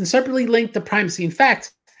right. It's inseparably linked to primacy. In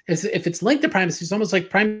fact, if it's linked to primacy, it's almost like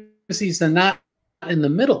primacy is not in the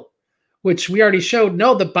middle, which we already showed.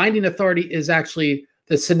 No, the binding authority is actually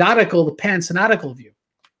the synodical, the pan-synodical view.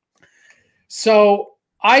 So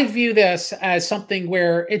I view this as something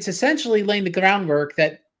where it's essentially laying the groundwork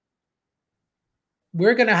that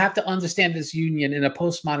we're going to have to understand this union in a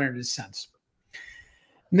postmodernist sense.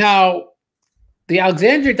 Now, the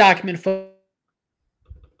Alexandria document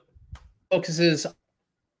focuses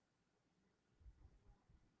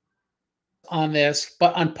on this,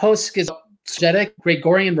 but on post-schismatic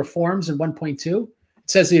Gregorian reforms in 1.2, it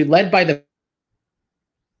says they're led by the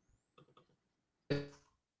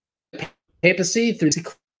papacy through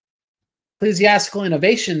ecclesiastical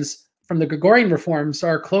innovations from the Gregorian reforms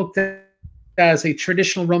are cloaked as a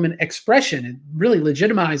traditional Roman expression and really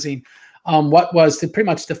legitimizing what was pretty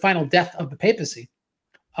much the final death of the papacy,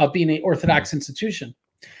 of being an Orthodox institution.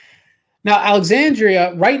 Now,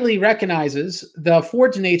 Alexandria rightly recognizes the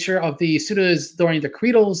forged nature of the Pseudo-Isidorian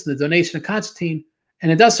decretals, the donation of Constantine,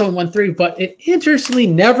 and it does so in 1.3, but it interestingly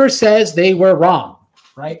never says they were wrong,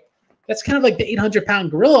 right? That's kind of like the 800-pound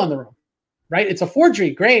gorilla in the room, right? It's a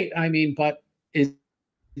forgery, great, I mean, but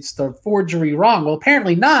it's the forgery wrong? Well,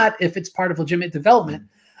 apparently not if it's part of legitimate development,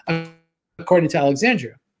 according to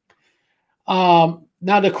Alexandria. Now,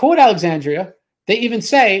 to quote Alexandria, they even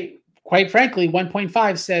say, quite frankly,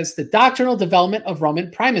 1.5 says the doctrinal development of Roman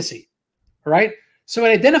primacy, right? So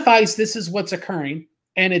it identifies this is what's occurring,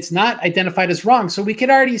 and it's not identified as wrong. So we could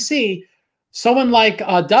already see someone like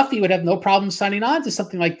Duffy would have no problem signing on to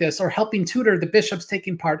something like this or helping tutor the bishops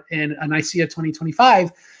taking part in Nicaea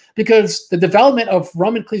 2025, because the development of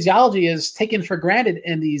Roman ecclesiology is taken for granted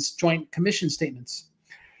in these joint commission statements.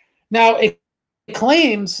 Now, it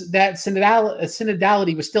claims that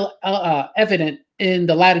synodality was still evident in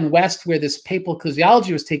the Latin West, where this papal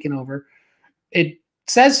ecclesiology was taken over. It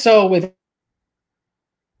says so without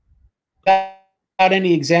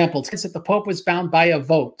any examples. It's that the Pope was bound by a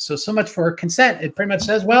vote. So much for consent. It pretty much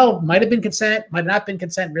says, well, might have been consent, might not have been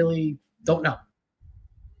consent, really don't know.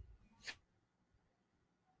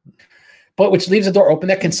 But which leaves the door open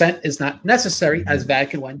that consent is not necessary, as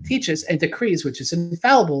Vatican I teaches and decrees, which is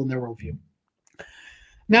infallible in their worldview.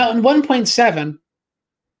 Now, in 1.7,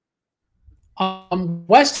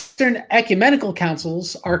 Western ecumenical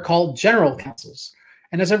councils are called general councils.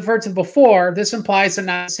 And as I referred to before, this implies they're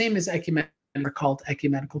not the same as ecumenical, they're called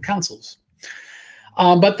ecumenical councils.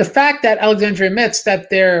 But the fact that Alexandria admits that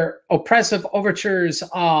their oppressive overtures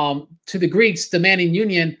to the Greeks demanding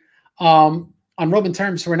union on Roman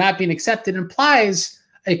terms were not being accepted implies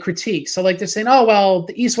a critique. So like they're saying, oh, well,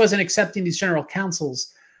 the East wasn't accepting these general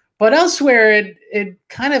councils. But elsewhere, it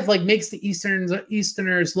kind of like makes the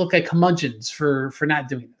Easterners look like curmudgeons for not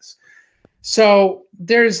doing this. So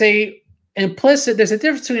there's a difference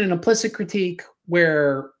between an implicit critique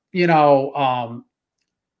where, you know,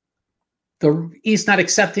 the East not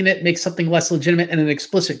accepting it makes something less legitimate, and an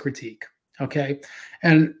explicit critique. Okay,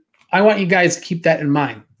 and I want you guys to keep that in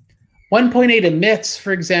mind. 1.8 admits,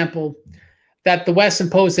 for example, that the West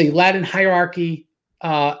imposed a Latin hierarchy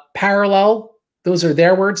parallel. Those are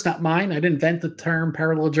their words, not mine. I didn't invent the term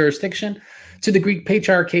parallel jurisdiction to the Greek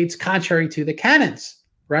patriarchates, contrary to the canons,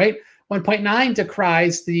 right? 1.9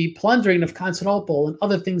 decries the plundering of Constantinople and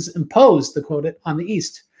other things imposed, to quote it, on the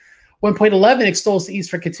East. 1.11 extols the East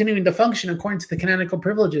for continuing to function according to the canonical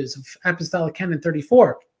privileges of Apostolic Canon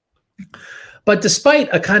 34. But despite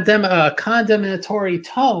a condemnatory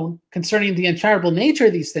tone concerning the uncharitable nature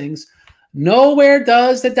of these things, nowhere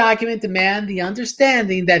does the document demand the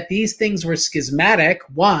understanding that these things were schismatic,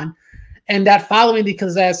 one, and that following the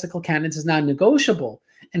ecclesiastical canons is non-negotiable.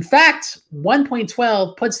 In fact,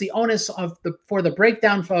 1.12 puts the onus for the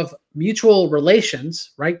breakdown of mutual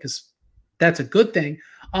relations, right, because that's a good thing,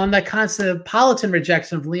 on the Constantinopolitan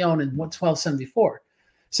rejection of Leon in 1274.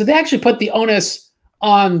 So they actually put the onus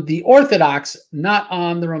on the Orthodox, not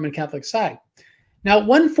on the Roman Catholic side. Now,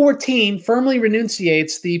 114 firmly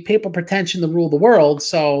renunciates the papal pretension to rule the world.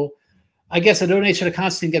 So I guess a donation of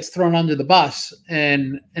Constantine gets thrown under the bus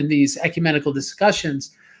in these ecumenical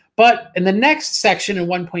discussions. But in the next section, in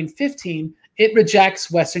 1.15, it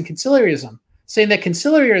rejects Western conciliarism, saying that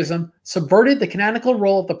conciliarism subverted the canonical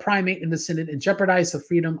role of the primate in the synod and jeopardized the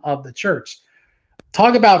freedom of the church.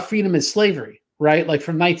 Talk about freedom as slavery, right? Like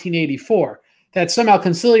from 1984. That somehow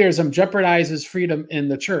conciliarism jeopardizes freedom in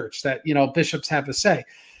the church, that, you know, bishops have a say.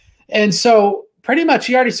 And so pretty much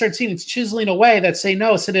you already start seeing it's chiseling away that say,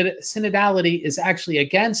 no, synodality is actually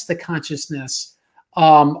against the consciousness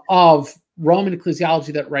of Roman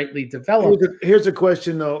ecclesiology that rightly developed. Here's a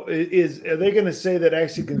question, though. Are they going to say that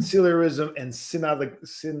actually conciliarism and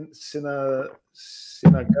synodality,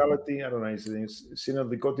 I don't know how you say things,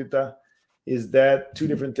 synodicotita, is that two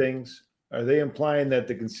different things? Are they implying that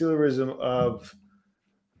the conciliarism of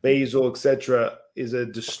Basil, etc., is a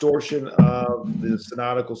distortion of the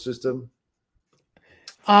synodical system?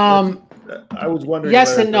 I was wondering.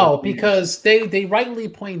 Yes and no, because they rightly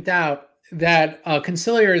point out that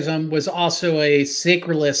conciliarism was also a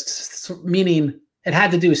sacralist, meaning it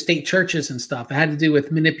had to do with state churches and stuff. It had to do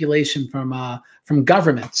with manipulation from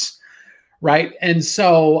governments, right? And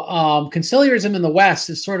so conciliarism in the West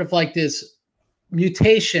is sort of like this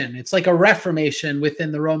mutation. It's like a reformation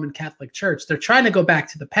within the Roman Catholic Church. They're trying to go back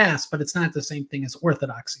to the past, but it's not the same thing as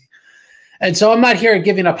orthodoxy. And so I'm not here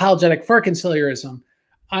giving apologetic for conciliarism.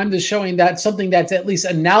 I'm just showing that something that's at least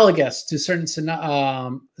analogous to certain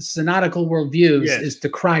synodical worldviews is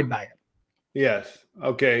decried by it. Yes.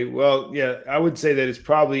 Okay. Well, yeah, I would say that it's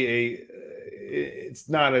probably it's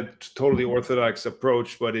not a totally orthodox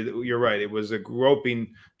approach, but you're right. It was a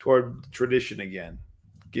groping toward tradition again.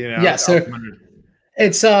 Yes.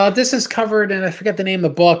 It's this is covered, and I forget the name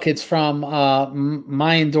of the book. It's from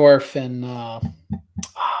Meyendorff and it's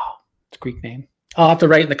a Greek name. I'll have to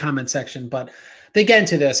write in the comment section, but they get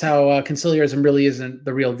into this, how conciliarism really isn't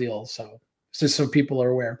the real deal. So just so people are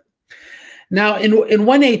aware. Now, in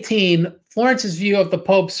 118, Florence's view of the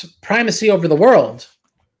Pope's primacy over the world,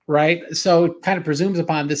 right? So it kind of presumes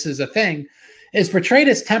upon this is a thing, is portrayed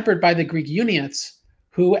as tempered by the Greek Unionists,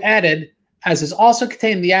 who added, as is also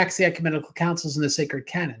contained in the Acts, the Ecumenical Councils, and the Sacred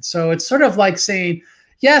Canon. So it's sort of like saying,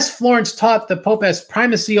 yes, Florence taught the Pope has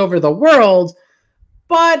primacy over the world,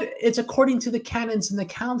 but it's according to the canons and the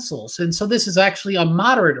councils. And so this is actually a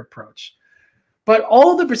moderate approach. But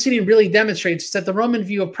all the proceeding really demonstrates that the Roman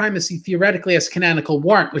view of primacy theoretically has canonical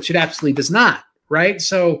warrant, which it absolutely does not, right?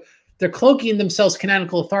 So they're cloaking themselves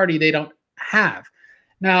canonical authority they don't have.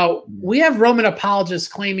 Now, we have Roman apologists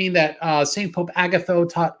claiming that St. Pope Agatho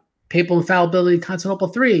taught papal infallibility in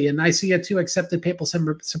Constantinople III, and Nicaea II accepted papal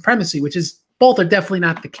supremacy, which is both are definitely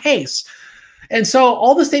not the case. And so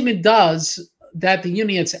all the statement does that the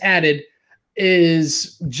Unionists added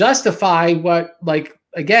is justify what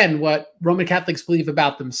Roman Catholics believe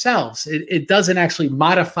about themselves. It doesn't actually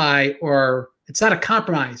modify, or it's not a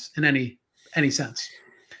compromise in any sense.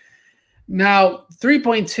 Now,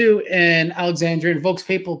 3.2 in Alexandria invokes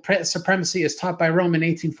papal supremacy as taught by Rome in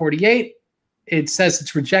 1848. It says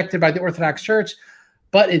it's rejected by the Orthodox Church,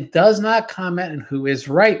 but it does not comment on who is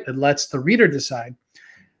right. It lets the reader decide.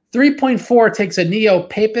 3.4 takes a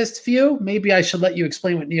neo-papist view. Maybe I should let you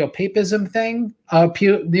explain what neo-papism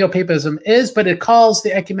is, but it calls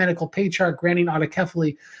the ecumenical patriarch granting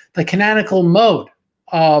autocephaly the canonical mode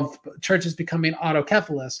of churches becoming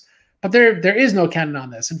autocephalous. But there is no canon on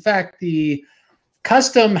this. In fact, the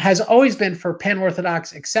custom has always been for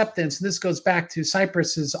pan-Orthodox acceptance. And this goes back to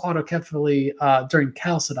Cyprus's autocephaly during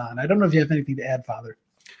Chalcedon. I don't know if you have anything to add, Father.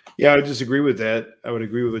 Yeah, I would disagree with that. I would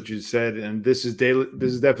agree with what you said, and this is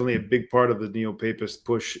definitely a big part of the neo-papist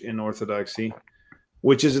push in Orthodoxy,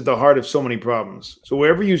 which is at the heart of so many problems. So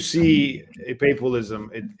wherever you see a papalism,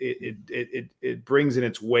 it brings in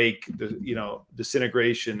its wake the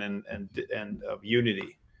disintegration and of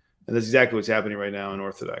unity, and that's exactly what's happening right now in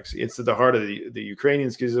Orthodoxy. It's at the heart of the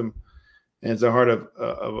Ukrainian schism, and it's the heart of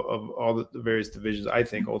all the various divisions. I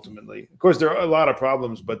think ultimately, of course, there are a lot of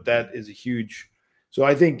problems, but that is a huge. So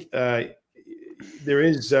I think there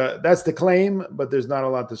is that's the claim, but there's not a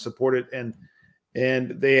lot to support it. And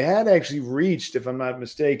they had actually reached, if I'm not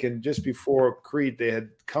mistaken, just before Crete, they had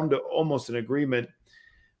come to almost an agreement.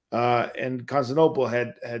 And Constantinople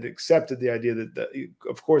had accepted the idea that,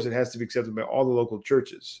 of course, it has to be accepted by all the local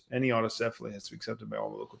churches. Any autocephaly has to be accepted by all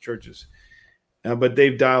the local churches. But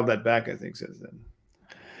they've dialed that back, I think, since then.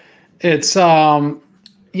 It's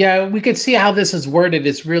yeah, we could see how this is worded.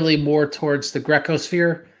 It's really more towards the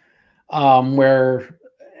Greco-sphere, where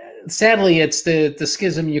sadly it's the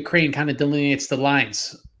schism in Ukraine kind of delineates the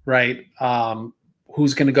lines, right?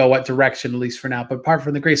 Who's going to go what direction, at least for now. But apart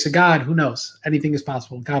from the grace of God, who knows? Anything is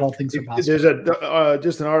possible. God, all things are possible. There's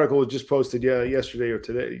just an article just posted yesterday or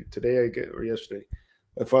yesterday,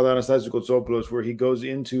 by Father Anastasios Kotsopoulos, where he goes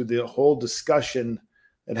into the whole discussion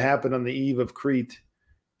that happened on the eve of Crete,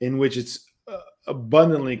 in which it's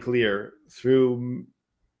abundantly clear through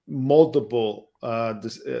multiple of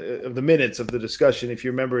the minutes of the discussion. If you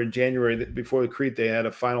remember, in January before the Crete, they had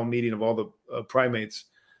a final meeting of all the primates,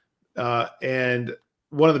 and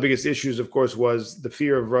one of the biggest issues, of course, was the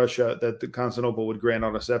fear of Russia that the Constantinople would grant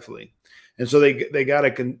autocephaly, and so they got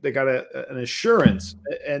an assurance,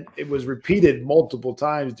 and it was repeated multiple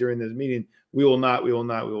times during this meeting. We will not. We will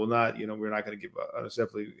not. We will not. We're not going to give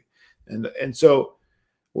autocephaly, and so.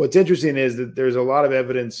 What's interesting is that there's a lot of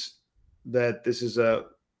evidence that this is in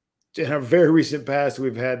a very recent past,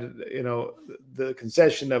 we've had, the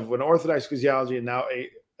concession of an Orthodox Gnosiology and now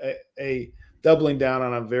a doubling down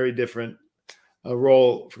on a very different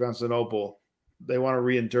role for Constantinople. They want to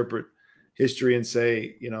reinterpret history and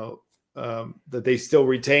say, you know, that they still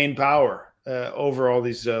retain power over all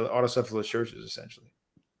these autocephalous churches, essentially.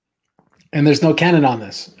 And there's no canon on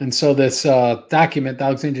this. And so this document, the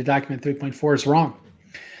Alexandria document 3.4, is wrong.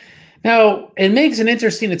 Now, it makes an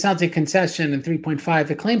interesting, it sounds like, concession in 3.5.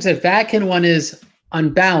 It claims that Vatican I is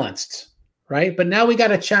unbalanced, right? But now we got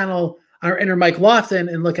to channel our inner Mike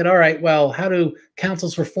Lofton and look at, all right, well, how do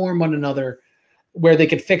councils reform one another where they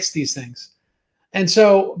could fix these things? And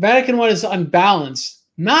so Vatican I is unbalanced,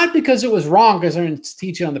 not because it was wrong because it's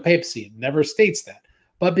teaching on the papacy. It never states that,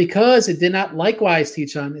 but because it did not likewise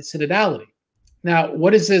teach on synodality. Now,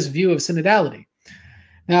 what is this view of synodality?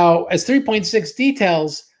 Now, as 3.6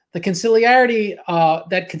 details, the conciliarity,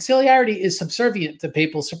 that conciliarity is subservient to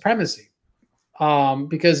papal supremacy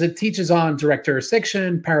because it teaches on direct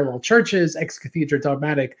jurisdiction, parallel churches, ex cathedra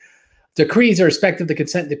dogmatic decrees are respective to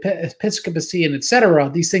consent to episcopacy, and etc.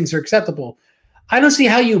 These things are acceptable. I don't see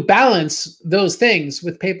how you balance those things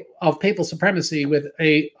with papal supremacy with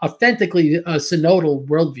a authentically synodal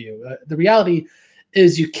worldview. The reality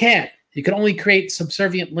is you can't. You can only create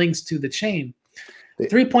subservient links to the chain.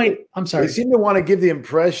 I'm sorry. They seem to want to give the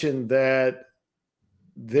impression that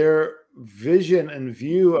their vision and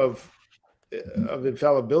view of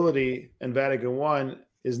infallibility in Vatican I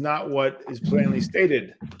is not what is plainly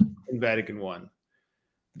stated in Vatican I.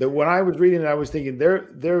 That when I was reading it, I was thinking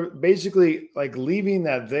they're basically like leaving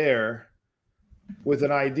that there with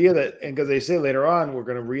an idea that, and because they say later on we're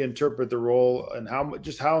going to reinterpret the role and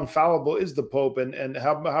how infallible is the Pope and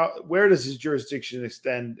how where does his jurisdiction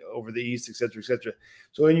extend over the East, et cetera, et cetera.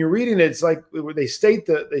 So when you're reading it, it's like they state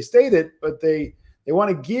it, but they want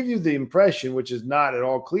to give you the impression, which is not at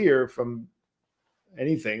all clear from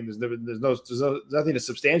anything. There's nothing to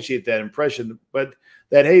substantiate that impression, but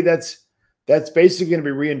that, hey, that's basically going to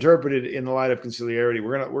be reinterpreted in the light of conciliarity.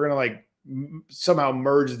 We're gonna like somehow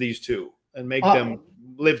merge these two and make them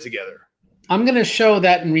live together. I'm going to show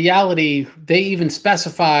that in reality, they even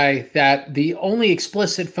specify that the only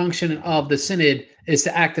explicit function of the synod is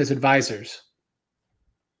to act as advisors.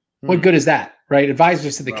 What good is that, right?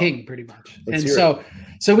 Advisors to the king, pretty much. And so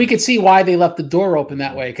we could see why they left the door open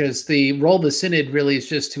that way, because the role of the synod really is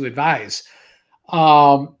just to advise.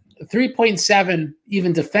 3.7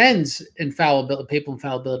 even defends papal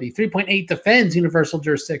infallibility. 3.8 defends universal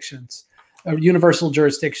jurisdiction,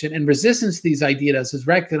 and resistance to these ideas is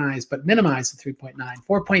recognized but minimized at 3.9.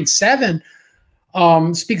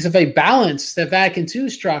 4.7 speaks of a balance that Vatican II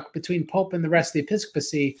struck between Pope and the rest of the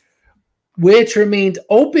episcopacy, which remained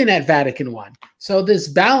open at Vatican I. So this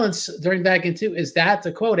balance during Vatican II is that,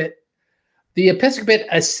 to quote it, the episcopate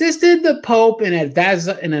assisted the Pope in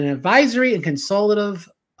an advisory and consultative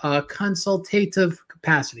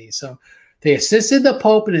capacity. So they assisted the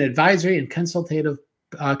Pope in an advisory and consultative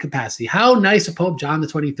capacity. How nice of Pope John the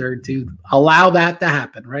 23rd to allow that to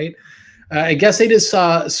happen, right? I guess they just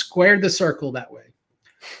squared the circle that way.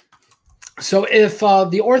 So if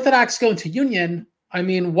the Orthodox go into union, I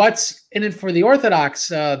mean, what's in it for the Orthodox?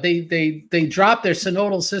 They drop their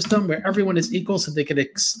synodal system where everyone is equal, so they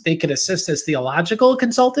could assist as theological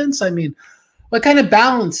consultants. I mean, what kind of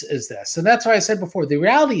balance is this? And that's why I said before, the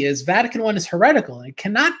reality is Vatican I is heretical and it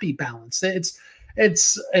cannot be balanced. It's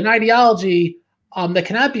an ideology that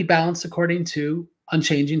cannot be balanced according to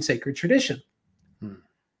unchanging sacred tradition.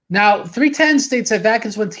 Now, 310 states that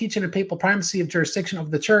Vatican I teaching a papal primacy of jurisdiction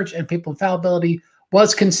of the church and papal infallibility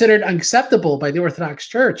was considered unacceptable by the Orthodox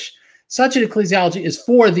Church. Such an ecclesiology is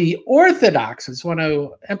for the Orthodox. I just want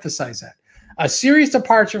to emphasize that. A serious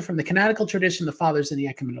departure from the canonical tradition of the fathers and the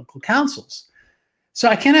ecumenical councils. So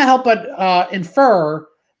I cannot help but infer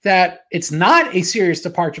that it's not a serious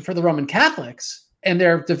departure for the Roman Catholics and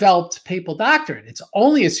their developed papal doctrine. It's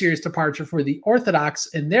only a serious departure for the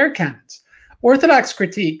Orthodox and their canons. Orthodox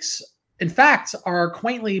critiques, in fact, are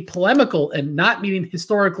quaintly polemical and not meeting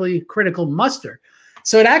historically critical muster.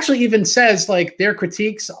 So it actually even says like their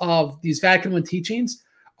critiques of these Vatican I teachings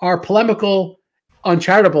are polemical,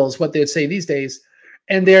 uncharitable is what they would say these days.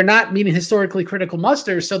 And they're not meeting historically critical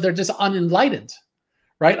muster, so they're just unenlightened,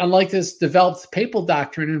 right? Unlike this developed papal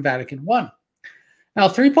doctrine in Vatican I. Now,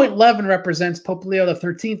 3.11 represents Pope Leo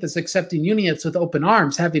XIII as accepting unions with open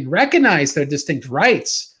arms, having recognized their distinct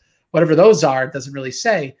rights, whatever those are, it doesn't really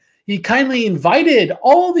say. He kindly invited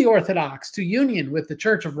all the Orthodox to union with the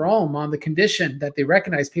Church of Rome on the condition that they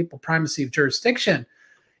recognize papal primacy of jurisdiction.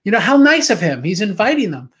 You know, how nice of him. He's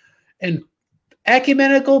inviting them. And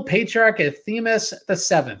Ecumenical Patriarch Euthymius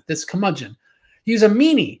VII, this curmudgeon, he's a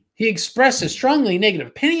meanie. He expressed a strongly negative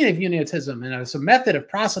opinion of uniatism and as a method of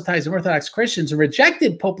proselytizing Orthodox Christians and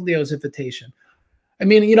rejected Pope Leo's invitation. I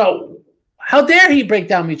mean, you know, How dare he break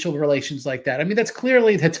down mutual relations like that? I mean, that's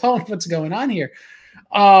clearly the tone of what's going on here.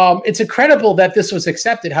 It's incredible that this was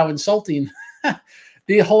accepted, how insulting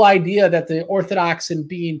the whole idea that the Orthodox, in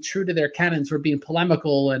being true to their canons, were being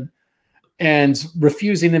polemical and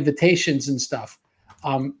refusing invitations and stuff.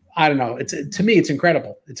 I don't know. To me, it's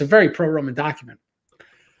incredible. It's a very pro-Roman document.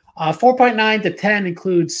 4.9 to 10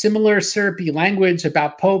 includes similar syrupy language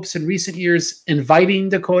about popes in recent years inviting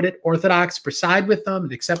the quoted Orthodox to preside with them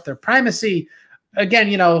and accept their primacy. Again,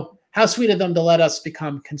 you know, how sweet of them to let us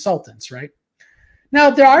become consultants, right?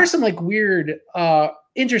 Now, there are some like weird,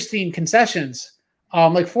 interesting concessions.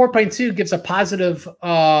 Like 4.2 gives a positive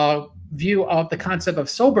view of the concept of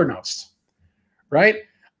sobernos, right?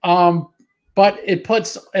 But it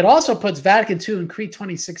also puts Vatican II and Crete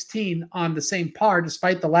 2016 on the same par,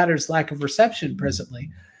 despite the latter's lack of reception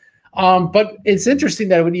presently. But it's interesting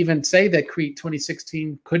that it would even say that Crete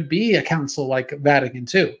 2016 could be a council like Vatican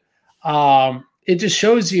II. It just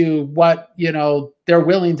shows you what, you know, they're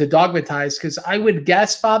willing to dogmatize. Because I would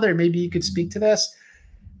guess, Father, maybe you could speak to this,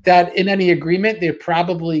 that in any agreement, they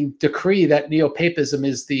probably decree that neo-papism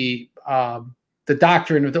is the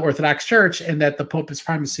doctrine of the Orthodox Church, and that the Pope has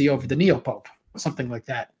primacy over the neo-Pope, something like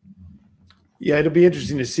that. Yeah, it'll be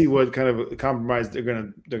interesting to see what kind of compromise they're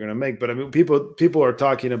gonna make. But I mean, people are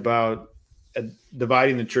talking about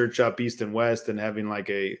dividing the church up east and west and having like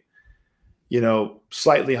a, you know,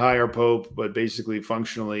 slightly higher Pope, but basically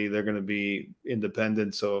functionally they're going to be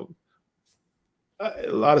independent. So a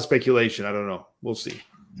lot of speculation. I don't know. We'll see.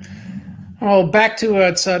 Oh, back to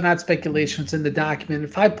it's not speculation. It's in the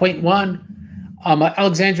document. 5.1.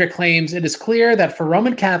 Alexandria claims it is clear that for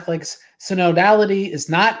Roman Catholics, synodality is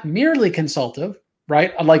not merely consultative,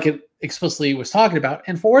 right? Like it explicitly was talking about.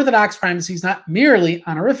 And for Orthodox, primacy is not merely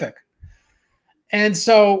honorific. And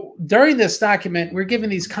so during this document, we're given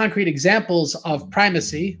these concrete examples of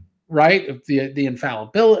primacy, right? Of the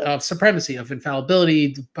infallibility, of supremacy, of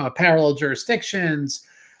infallibility, parallel jurisdictions,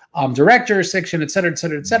 direct jurisdiction, et cetera, et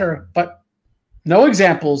cetera, et cetera. But no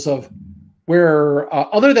examples of where,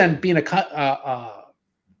 other than being an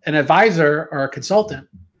advisor or a consultant.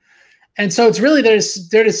 And so it's really, they're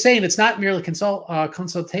just saying it's not merely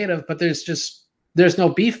consultative, but there's no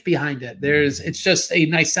beef behind it. It's just a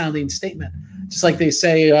nice sounding statement. Just like they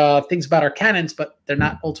say things about our canons, but they're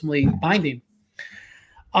not ultimately binding.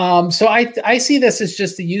 So I see this as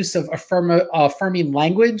just the use of affirming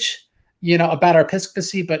language, you know, about our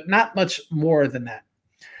episcopacy, but not much more than that.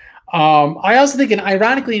 I also think it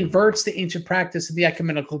ironically inverts the ancient practice of the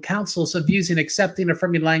ecumenical councils of using accepting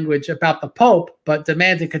affirming language about the Pope, but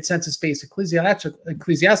demanding consensus-based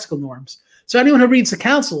ecclesiastical norms. So anyone who reads the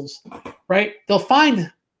councils, right, they'll find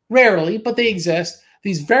rarely, but they exist,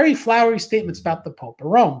 these very flowery statements about the Pope of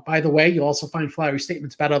Rome. By the way, you also find flowery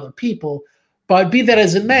statements about other people, but be that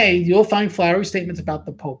as it may, you'll find flowery statements about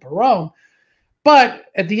the Pope of Rome. But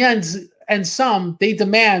at the end, and they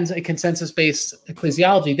demand a consensus-based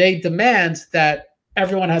ecclesiology. They demand that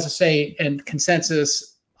everyone has a say, and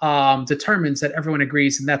consensus determines that everyone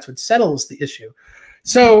agrees, and that's what settles the issue.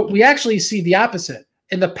 So we actually see the opposite.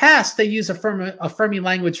 In the past, they use affirming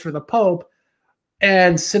language for the Pope,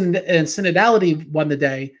 and synodality won the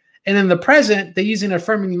day. And in the present, they're using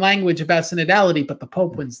affirming language about synodality, but the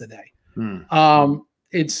Pope wins the day.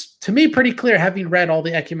 It's, to me, pretty clear, having read all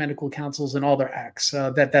the ecumenical councils and all their acts,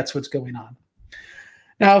 that's what's going on.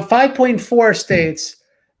 Now, 5.4 states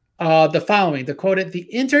the following, to quote it, the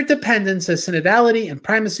interdependence of synodality and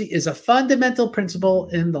primacy is a fundamental principle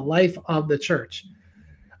in the life of the church.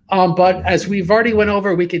 But as we've already went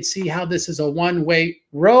over, we could see how this is a one-way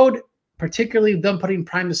road, particularly them putting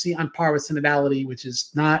primacy on par with synodality, which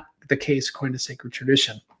is not the case according to sacred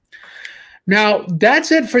tradition. Now,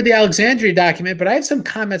 that's it for the Alexandria document, but I have some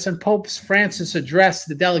comments on Pope Francis' address to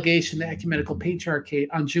the delegation to the Ecumenical Patriarchate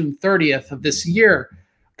on June 30th of this year,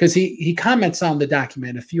 because he comments on the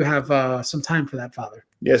document, if you have some time for that, Father.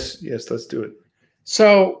 Yes, let's do it.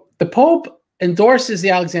 So the Pope endorses the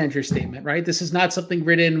Alexandria statement, right? This is not something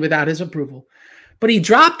written without his approval, but he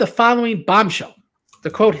dropped the following bombshell, the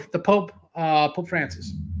quote, the Pope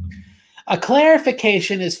Francis. A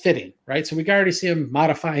clarification is fitting, right? So we can already see him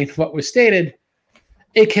modifying what was stated.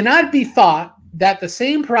 It cannot be thought that the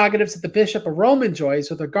same prerogatives that the Bishop of Rome enjoys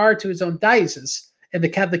with regard to his own diocese and the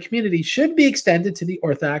Catholic community should be extended to the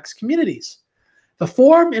Orthodox communities. The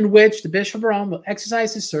form in which the Bishop of Rome will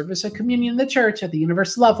exercise his service of communion in the Church at the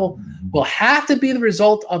universal level will have to be the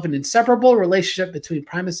result of an inseparable relationship between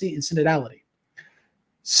primacy and synodality.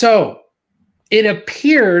 So it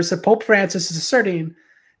appears that Pope Francis is asserting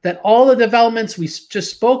that all the developments we just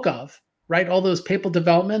spoke of, right, all those papal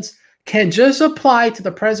developments, can just apply to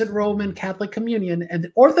the present Roman Catholic communion, and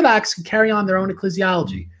the Orthodox can carry on their own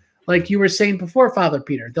ecclesiology. Like you were saying before, Father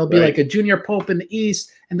Peter, there'll be like a junior pope in the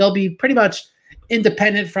East, and they'll be pretty much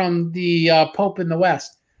independent from the pope in the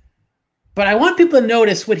West. But I want people to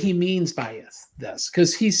notice what he means by this,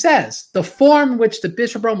 because he says the form in which the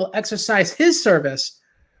Bishop of Rome will exercise his service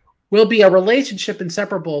will be a relationship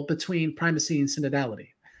inseparable between primacy and synodality,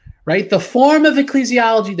 right? The form of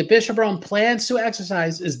ecclesiology the Bishop of Rome plans to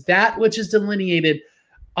exercise is that which is delineated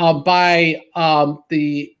by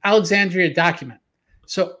the Alexandria document.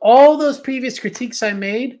 So all those previous critiques I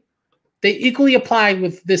made, they equally apply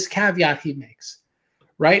with this caveat he makes,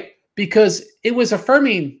 right? Because it was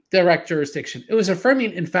affirming direct jurisdiction. It was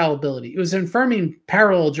affirming infallibility. It was affirming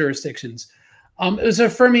parallel jurisdictions. It was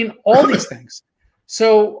affirming all these things.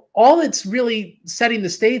 So all it's really setting the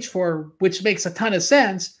stage for, which makes a ton of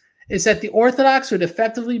sense, is that the Orthodox would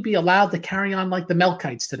effectively be allowed to carry on like the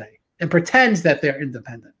Melkites today and pretend that they're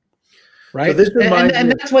independent, right? So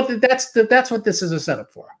that's what this is a setup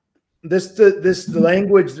for. The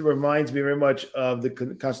language that reminds me very much of the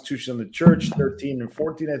Constitution of the Church, 13 and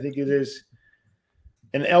 14, I think it is,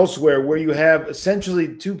 and elsewhere, where you have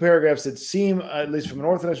essentially two paragraphs that seem, at least from an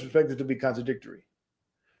Orthodox perspective, to be contradictory.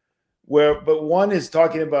 But one is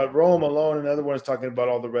talking about Rome alone, and another one is talking about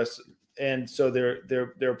all the rest. And so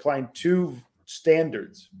they're applying two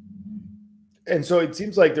standards. And so it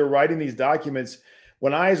seems like they're writing these documents.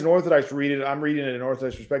 When I, as an Orthodox, read it, I'm reading it in an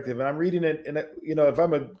Orthodox perspective, and I'm reading it. And if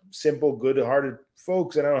I'm a simple, good-hearted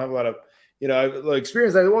folks, and I don't have a lot of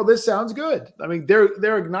experience, well, this sounds good. I mean,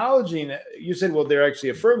 they're acknowledging. You said, well, they're actually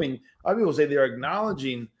affirming. Other people say they're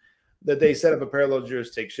acknowledging that they set up a parallel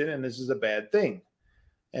jurisdiction, and this is a bad thing.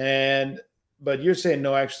 But you're saying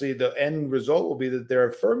no. Actually, the end result will be that they're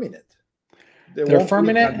affirming it. They're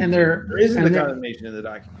affirming it, and there isn't a condemnation in the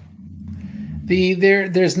document.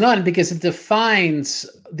 There's none, because it defines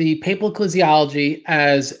the papal ecclesiology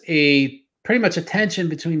as a pretty much a tension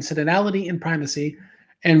between synodality and primacy,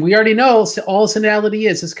 and we already know all synodality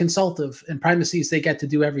is consultative, and primacy is they get to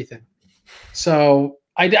do everything. So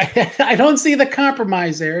I don't see the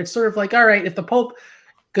compromise there. It's sort of like, all right, if the Pope,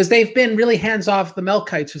 because they've been really hands off the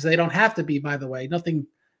Melkites, because they don't have to be, by the way, nothing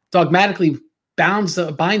dogmatically binds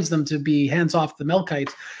them to be hands off the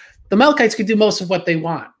Melkites. The Melkites could do most of what they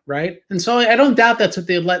want, right? And so I don't doubt that's what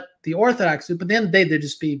they let the Orthodox do, but at the end of the day, they'd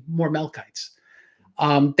just be more Melkites.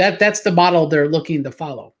 That's the model they're looking to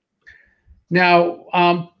follow.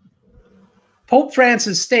 Now, Pope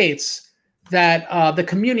Francis states that the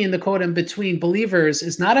communion, the quotum between believers,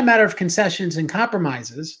 is not a matter of concessions and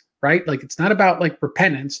compromises, right? Like it's not about like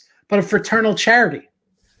repentance, but of fraternal charity,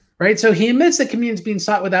 right? So he admits that communion is being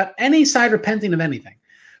sought without any side repenting of anything,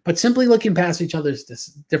 but simply looking past each other's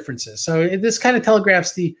differences. So this kind of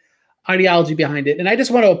telegraphs the ideology behind it. And I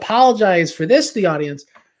just want to apologize for this to the audience.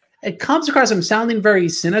 It comes across I'm sounding very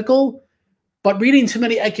cynical, but reading too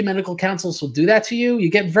many ecumenical councils will do that to you.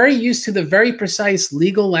 You get very used to the very precise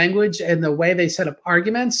legal language and the way they set up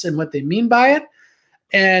arguments and what they mean by it.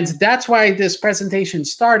 And that's why this presentation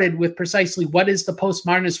started with precisely what is the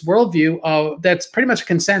postmodernist worldview that's pretty much a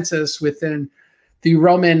consensus within the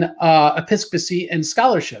Roman episcopacy and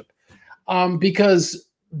scholarship, because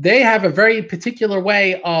they have a very particular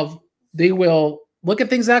way of, they will look at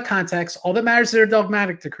things out of context. All that matters is their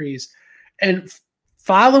dogmatic decrees. And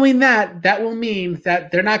following that, that will mean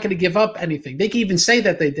that they're not going to give up anything. They can even say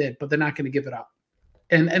that they did, but they're not going to give it up.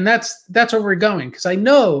 And that's where we're going, because I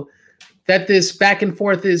know that this back and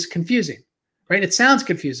forth is confusing, right? It sounds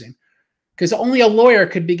confusing because only a lawyer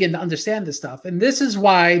could begin to understand this stuff. And this is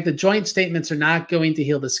why the joint statements are not going to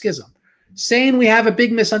heal the schism. Saying we have a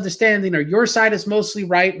big misunderstanding, or your side is mostly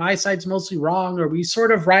right, my side's mostly wrong, or we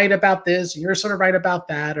sort of right about this, and you're sort of right about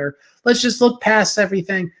that, or let's just look past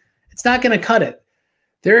everything. It's not going to cut it.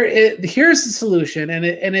 Here's the solution, and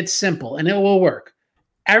it's simple, and it will work.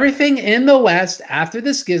 Everything in the West after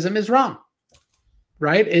the schism is wrong.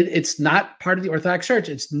 Right? It's not part of the Orthodox Church.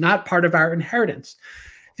 It's not part of our inheritance.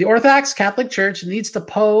 The Orthodox Catholic Church needs to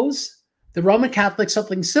pose the Roman Catholics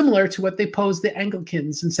something similar to what they posed the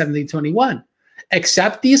Anglicans in 1721.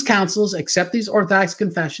 Accept these councils, accept these Orthodox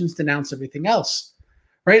confessions, denounce everything else.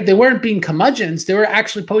 Right? They weren't being curmudgeons. They were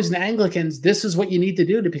actually posing the Anglicans, this is what you need to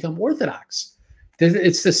do to become Orthodox.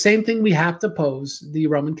 It's the same thing we have to pose the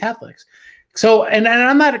Roman Catholics. So, and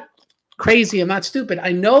I'm not crazy, I'm not stupid.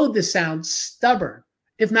 I know this sounds stubborn,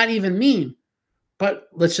 if not even mean, but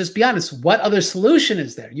let's just be honest. What other solution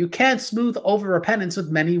is there? You can't smooth over repentance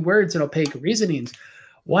with many words and opaque reasonings.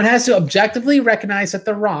 One has to objectively recognize that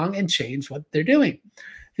they're wrong and change what they're doing.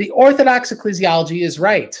 The Orthodox ecclesiology is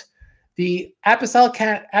right. The Apostolic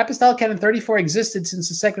Canon 34 existed since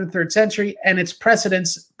the 2nd and 3rd century, and its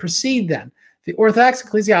precedents precede then. The Orthodox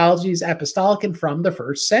ecclesiology is apostolic and from the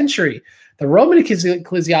 1st century. The Roman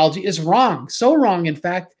ecclesiology is wrong. So wrong, in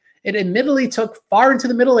fact, it admittedly took far into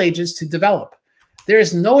the Middle Ages to develop. There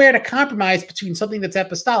is nowhere to compromise between something that's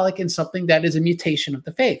apostolic and something that is a mutation of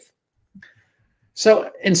the faith.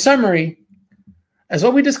 So, in summary, as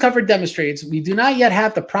what we discovered demonstrates, we do not yet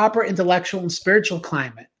have the proper intellectual and spiritual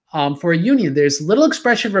climate for a union. There's little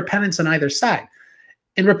expression of repentance on either side.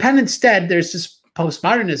 In repentance stead, there's just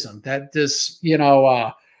postmodernism that this,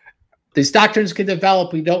 these doctrines can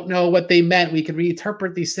develop. We don't know what they meant. We can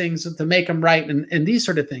reinterpret these things to make them right and these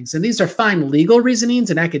sort of things. And these are fine legal reasonings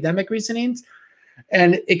and academic reasonings.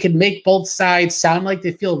 And it can make both sides sound like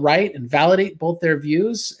they feel right and validate both their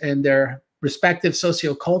views and their respective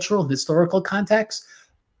sociocultural and historical contexts.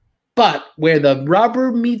 But where the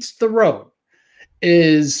rubber meets the road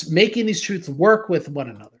is making these truths work with one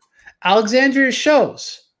another. Alexandria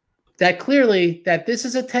shows that clearly that this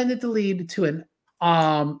is intended to lead to an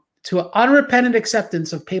unrepentant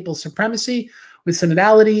acceptance of papal supremacy, with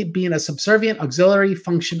synodality being a subservient auxiliary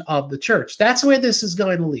function of the church. That's where this is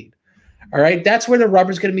going to lead. All right, that's where the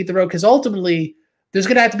rubber's going to meet the road, because ultimately there's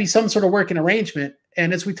going to have to be some sort of working arrangement.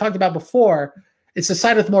 And as we talked about before, it's a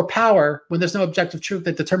side with more power when there's no objective truth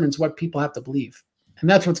that determines what people have to believe. And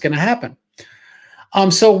that's what's going to happen.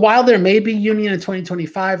 So while there may be union in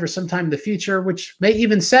 2025 or sometime in the future, which may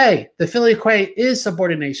even say the filioque is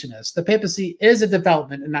subordinationist, the papacy is a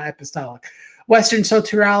development and not apostolic, Western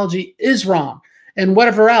soteriology is wrong, and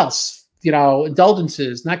whatever else,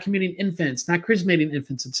 indulgences, not communing infants, not chrismating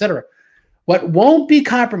infants, etc. What won't be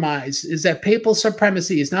compromised is that papal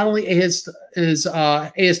supremacy is not only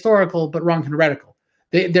ahistorical, but wrong and heretical.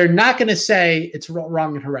 They're not going to say it's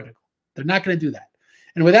wrong and heretical. They're not going to do that.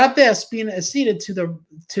 And without this being acceded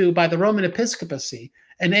by the Roman episcopacy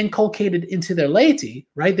and inculcated into their laity,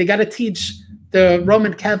 right? They got to teach the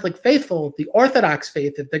Roman Catholic faithful the Orthodox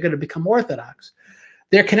faith if they're going to become Orthodox.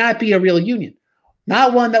 There cannot be a real union,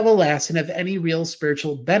 not one that will last and have any real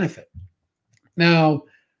spiritual benefit. Now,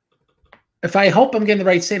 if I hope I'm getting the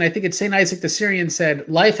right saying, I think it's St. Isaac the Syrian said,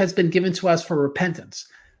 life has been given to us for repentance.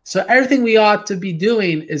 So everything we ought to be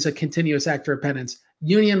doing is a continuous act of repentance.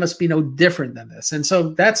 Union must be no different than this. And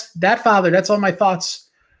so that's all my thoughts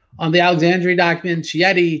on the Alexandria document,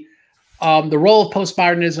 Chieti, the role of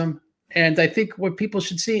postmodernism. And I think what people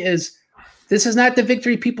should see is this is not the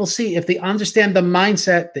victory people see if they understand the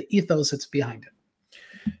mindset, the ethos that's behind it.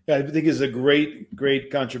 Yeah, I think it's a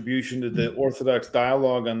great contribution to the Orthodox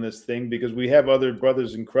dialogue on this thing, because we have other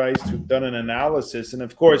brothers in Christ who've done an analysis. And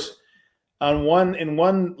of course, in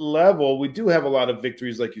one level, we do have a lot of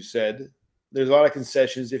victories, like you said. There's a lot of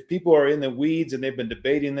concessions. If people are in the weeds and they've been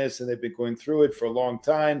debating this and they've been going through it for a long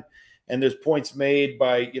time, and there's points made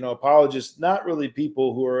by apologists, not really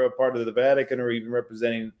people who are a part of the Vatican or even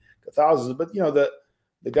representing Catholicism, but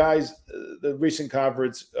the guys, the recent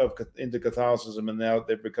converts into Catholicism, and now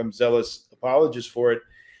they've become zealous apologists for it.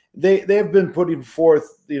 They have been putting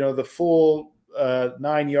forth the full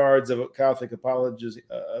 9 yards of Catholic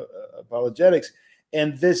apologetics.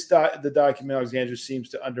 And the document Alexandria seems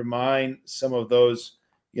to undermine some of those,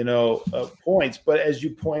 points. But as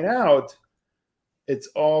you point out, it's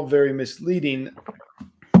all very misleading,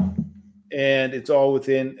 and it's all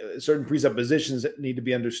within certain presuppositions that need to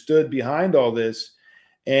be understood behind all this.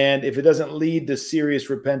 And if it doesn't lead to serious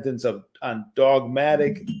repentance on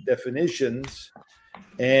dogmatic definitions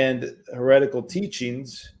and heretical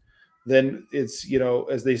teachings, then it's,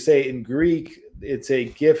 as they say in Greek, it's a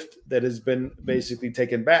gift that has been basically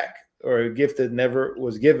taken back, or a gift that never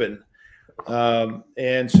was given.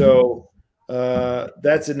 And so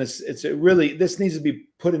this needs to be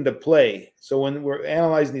put into play. So when we're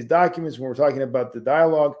analyzing these documents, when we're talking about the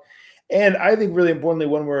dialogue, and I think really importantly,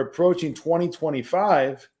 when we're approaching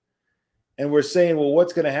 2025 and we're saying, well,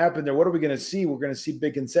 what's going to happen there? What are we going to see? We're going to see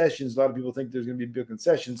big concessions. A lot of people think there's going to be big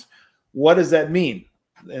concessions. What does that mean?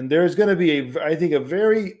 And there's going to be, I think, a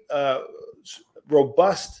very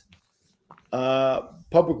robust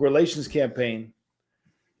public relations campaign,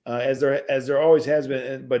 as there always has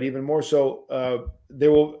been, but even more so.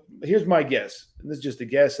 Here's my guess, and this is just a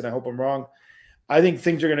guess, and I hope I'm wrong. I think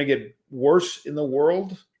things are going to get worse in the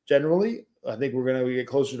world generally. I think we're going to get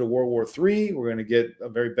closer to World War III. We're going to get a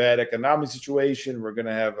very bad economic situation. We're going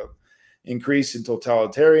to have an increase in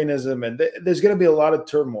totalitarianism, and there's going to be a lot of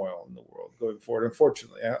turmoil in the world going forward.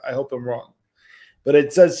 Unfortunately, I hope I'm wrong, but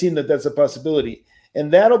it does seem that that's a possibility,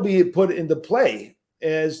 and that'll be put into play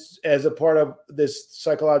as a part of this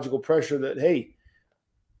psychological pressure that, hey,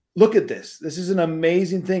 look at this. This is an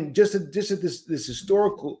amazing thing. Just at this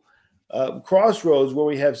historical crossroads where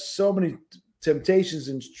we have so many temptations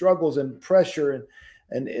and struggles and pressure,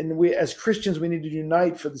 and we as Christians we need to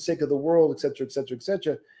unite for the sake of the world, etc., etc.,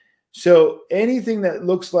 etc. So anything that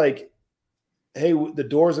looks like, hey, the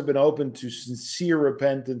doors have been opened to sincere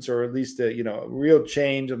repentance, or at least a real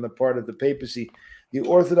change on the part of the papacy, the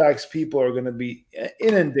Orthodox people are going to be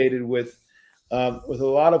inundated with a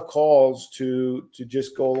lot of calls to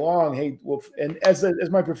just go along. Hey, well, and as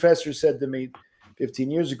my professor said to me 15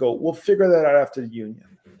 years ago, we'll figure that out after the union.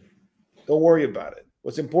 Don't worry about it.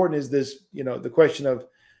 What's important is this, the question of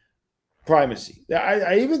primacy.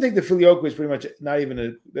 I even think the filioque is pretty much not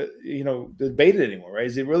even debated anymore, right?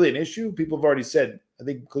 Is it really an issue? People have already said. I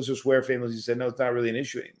think Closer Swear famously said, no, it's not really an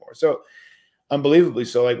issue anymore. So, unbelievably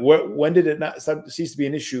so. Like, when did it not cease to be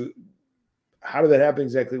an issue? How did that happen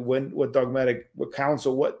exactly? When? What dogmatic? What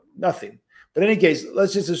council? What? Nothing. But in any case,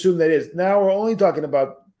 let's just assume that is. Now we're only talking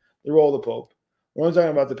about the role of the Pope. We're only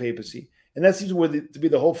talking about the papacy, and that seems to be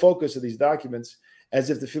the whole focus of these documents. As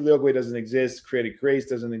if the filioque doesn't exist, created grace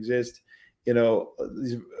doesn't exist.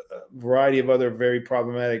 These variety of other very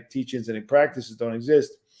problematic teachings and practices don't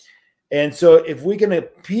exist. And so if we can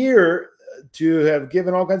appear to have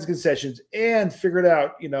given all kinds of concessions and figured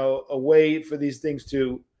out, a way for these things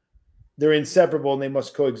they're inseparable and they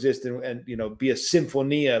must coexist and be a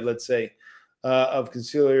symphonia, let's say, of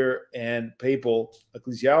conciliar and papal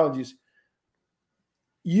ecclesiologies,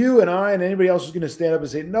 you and I and anybody else is going to stand up and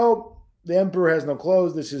say, no, the emperor has no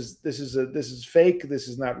clothes. This is fake. This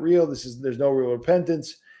is not real. There's no real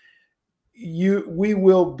repentance. We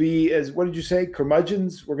will be, as what did you say,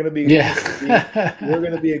 curmudgeons? We're going to be we're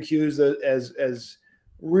going to be accused as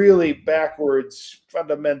really backwards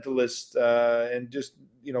fundamentalist and just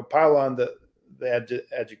pile on the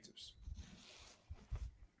adjectives.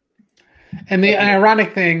 And the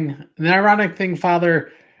ironic thing,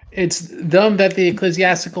 Father, it's them that the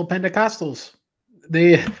ecclesiastical Pentecostals.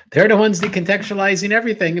 They're the ones decontextualizing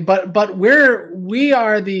everything, but we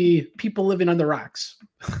are the people living on the rocks.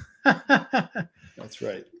 That's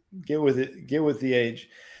right. Get with it. Get with the age.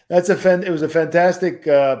 It was a fantastic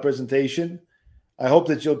presentation. I hope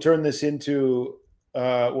that you'll turn this into.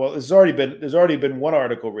 There's already been one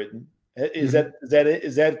article written. Is that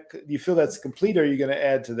do you feel that's complete, or are you going to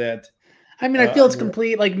add to that? I mean, I feel it's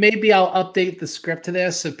complete. Like, maybe I'll update the script to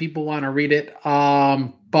this if people want to read it. Yeah,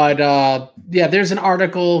 there's an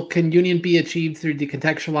article, Can Union Be Achieved Through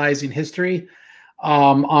Decontextualizing History,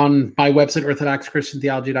 on my website,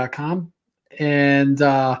 orthodoxchristiantheology.com.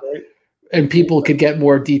 And people could get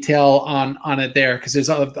more detail on it there, because there's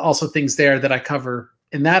also things there that I cover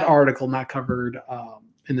in that article, not covered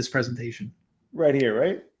in this presentation. Right here,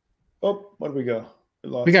 right? Oh, where did we go?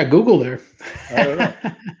 We got Google there. I don't know.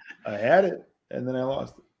 I had it, and then I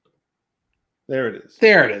lost it. There it is.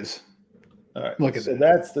 There it is. All right. Look at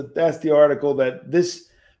that. That's the article but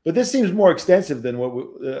this seems more extensive than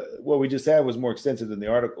what we just had was more extensive than the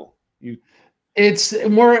article. It's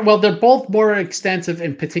more, well, they're both more extensive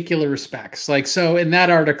in particular respects. Like, so in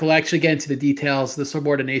that article, I actually get into the details, the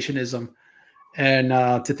subordinationism, and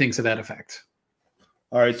to things of that effect.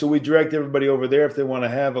 All right, so we direct everybody over there if they want to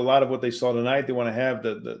have a lot of what they saw tonight. They want to have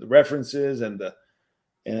the references and the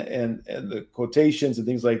quotations and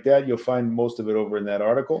things like that. You'll find most of it over in that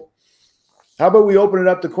article. How about we open it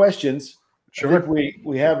up to questions? Sure. I think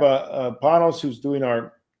we have Panos who's doing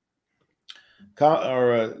our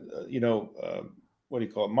what do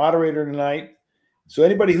you call it, moderator tonight. So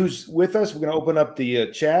anybody who's with us, we're going to open up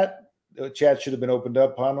the chat. The chat should have been opened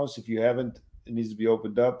up, Panos. If you haven't, it needs to be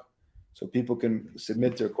opened up so people can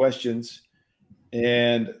submit their questions.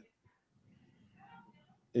 And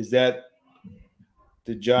is that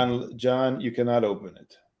the John? You cannot open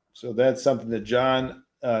it. So that's something that John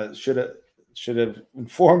should have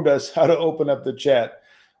informed us how to open up the chat.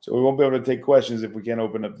 So we won't be able to take questions if we can't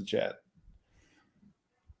open up the chat.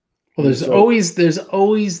 Well, there's always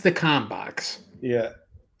the com box. Yeah.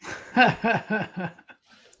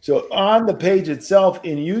 So on the page itself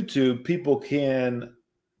in YouTube, people can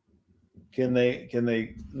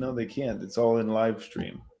they no, they can't. It's all in live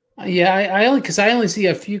stream. Yeah, I only see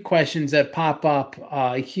a few questions that pop up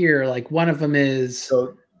here. Like, one of them is,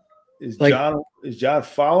 so is John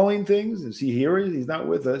following things? Is he hearing? He's not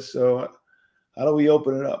with us. So how do we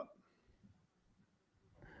open it up?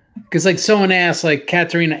 Because, like, someone asked, like,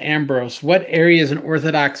 Katerina Ambrose, what areas in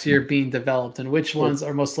Orthodoxy are being developed, and which ones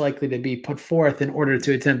are most likely to be put forth in order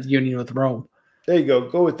to attempt union with Rome? There you go.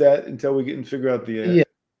 Go with that until we get and figure out the. Yeah,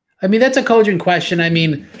 I mean, that's a cogent question. I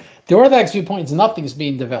mean, the Orthodox viewpoint is nothing's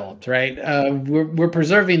being developed, right? We're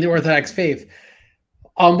preserving the Orthodox faith.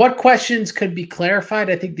 What questions could be clarified?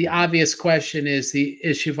 I think the obvious question is the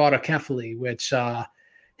issue of autocephaly, which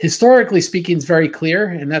historically speaking, is very clear.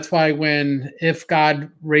 And that's why if God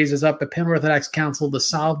raises up a Pan-Orthodox council to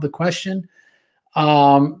solve the question,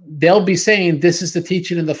 they'll be saying, this is the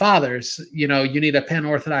teaching of the fathers. You need a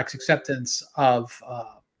Pan-Orthodox acceptance of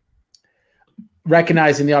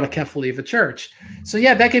recognizing the autocephaly of the church. So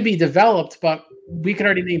yeah, that could be developed, but we could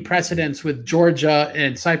already name precedents with Georgia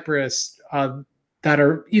and Cyprus that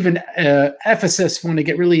are even Ephesus, when they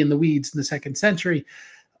get really in the weeds in the 2nd century,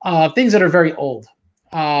 things that are very old.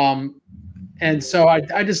 And so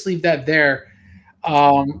I just leave that there.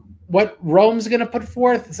 What Rome's going to put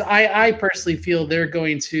forth is, I personally feel they're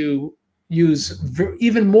going to use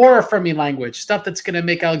even more affirming language, stuff that's going to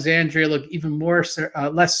make Alexandria look even more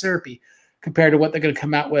less syrupy compared to what they're going to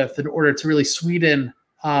come out with in order to really sweeten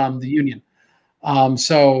the union.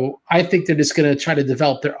 So I think they're just going to try to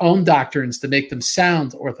develop their own doctrines to make them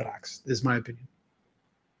sound Orthodox, is my opinion.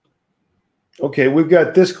 Okay, we've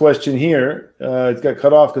got this question here. It's got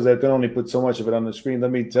cut off because I can only put so much of it on the screen.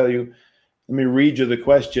 Let me read you the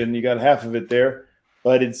question. You got half of it there.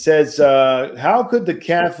 But it says, how could the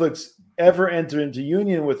Catholics ever enter into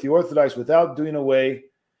union with the Orthodox without doing away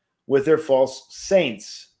with their false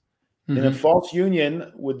saints? In a false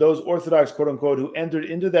union, would those Orthodox, quote unquote, who entered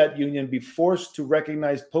into that union be forced to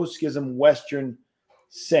recognize post-schism Western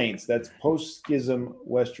saints? That's post-schism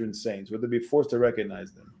Western saints. Would they be forced to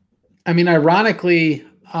recognize them? I mean, ironically,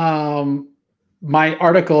 my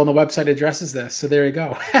article on the website addresses this. So there you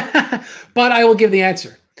go. But I will give the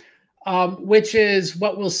answer, which is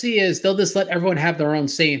what we'll see is they'll just let everyone have their own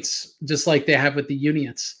saints, just like they have with the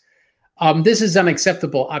unions. This is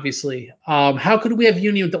unacceptable, obviously. How could we have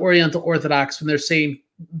union with the Oriental Orthodox when they're saying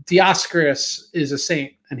Dioscorus is a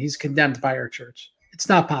saint and he's condemned by our church? It's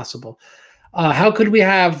not possible. How could we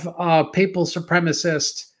have papal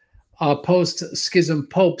supremacist post-schism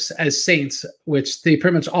popes as saints, which they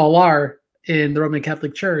pretty much all are in the Roman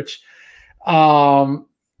Catholic Church, and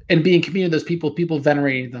being community with those people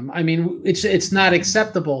venerating them? I mean, it's not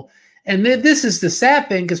acceptable. And this is the sad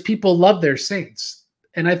thing, because people love their saints.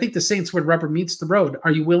 And I think the saints where rubber meets the road.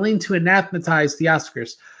 Are you willing to anathematize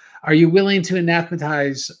Dioscorus? Are you willing to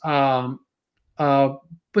anathematize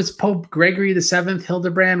was Pope Gregory VII,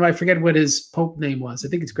 Hildebrand? Well, I forget what his Pope name was. I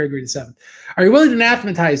think it's Gregory VII. Are you willing to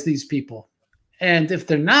anathematize these people? And if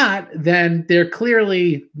they're not, then they're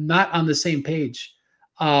clearly not on the same page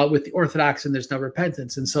with the Orthodox, and there's no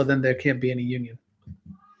repentance. And so then there can't be any union.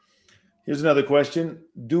 Here's another question.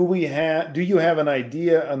 Do you have an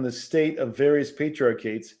idea on the state of various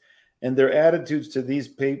patriarchates and their attitudes to these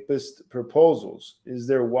papist proposals? Is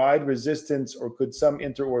there wide resistance, or could some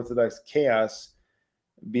inter-Orthodox chaos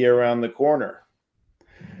be around the corner?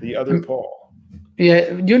 The other Paul.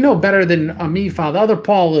 Yeah, you know better than me, Father. The other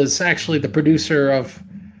Paul is actually the producer of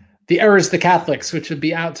The Errors of the Catholics, which would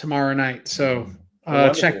be out tomorrow night. So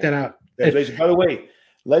check that out. By the way,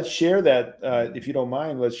 let's share that, if you don't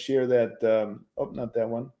mind. Let's share that. Not that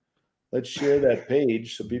one. Let's share that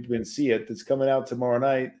page so people can see it. It's coming out tomorrow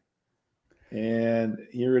night. And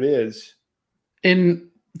here it is. In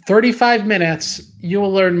 35 minutes, you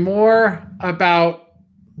will learn more about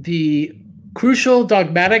the crucial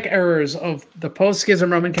dogmatic errors of the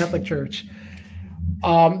post-schism Roman Catholic Church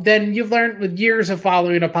than you've learned with years of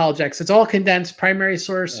following apologetics. It's all condensed, primary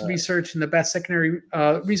source research and the best secondary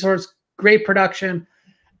resource, great production.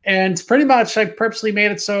 And pretty much I purposely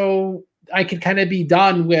made it so I could kind of be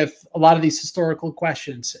done with a lot of these historical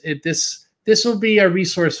questions. This will be a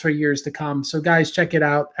resource for years to come. So guys, check it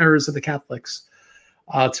out. Errors of the Catholics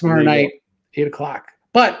tomorrow night, 8 o'clock.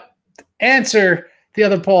 But to answer the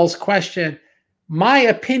other Paul's question, my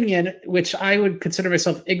opinion, which I would consider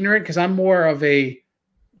myself ignorant because I'm more of a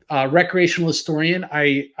recreational historian.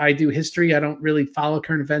 I do history. I don't really follow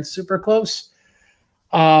current events super close.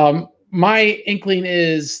 My inkling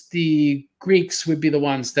is the Greeks would be the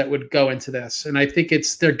ones that would go into this. And I think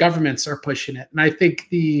it's their governments are pushing it. And I think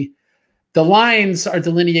the lines are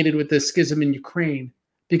delineated with the schism in Ukraine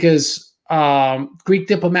because Greek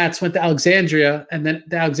diplomats went to Alexandria, and then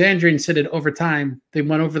the Alexandrians did it over time. They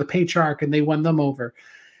went over the Patriarch and they won them over.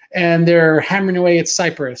 And they're hammering away at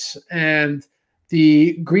Cyprus. And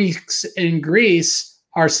the Greeks in Greece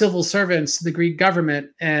are civil servants to the Greek government,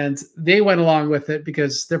 and they went along with it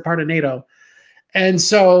because they're part of NATO. And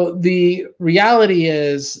so the reality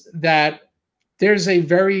is that there's a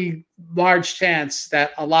very large chance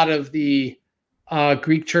that a lot of the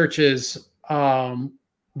Greek churches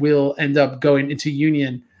will end up going into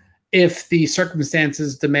union if the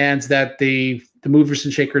circumstances demands that the movers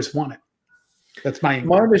and shakers want it. That's my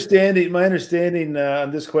understanding. My understanding on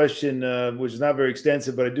this question, which is not very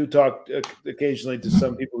extensive, but I do talk occasionally to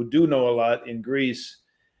some people who do know a lot in Greece,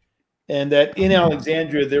 and that in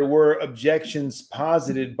Alexandria there were objections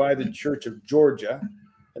posited by the Church of Georgia,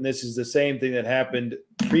 and this is the same thing that happened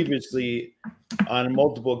previously on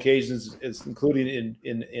multiple occasions, including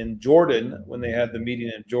in Jordan when they had the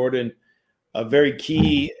meeting in Jordan. A very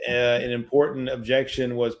key and important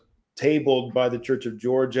objection was tabled by the Church of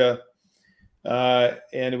Georgia,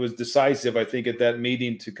 and it was decisive, I think, at that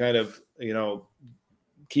meeting to kind of,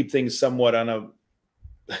 keep things somewhat on a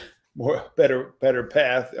better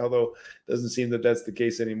path, although it doesn't seem that that's the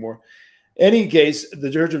case anymore. Any case, the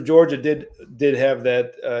Church of Georgia did have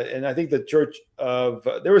that, and I think the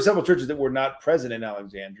there were several churches that were not present in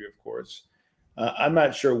Alexandria, of course. I'm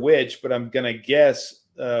not sure which, but I'm going to guess,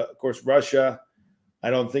 of course, Russia. I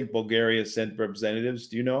don't think Bulgaria sent representatives.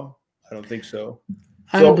 Do you know? I don't think so.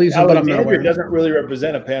 I don't believe so, but I'm not aware. Alexandria doesn't really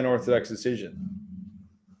represent a pan-Orthodox decision.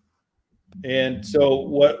 And so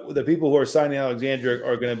what the people who are signing Alexandria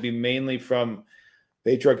are going to be mainly from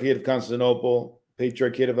Patriarchate of Constantinople,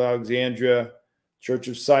 Patriarchate of Alexandria, Church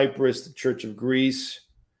of Cyprus, the Church of Greece.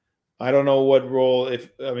 I don't know what role,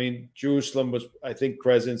 Jerusalem was, I think,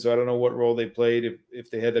 present, so I don't know what role they played if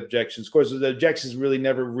they had objections. Of course, the objections really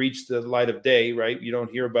never reached the light of day, right? You don't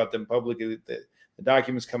hear about them publicly. The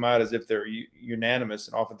documents come out as if they're unanimous,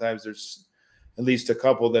 and oftentimes there's at least a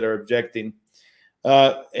couple that are objecting.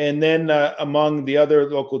 And then among the other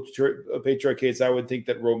local patriarchates, I would think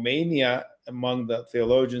that Romania, among the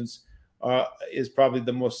theologians, is probably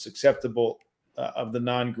the most acceptable of the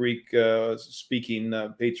non-Greek speaking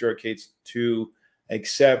patriarchates to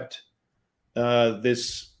accept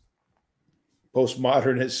this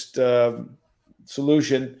postmodernist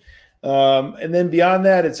solution. And then beyond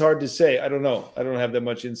that, it's hard to say. I don't know. I don't have that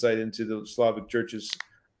much insight into the Slavic churches.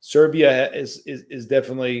 Serbia is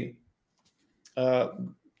definitely a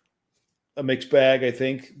mixed bag, I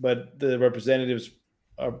think, but the representatives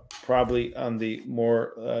are probably on the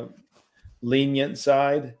more lenient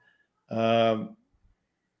side.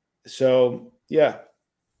 So yeah,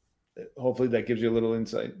 hopefully that gives you a little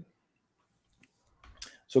insight.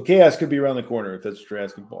 So chaos could be around the corner if that's what you're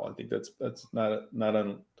asking, Paul. I think that's not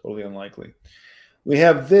totally unlikely. We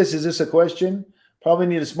have this. Is this a question? Probably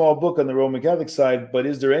need a small book on the Roman Catholic side, but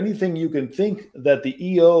is there anything you can think that the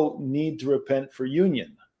EO need to repent for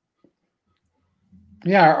union?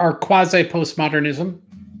 Yeah, our quasi-postmodernism,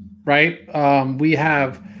 right? We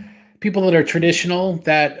have people that are traditional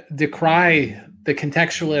that decry the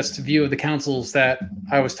contextualist view of the councils that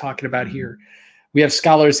I was talking about here. We have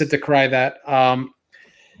scholars that decry that.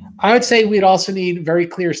 I would say we'd also need very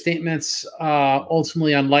clear statements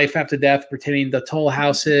ultimately on life after death pertaining to toll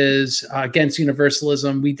houses, against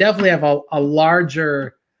universalism. We definitely have a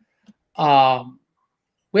larger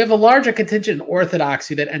contingent in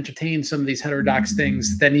Orthodoxy that entertains some of these heterodox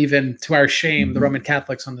things than, even to our shame, the Roman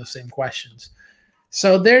Catholics on those same questions.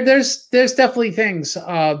 So there's definitely things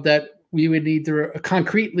that we would need to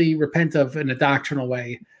concretely repent of in a doctrinal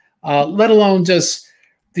way, let alone just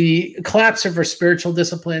the collapse of our spiritual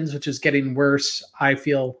disciplines, which is getting worse, I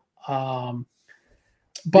feel. But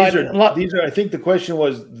these are, I think the question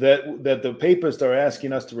was that the papists are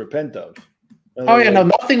asking us to repent of. Oh yeah, no,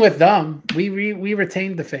 nothing with them. We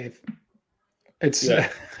retained the faith. It's, yeah.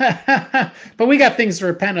 But we got things to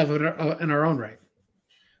repent of in our own right.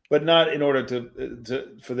 But not in order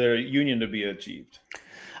for their union to be achieved.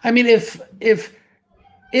 I mean, if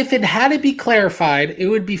it had to be clarified, it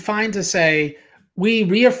would be fine to say we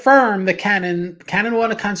reaffirm the canon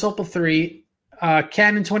 1 of Constantinople 3,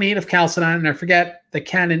 canon 28 of Chalcedon, and I forget the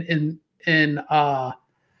canon in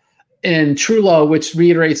Truglia, which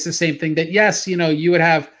reiterates the same thing, that yes, you would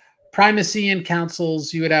have primacy in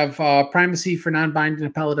councils, you would have primacy for non-binding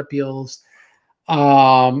appellate appeals,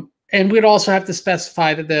 and we'd also have to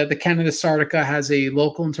specify that the canon of Sardica has a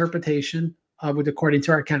local interpretation, according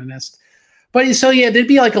to our canonist. But so yeah, there'd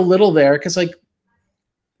be like a little there,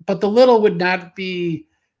 but the little would not be.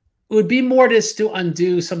 It would be more just to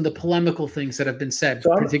undo some of the polemical things that have been said.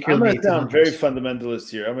 So particularly, I'm going to sound very fundamentalist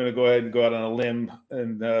here. I'm going to go ahead and go out on a limb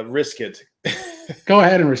and risk it. Go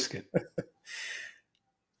ahead and risk it.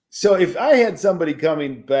 So if I had somebody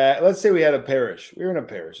coming back, let's say we had a parish. We were in a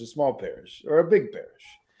parish, a small parish or a big parish.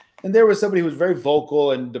 And there was somebody who was very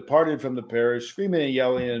vocal and departed from the parish, screaming and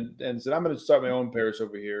yelling, and said, I'm going to start my own parish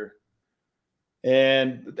over here.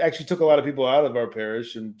 And actually took a lot of people out of our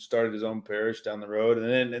parish and started his own parish down the road.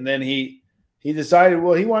 And then he decided,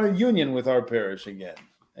 well, he wanted union with our parish again.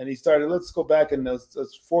 And he started, let's go back and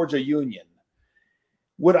let's forge a union.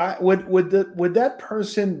 Would that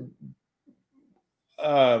person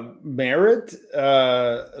merit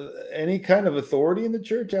any kind of authority in the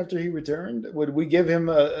church after he returned? Would we give him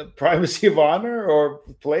a primacy of honor or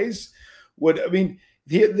place?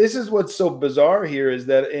 This is what's so bizarre here, is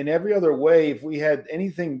that in every other way, if we had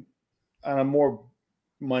anything on a more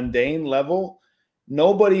mundane level,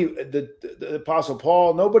 nobody, the Apostle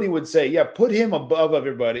Paul, nobody would say, yeah, put him above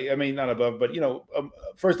everybody. I mean, not above, but,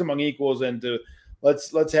 first among equals, and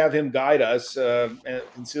let's have him guide us, and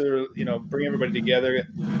consider, bring everybody together,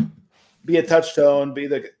 be a touchstone,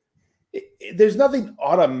 there's nothing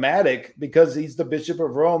automatic because he's the Bishop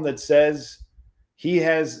of Rome that says he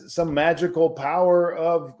has some magical power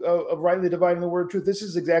of rightly dividing the word of truth. This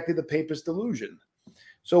is exactly the papist delusion.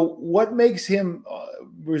 So what makes him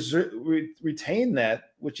retain that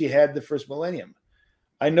which he had the first millennium?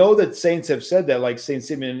 I know that saints have said that, like Saint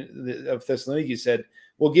Simeon of Thessaloniki said,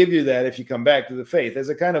 we'll give you that if you come back to the faith. As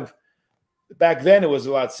a kind of, back then it was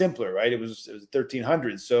a lot simpler, right? It was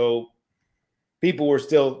 1300s. So people were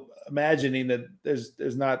still imagining that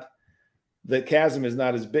there's not, the chasm is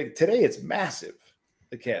not as big. Today it's massive,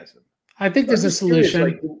 the chasm. I think there's a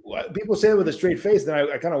solution. Like, people say it with a straight face, then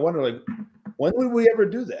I kind of wonder, like, when would we ever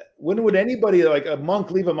do that? When would anybody, like a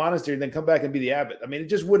monk, leave a monastery and then come back and be the abbot? I mean, it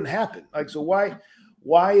just wouldn't happen. Like, so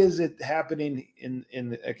why is it happening in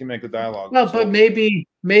the ecumenical dialogue? Well, but maybe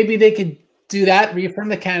they could do that, reaffirm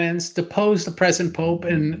the canons, depose the present pope,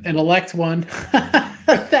 and elect one.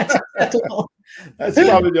 That's all. That's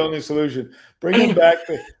probably the only solution. Bring him back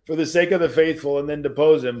for the sake of the faithful, and then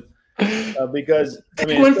depose him. Because I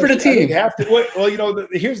mean, one for the team.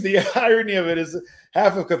 Here's the irony of it: is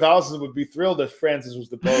half of Catholicism would be thrilled if Francis was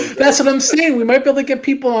deposed. Right? That's what I'm saying. We might be able to get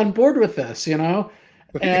people on board with this, and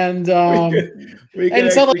we could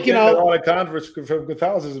it's not like a lot of converts from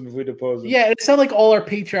Catholicism if we depose him. Yeah, it's not like all our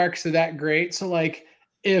patriarchs are that great. So, like,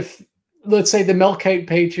 if let's say the Melkite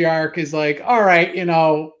patriarch is like, all right,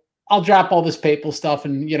 I'll drop all this papal stuff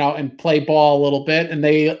and play ball a little bit, and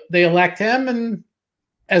they elect him, and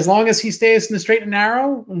as long as he stays in the straight and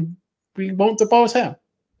narrow, we won't depose him.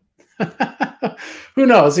 Who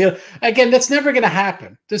knows? Again, that's never going to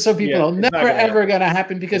happen. Just so people know, never ever going to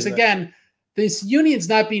happen, because again, this union's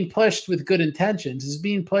not being pushed with good intentions. It's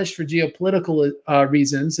being pushed for geopolitical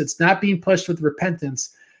reasons. It's not being pushed with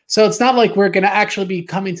repentance. So it's not like we're going to actually be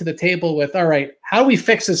coming to the table with, all right, how do we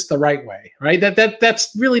fix this the right way, right?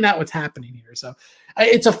 That's really not what's happening here. So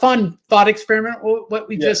it's a fun thought experiment, what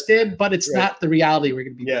we just did, but it's not the reality we're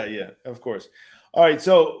going to be doing. Yeah, of course. All right,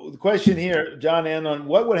 so the question here, John N., on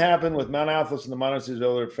what would happen with Mount Athos and the monasteries of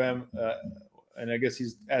Elder Femme, and I guess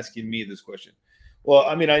he's asking me this question. Well,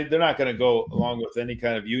 I mean, they're not going to go along with any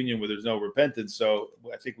kind of union where there's no repentance, so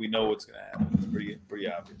I think we know what's going to happen. It's pretty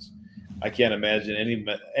obvious. I can't imagine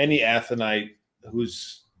any Athonite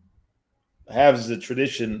who's has the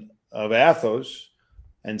tradition of Athos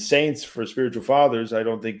and saints for spiritual fathers. I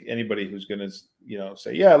don't think anybody who's going to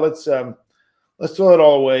say, yeah, let's throw it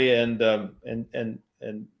all away and go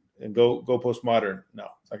postmodern. No,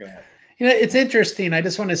 it's not going to happen. It's interesting. I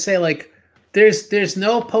just want to say, like, there's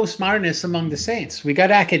no postmodernists among the saints. We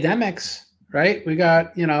got academics, right? We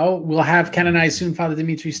got, we'll have canonized soon Father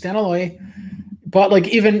Dimitri Staniloi, but like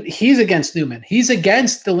even he's against Newman. He's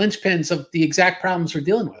against the linchpins of the exact problems we're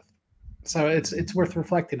dealing with. So it's worth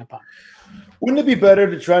reflecting upon. Wouldn't it be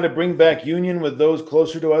better to try to bring back union with those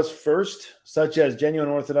closer to us first, such as genuine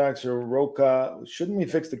Orthodox or Roca? Shouldn't we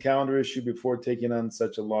fix the calendar issue before taking on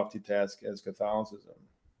such a lofty task as Catholicism?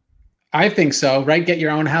 I think so, right? Get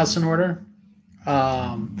your own house in order.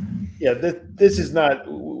 This is not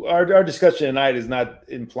our discussion tonight is not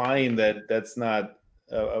implying that that's not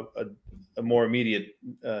a more immediate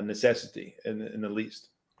necessity in the least.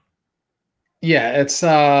 Yeah, it's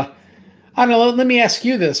I don't know. Let me ask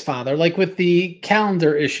you this, Father. Like with the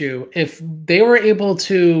calendar issue, if they were able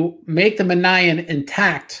to make the Manayan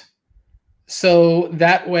intact, so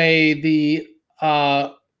that way the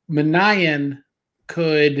Manayan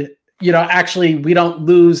could, actually we don't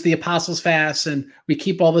lose the Apostles' Fast and we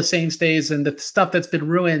keep all the saints' days and the stuff that's been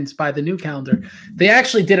ruined by the new calendar. They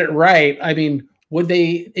actually did it right. I mean, would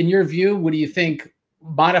they, in your view, what do you think,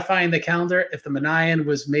 modifying the calendar, if the Manayan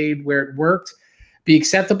was made where it worked, be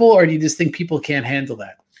acceptable, or do you just think people can't handle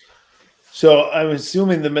that? So I'm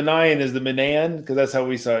assuming the Manayan is the Manayan, because that's how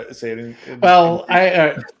we say it. Well,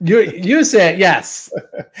 you say it, yes.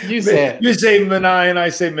 You say it. You say Manayan, I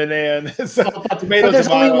say Manayan. So but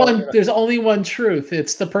there's only one truth.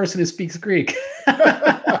 It's the person who speaks Greek.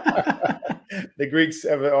 The Greeks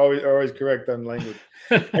are always correct on language.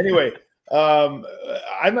 Anyway, I'm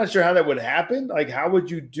not sure how that would happen. Like, how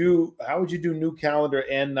would you do new calendar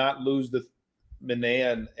and not lose the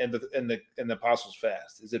Manayan and the Apostles'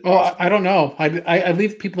 Fast? Is it possible? Oh, I don't know. I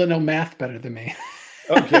leave people that know math better than me.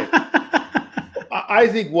 Okay. I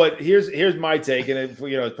think here's my take, and it's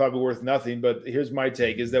probably worth nothing, but here's my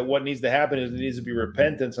take: is that what needs to happen is there needs to be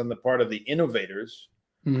repentance on the part of the innovators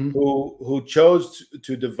who chose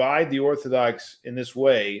to divide the Orthodox in this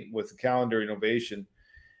way with the calendar innovation,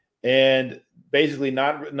 and basically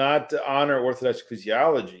not honor Orthodox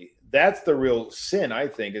ecclesiology. That's the real sin, I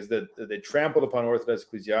think, is that they trampled upon Orthodox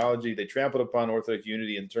ecclesiology. They trampled upon Orthodox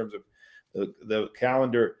unity in terms of the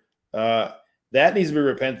calendar. That needs to be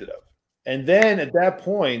repented of. And then at that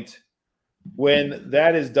point, when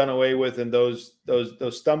that is done away with and those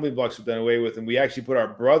stumbling blocks are done away with, and we actually put our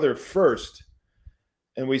brother first,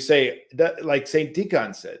 and we say, that, like St.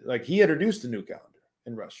 Tikhon said, like he introduced the new calendar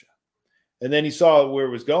in Russia. And then he saw where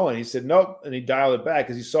it was going. He said, nope. And he dialed it back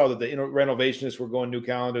because he saw that the renovationists were going new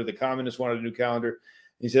calendar. The communists wanted a new calendar. And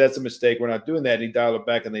he said, that's a mistake. We're not doing that. And he dialed it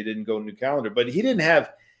back and they didn't go new calendar. But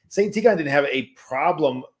St. Tikhon didn't have a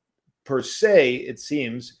problem per se, it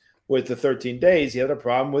seems, with the 13 days. He had a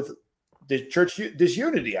problem with the church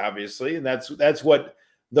disunity, obviously. And that's what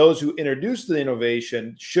those who introduced the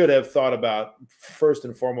innovation should have thought about first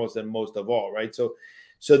and foremost and most of all, right? So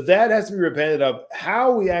that has to be repented of.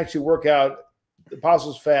 How we actually work out the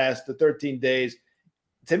Apostles' Fast, the 13 days,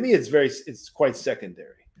 to me, it's quite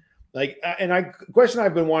secondary. Question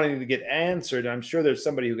I've been wanting to get answered, and I'm sure there's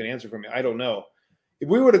somebody who can answer for me. I don't know. If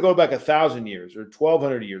we were to go back 1,000 years or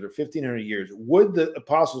 1,200 years or 1,500 years, would the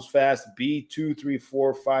Apostles' Fast be 2, 3,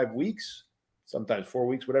 4, 5 weeks, sometimes 4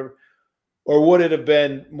 weks, whatever, or would it have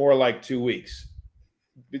been more like 2 weeks?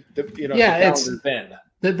 The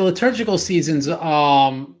liturgical seasons,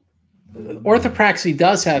 orthopraxy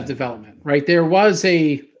does have development, right? There was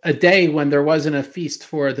a day when there wasn't a feast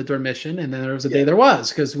for the Dormition, and then there was a day there was,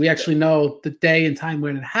 because we actually know the day and time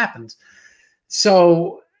when it happened.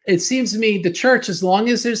 So it seems to me the church, as long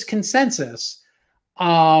as there's consensus,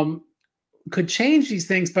 could change these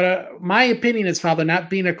things. But my opinion is, Father, not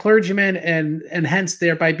being a clergyman and hence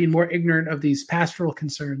thereby being more ignorant of these pastoral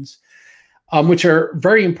concerns, which are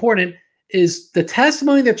very important, is the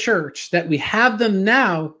testimony of the church that we have them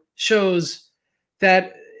now shows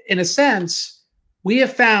that, in a sense, we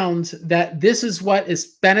have found that this is what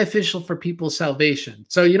is beneficial for people's salvation.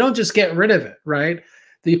 So you don't just get rid of it, right?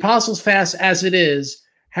 The Apostles' Fast, as it is,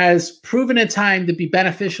 has proven in time to be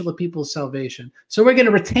beneficial to people's salvation. So we're going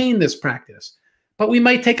to retain this practice. But we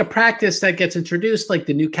might take a practice that gets introduced, like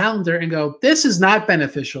the new calendar, and go, this is not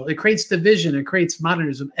beneficial. It creates division, it creates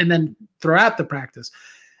modernism, and then throw out the practice.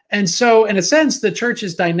 And so, in a sense, the church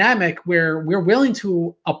is dynamic, where we're willing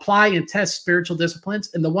to apply and test spiritual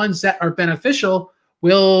disciplines, and the ones that are beneficial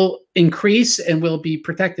will increase and will be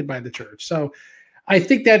protected by the church. So I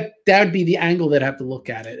think that would be the angle that I have to look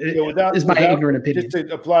at it. Is my ignorant opinion. Just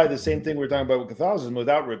to apply the same thing we're talking about with Catholicism,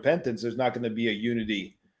 without repentance, there's not going to be a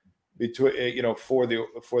unity between, around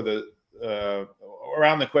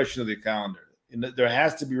the question of the calendar. And there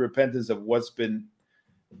has to be repentance of what's been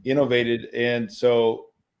innovated, and so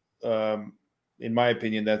in my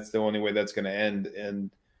opinion, that's the only way that's going to end.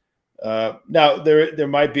 And now there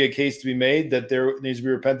might be a case to be made that there needs to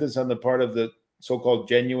be repentance on the part of the so-called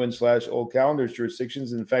genuine / old calendars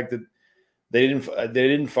jurisdictions. In fact, that they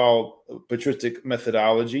didn't follow patristic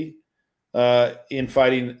methodology in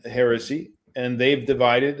fighting heresy, and they've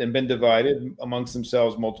divided and been divided amongst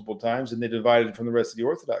themselves multiple times, and they divided from the rest of the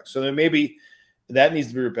Orthodox. So there maybe that needs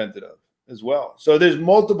to be repented of as well. So there's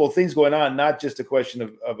multiple things going on, not just a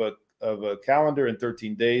question of a calendar and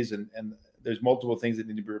 13 days, and there's multiple things that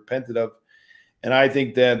need to be repented of. And I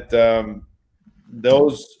think that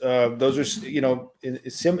those are, in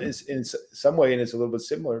some way, and it's a little bit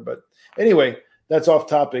similar. But anyway, that's off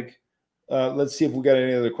topic. Let's see if we got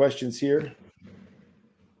any other questions here.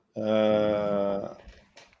 Let's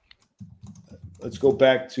go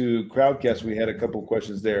back to Crowdcast. We had a couple of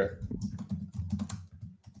questions there.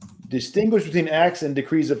 Distinguish between acts and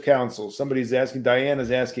decrees of council. Somebody's asking, Diana's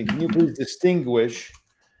asking, can you please distinguish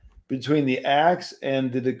between the acts and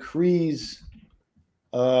the decrees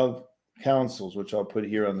of councils, which I'll put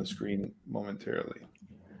here on the screen momentarily.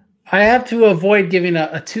 I have to avoid giving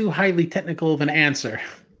a too highly technical of an answer,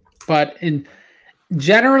 but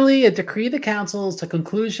generally a decree of the council is a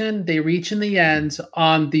conclusion they reach in the end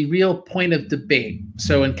on the real point of debate.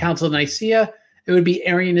 So in Council of Nicaea, it would be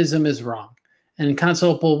Arianism is wrong. And in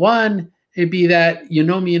Constantinople I, it'd be that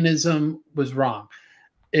Eunomianism was wrong.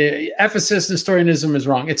 Ephesus Nestorianism is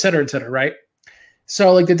wrong, et cetera, right?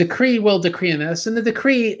 So like the decree will decree in this, and the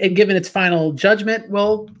decree, and given its final judgment,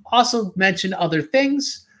 will also mention other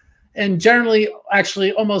things. And generally,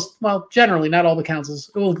 actually generally, not all the councils,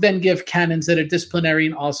 it will then give canons that are disciplinary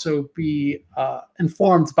and also be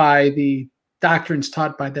informed by the doctrines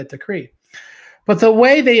taught by that decree. But the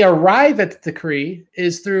way they arrive at the decree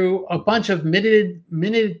is through a bunch of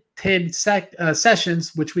minuted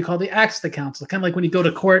sessions, which we call the acts of the council. Kind of like when you go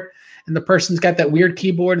to court and the person's got that weird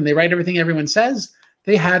keyboard and they write everything everyone says.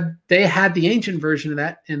 They had the ancient version of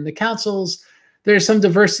that in the councils. There's some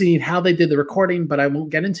diversity in how they did the recording, but I won't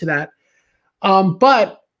get into that.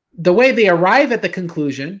 But the way they arrive at the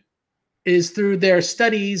conclusion is through their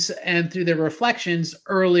studies and through their reflections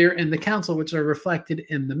earlier in the council, which are reflected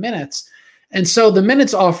in the minutes. And so the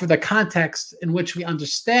minutes offer the context in which we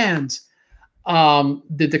understand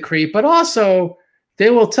the decree, but also they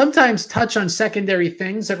will sometimes touch on secondary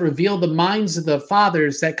things that reveal the minds of the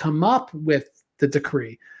fathers that come up with the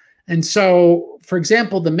decree. And so, for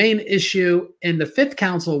example, the main issue in the Fifth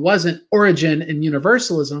Council wasn't origin and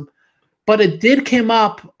universalism, but it did come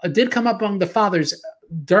up among the fathers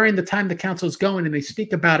during the time the council is going, and they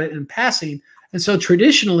speak about it in passing. And so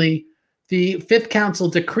traditionally, the Fifth Council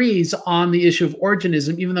decrees on the issue of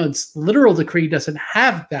originism, even though its literal decree doesn't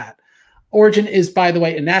have that. Origin is, by the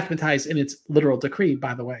way, anathematized in its literal decree,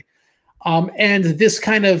 by the way. And this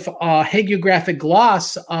kind of hagiographic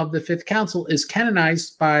gloss of the Fifth Council is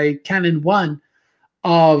canonized by Canon 1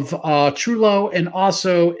 of Trullo, and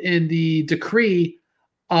also in the decree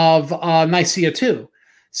of Nicaea II.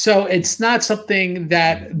 So it's not something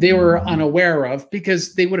that they were unaware of,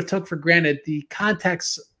 because they would have took for granted the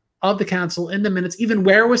context of the council in the minutes, even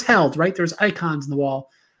where it was held, right? There's icons on the wall,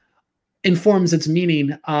 informs its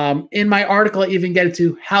meaning. In my article, I even get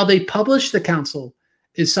into how they publish the council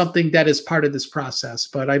is something that is part of this process,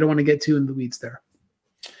 but I don't want to get too in the weeds there.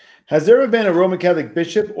 Has there ever been a Roman Catholic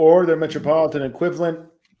bishop or their metropolitan equivalent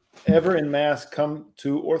ever in mass come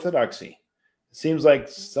to Orthodoxy? It seems like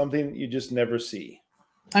something you just never see.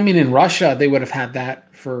 I mean, in Russia, they would have had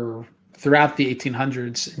that throughout the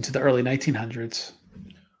 1800s into the early 1900s.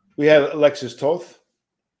 We have Alexis Toth,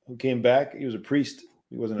 who came back. He was a priest.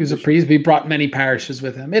 He was a priest. We brought many parishes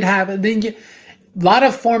with him. It happened. A lot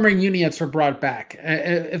of former uniates were brought back.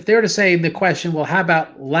 If they were to say the question, well, how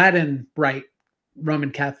about Latin Rite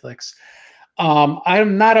Roman Catholics?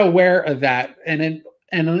 I'm not aware of that. And in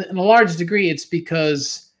a large degree, it's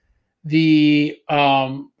because the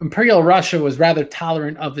Imperial Russia was rather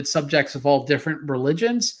tolerant of its subjects of all different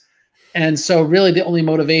religions. And so really the only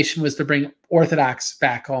motivation was to bring Orthodox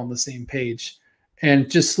back all on the same page.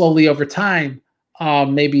 And just slowly over time,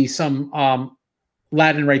 maybe some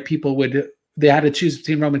Latin Rite people they had to choose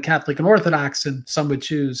between Roman Catholic and Orthodox, and some would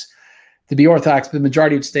choose to be Orthodox, but the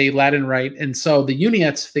majority would stay Latin Rite. And so the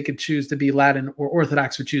uniates, if they could choose to be Latin, or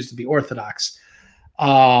Orthodox would choose to be Orthodox.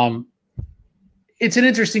 It's an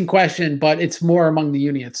interesting question, but it's more among the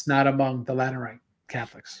uniates, not among the Latin Rite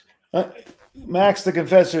Catholics. Max the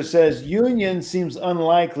Confessor says, union seems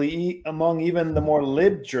unlikely among even the more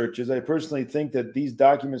lib churches. I personally think that these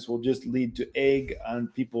documents will just lead to egg on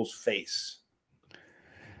people's face.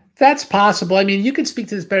 That's possible. I mean, you can speak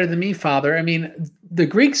to this better than me, Father. I mean, the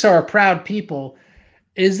Greeks are a proud people.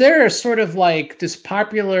 Is there a sort of like this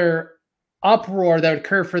popular uproar that would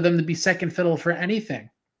occur for them to be second fiddle for anything,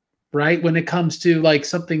 right? When it comes to like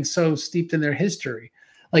something so steeped in their history,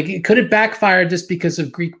 like could it backfire just because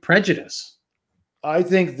of Greek prejudice? I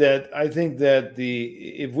think that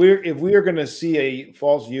if we are going to see a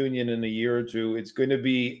false union in a year or two, it's going to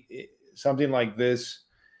be something like this,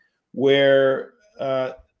 where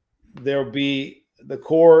there'll be the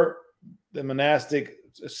core, the monastic,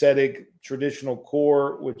 ascetic, traditional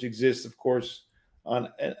core, which exists, of course, on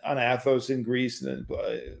Athos in Greece and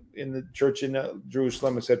in the church in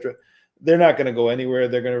Jerusalem, etc. They're not going to go anywhere.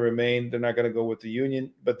 They're going to remain. They're not going to go with the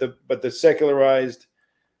union. But the secularized,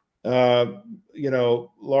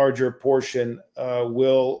 larger portion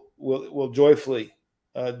will joyfully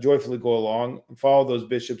go along and follow those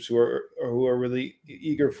bishops who are really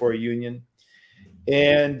eager for a union,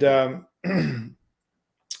 and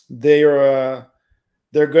they're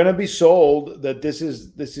going to be sold that this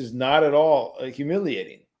is not at all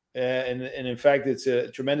humiliating, and in fact it's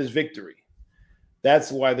a tremendous victory.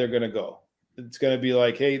 That's why they're going to go. It's going to be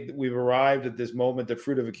like, hey, we've arrived at this moment, the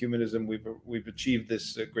fruit of ecumenism. We've achieved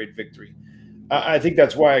this great victory. I think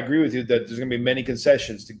that's why I agree with you that there's going to be many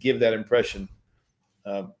concessions to give that impression.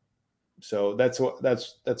 So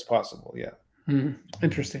that's possible. Yeah.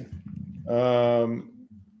 Interesting.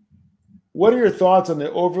 What are your thoughts on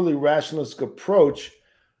the overly rationalistic approach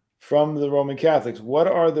from the Roman Catholics? What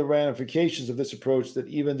are the ramifications of this approach that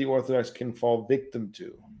even the Orthodox can fall victim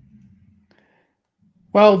to?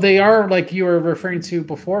 Well, they are, like you were referring to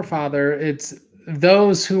before, Father. It's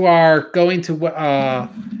those who are going to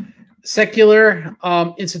secular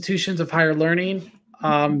institutions of higher learning,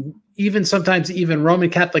 even sometimes even Roman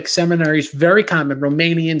Catholic seminaries, very common,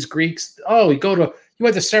 Romanians, Greeks. Oh, you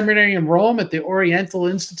went to seminary in Rome at the Oriental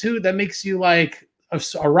Institute. That makes you like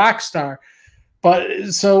a rock star.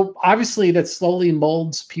 But so obviously that slowly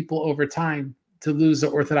molds people over time to lose the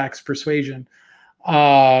Orthodox persuasion.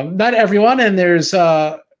 Not everyone, and there's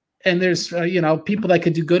people that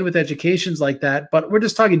could do good with educations like that. But we're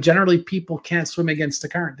just talking generally, people can't swim against the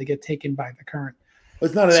current; they get taken by the current. Well,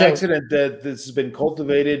 it's not an accident that this has been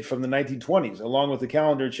cultivated from the 1920s. Along with the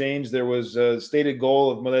calendar change, there was a stated goal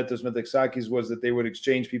of Miletus Metaxakis was that they would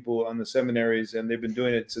exchange people on the seminaries, and they've been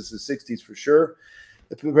doing it since the 60s for sure.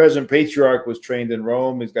 The present patriarch was trained in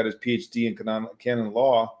Rome. He's got his PhD in canon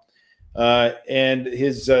law, and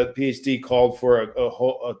his PhD called for a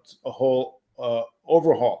whole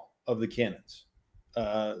overhaul of the canons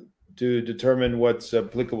to determine what's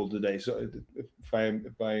applicable today. So, if I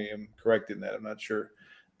am correct in that, I'm not sure.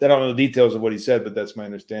 I don't know the details of what he said, but that's my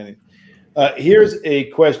understanding. Here's a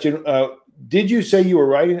question: did you say you were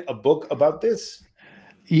writing a book about this?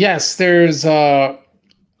 Yes, there's a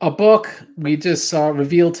book we just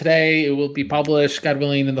revealed today. It will be published, God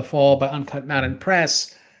willing, in the fall by Uncut Mountain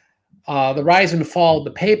Press. The Rise and Fall of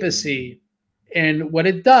the Papacy. And what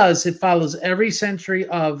it does, it follows every century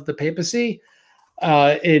of the papacy.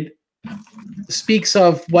 It speaks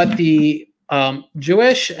of what the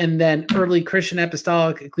Jewish and then early Christian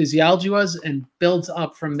apostolic ecclesiology was and builds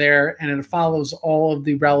up from there. And it follows all of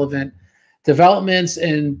the relevant developments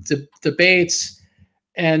and debates.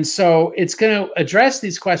 And so it's going to address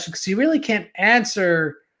these questions because you really can't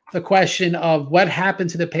answer the question of what happened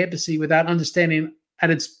to the papacy without understanding at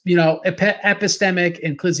its, epistemic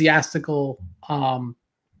and ecclesiastical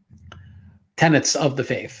tenets of the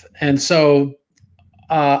faith. And so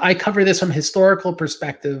I cover this from a historical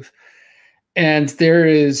perspective, and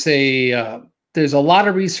there's a lot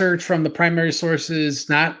of research from the primary sources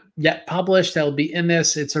not yet published that will be in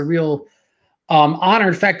this. It's a real honor.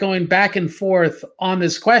 In fact, going back and forth on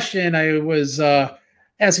this question, I was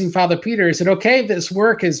asking Father Peter, is it okay if this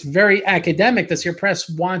work is very academic? Does your press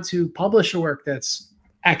want to publish a work that's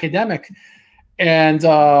academic? And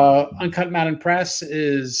Uncut Mountain Press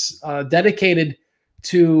is dedicated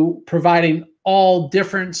to providing all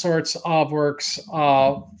different sorts of works.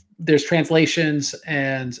 There's translations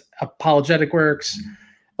and apologetic works.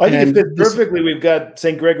 I think it fits perfectly. We've got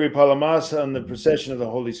St. Gregory Palamas on the procession of the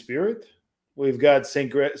Holy Spirit. We've got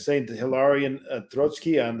Saint Hilarion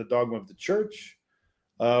Trotsky on the dogma of the Church.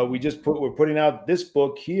 We're putting out this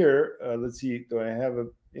book here. Let's see. Do I have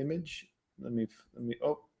an image? Let me.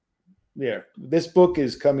 Oh, there. This book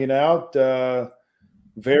is coming out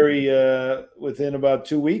within about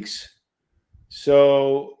 2 weeks.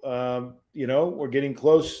 So we're getting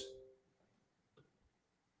close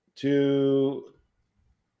to.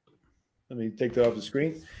 Let me take that off the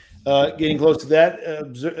screen. Getting close to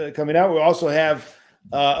that coming out. We also have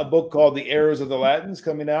a book called The Errors of the Latins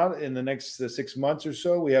coming out in the next 6 months or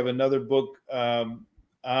so. We have another book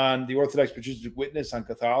on the Orthodox Patristic Witness on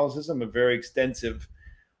Catholicism, a very extensive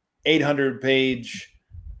 800-page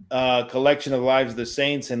collection of lives of the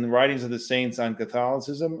saints and the writings of the saints on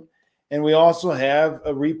Catholicism. And we also have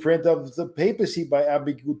a reprint of the Papacy by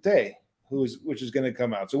Abbé Goutet, which is going to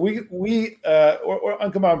come out. So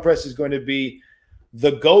Uncut Mountain Press is going to be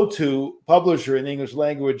the go-to publisher in the English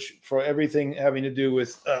language for everything having to do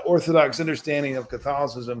with Orthodox understanding of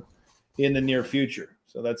Catholicism in the near future.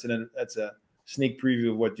 So that's a sneak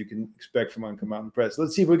preview of what you can expect from Uncut Mountain Press.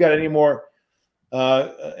 Let's see if we got any more.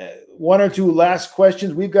 One or two last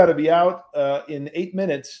questions. We've got to be out in 8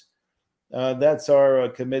 minutes. That's our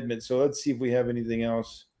commitment. So let's see if we have anything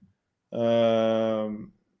else.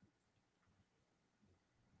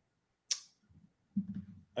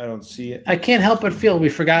 I don't see it. I can't help but feel we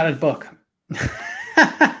forgot a book.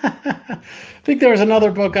 I think there was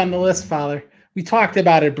another book on the list, Father. We talked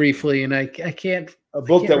about it briefly, and I can't. A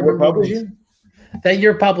book that we're publishing? That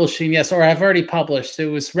you're publishing, yes, or I've already published. It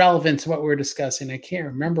was relevant to what we were discussing. I can't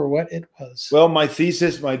remember what it was. Well, my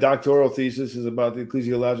doctoral thesis is about the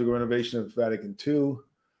ecclesiological renovation of Vatican II.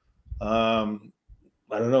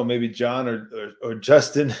 I don't know, maybe John or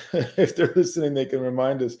Justin, if they're listening, they can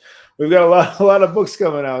remind us. We've got a lot of books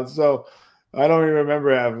coming out, so I don't even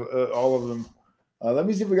remember all of them. Let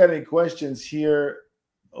me see if we got any questions here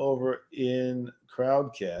over in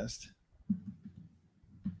Crowdcast.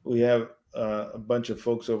 We have a bunch of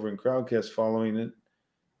folks over in Crowdcast following it.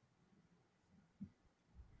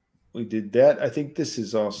 We did that. I think this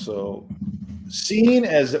is also seen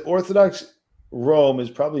as the Orthodox Rome is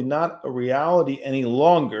probably not a reality any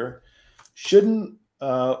longer. Shouldn't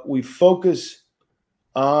we focus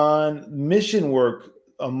on mission work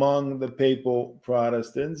among the papal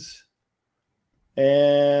Protestants,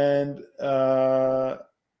 and the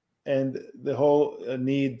whole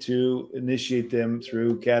need to initiate them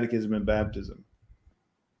through catechism and baptism.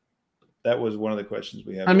 That was one of the questions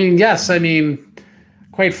we had. I mean, yes. I mean,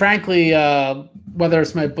 quite frankly, whether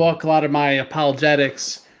it's my book, a lot of my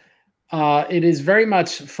apologetics, it is very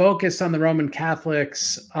much focused on the Roman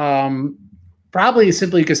Catholics, probably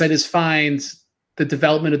simply because I just find the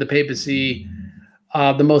development of the papacy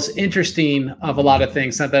the most interesting of a lot of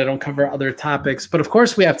things. Not that I don't cover other topics, but of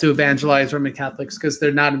course we have to evangelize Roman Catholics because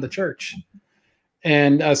they're not in the church.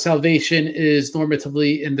 And salvation is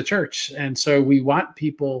normatively in the church. And so we want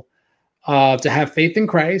people to have faith in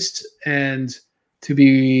Christ and to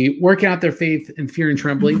be working out their faith in fear and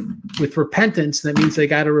trembling with repentance. That means they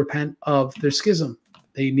got to repent of their schism.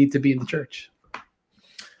 They need to be in the church.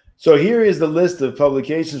 So here is the list of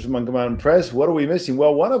publications from Ecumenical Press. What are we missing?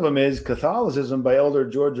 Well, one of them is Catholicism by Elder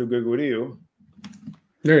Giorgio Gregoriou.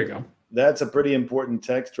 There you go. That's a pretty important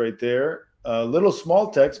text right there. A little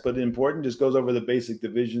small text, but important. Just goes over the basic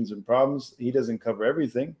divisions and problems. He doesn't cover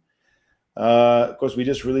everything. Of course, we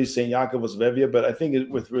just released St. Jacobus of Evia, but I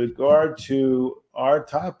think with regard to our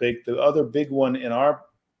topic, the other big one in our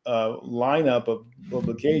lineup of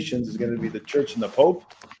publications is going to be The Church and the Pope.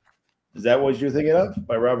 Is that what you're thinking of?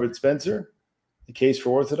 By Robert Spencer? The Case for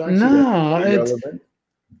Orthodoxy? No.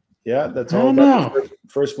 Yeah, that's all about the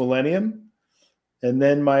first millennium. And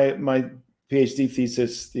then my PhD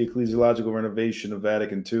thesis, The Ecclesiological Renovation of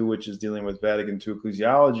Vatican II, which is dealing with Vatican II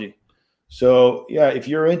ecclesiology. So yeah, if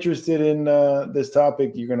you're interested in this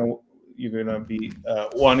topic, you're gonna be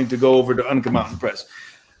wanting to go over to Ecumenical Press.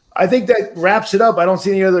 I think that wraps it up. I don't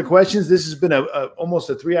see any other questions. This has been almost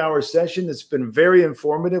a 3-hour session. It's been very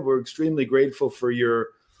informative. We're extremely grateful for your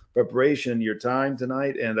preparation, your time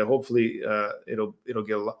tonight, and hopefully it'll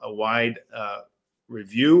get a wide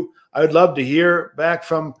review. I would love to hear back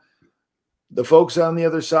from the folks on the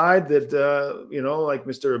other side that, like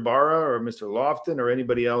Mr. Ibarra or Mr. Lofton or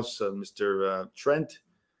anybody else, Mr. Trent,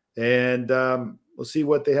 and we'll see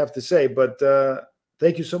what they have to say. But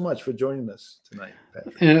thank you so much for joining us tonight,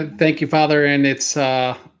 Patrick. Thank you, Father. And it's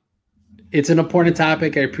an important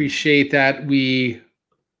topic. I appreciate that we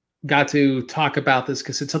got to talk about this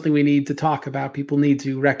because it's something we need to talk about. People need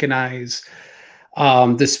to recognize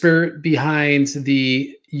the spirit behind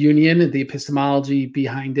the union, the epistemology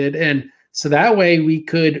behind it. And so that way we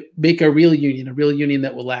could make a real union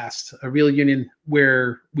that will last, a real union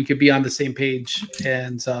where we could be on the same page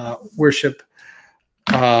and worship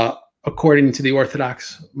according to the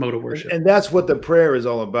Orthodox mode of worship. And that's what the prayer is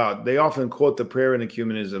all about. They often quote the prayer in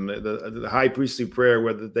ecumenism, the high priestly prayer,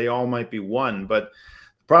 where they all might be one, but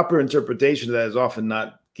the proper interpretation of that is often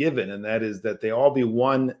not given, and that is that they all be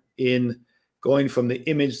one in going from the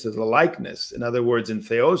image to the likeness. In other words, in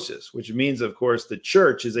theosis, which means, of course, the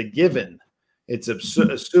church is a given. It's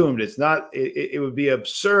assumed. It's not. It would be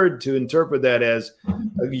absurd to interpret that as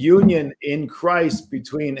a union in Christ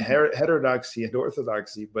between heterodoxy and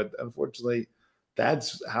orthodoxy. But unfortunately,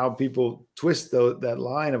 that's how people twist that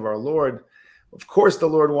line of our Lord. Of course, the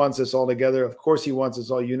Lord wants us all together. Of course, He wants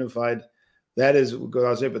us all unified. That is what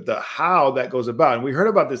goes on. But the how that goes about, and we heard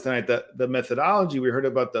about this tonight. The methodology. We heard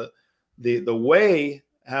about the way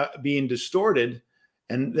being distorted.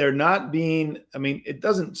 And they're not being, I mean, it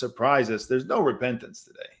doesn't surprise us. There's no repentance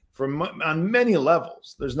today. On many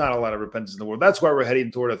levels, there's not a lot of repentance in the world. That's why we're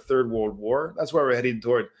heading toward a third world war. That's why we're heading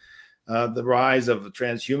toward the rise of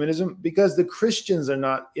transhumanism, because the Christians are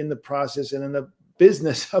not in the process and in the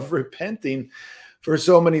business of repenting for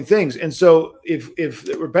so many things. And so if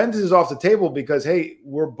repentance is off the table because, hey,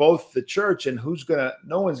 we're both the church, and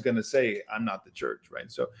no one's going to say, I'm not the church,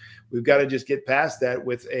 right? So we've got to just get past that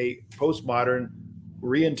with a postmodern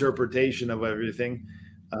reinterpretation of everything.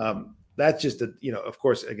 That's just of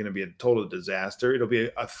course, going to be a total disaster. It'll be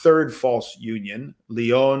a third false union,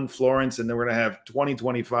 Lyon, Florence, and then we're going to have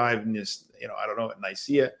 2025 in this, I don't know, at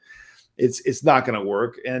Nicaea. It's not going to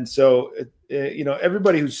work. And so,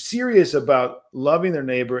 everybody who's serious about loving their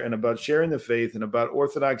neighbor and about sharing the faith and about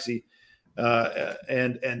orthodoxy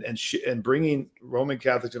and bringing Roman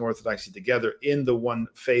Catholics and Orthodoxy together in the one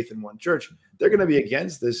faith and one church, they're going to be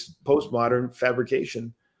against this postmodern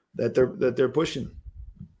fabrication that they're pushing.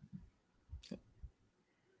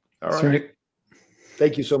 All right. Right.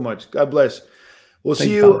 Thank you so much. God bless. We'll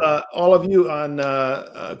see you, all of you, on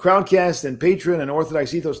Crowdcast and Patreon and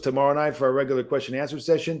Orthodox Ethos tomorrow night for our regular question and answer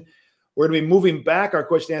session. We're going to be moving back our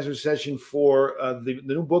question and answer session for the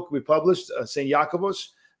new book we published, St.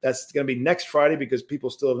 Jacobus. That's going to be next Friday because people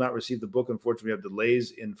still have not received the book. Unfortunately, we have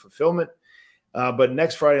delays in fulfillment. But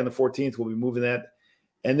next Friday on the 14th, we'll be moving that.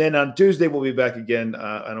 And then on Tuesday, we'll be back again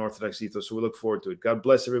on Orthodox Ethos. So we look forward to it. God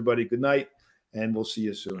bless everybody. Good night, and we'll see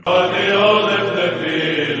you soon.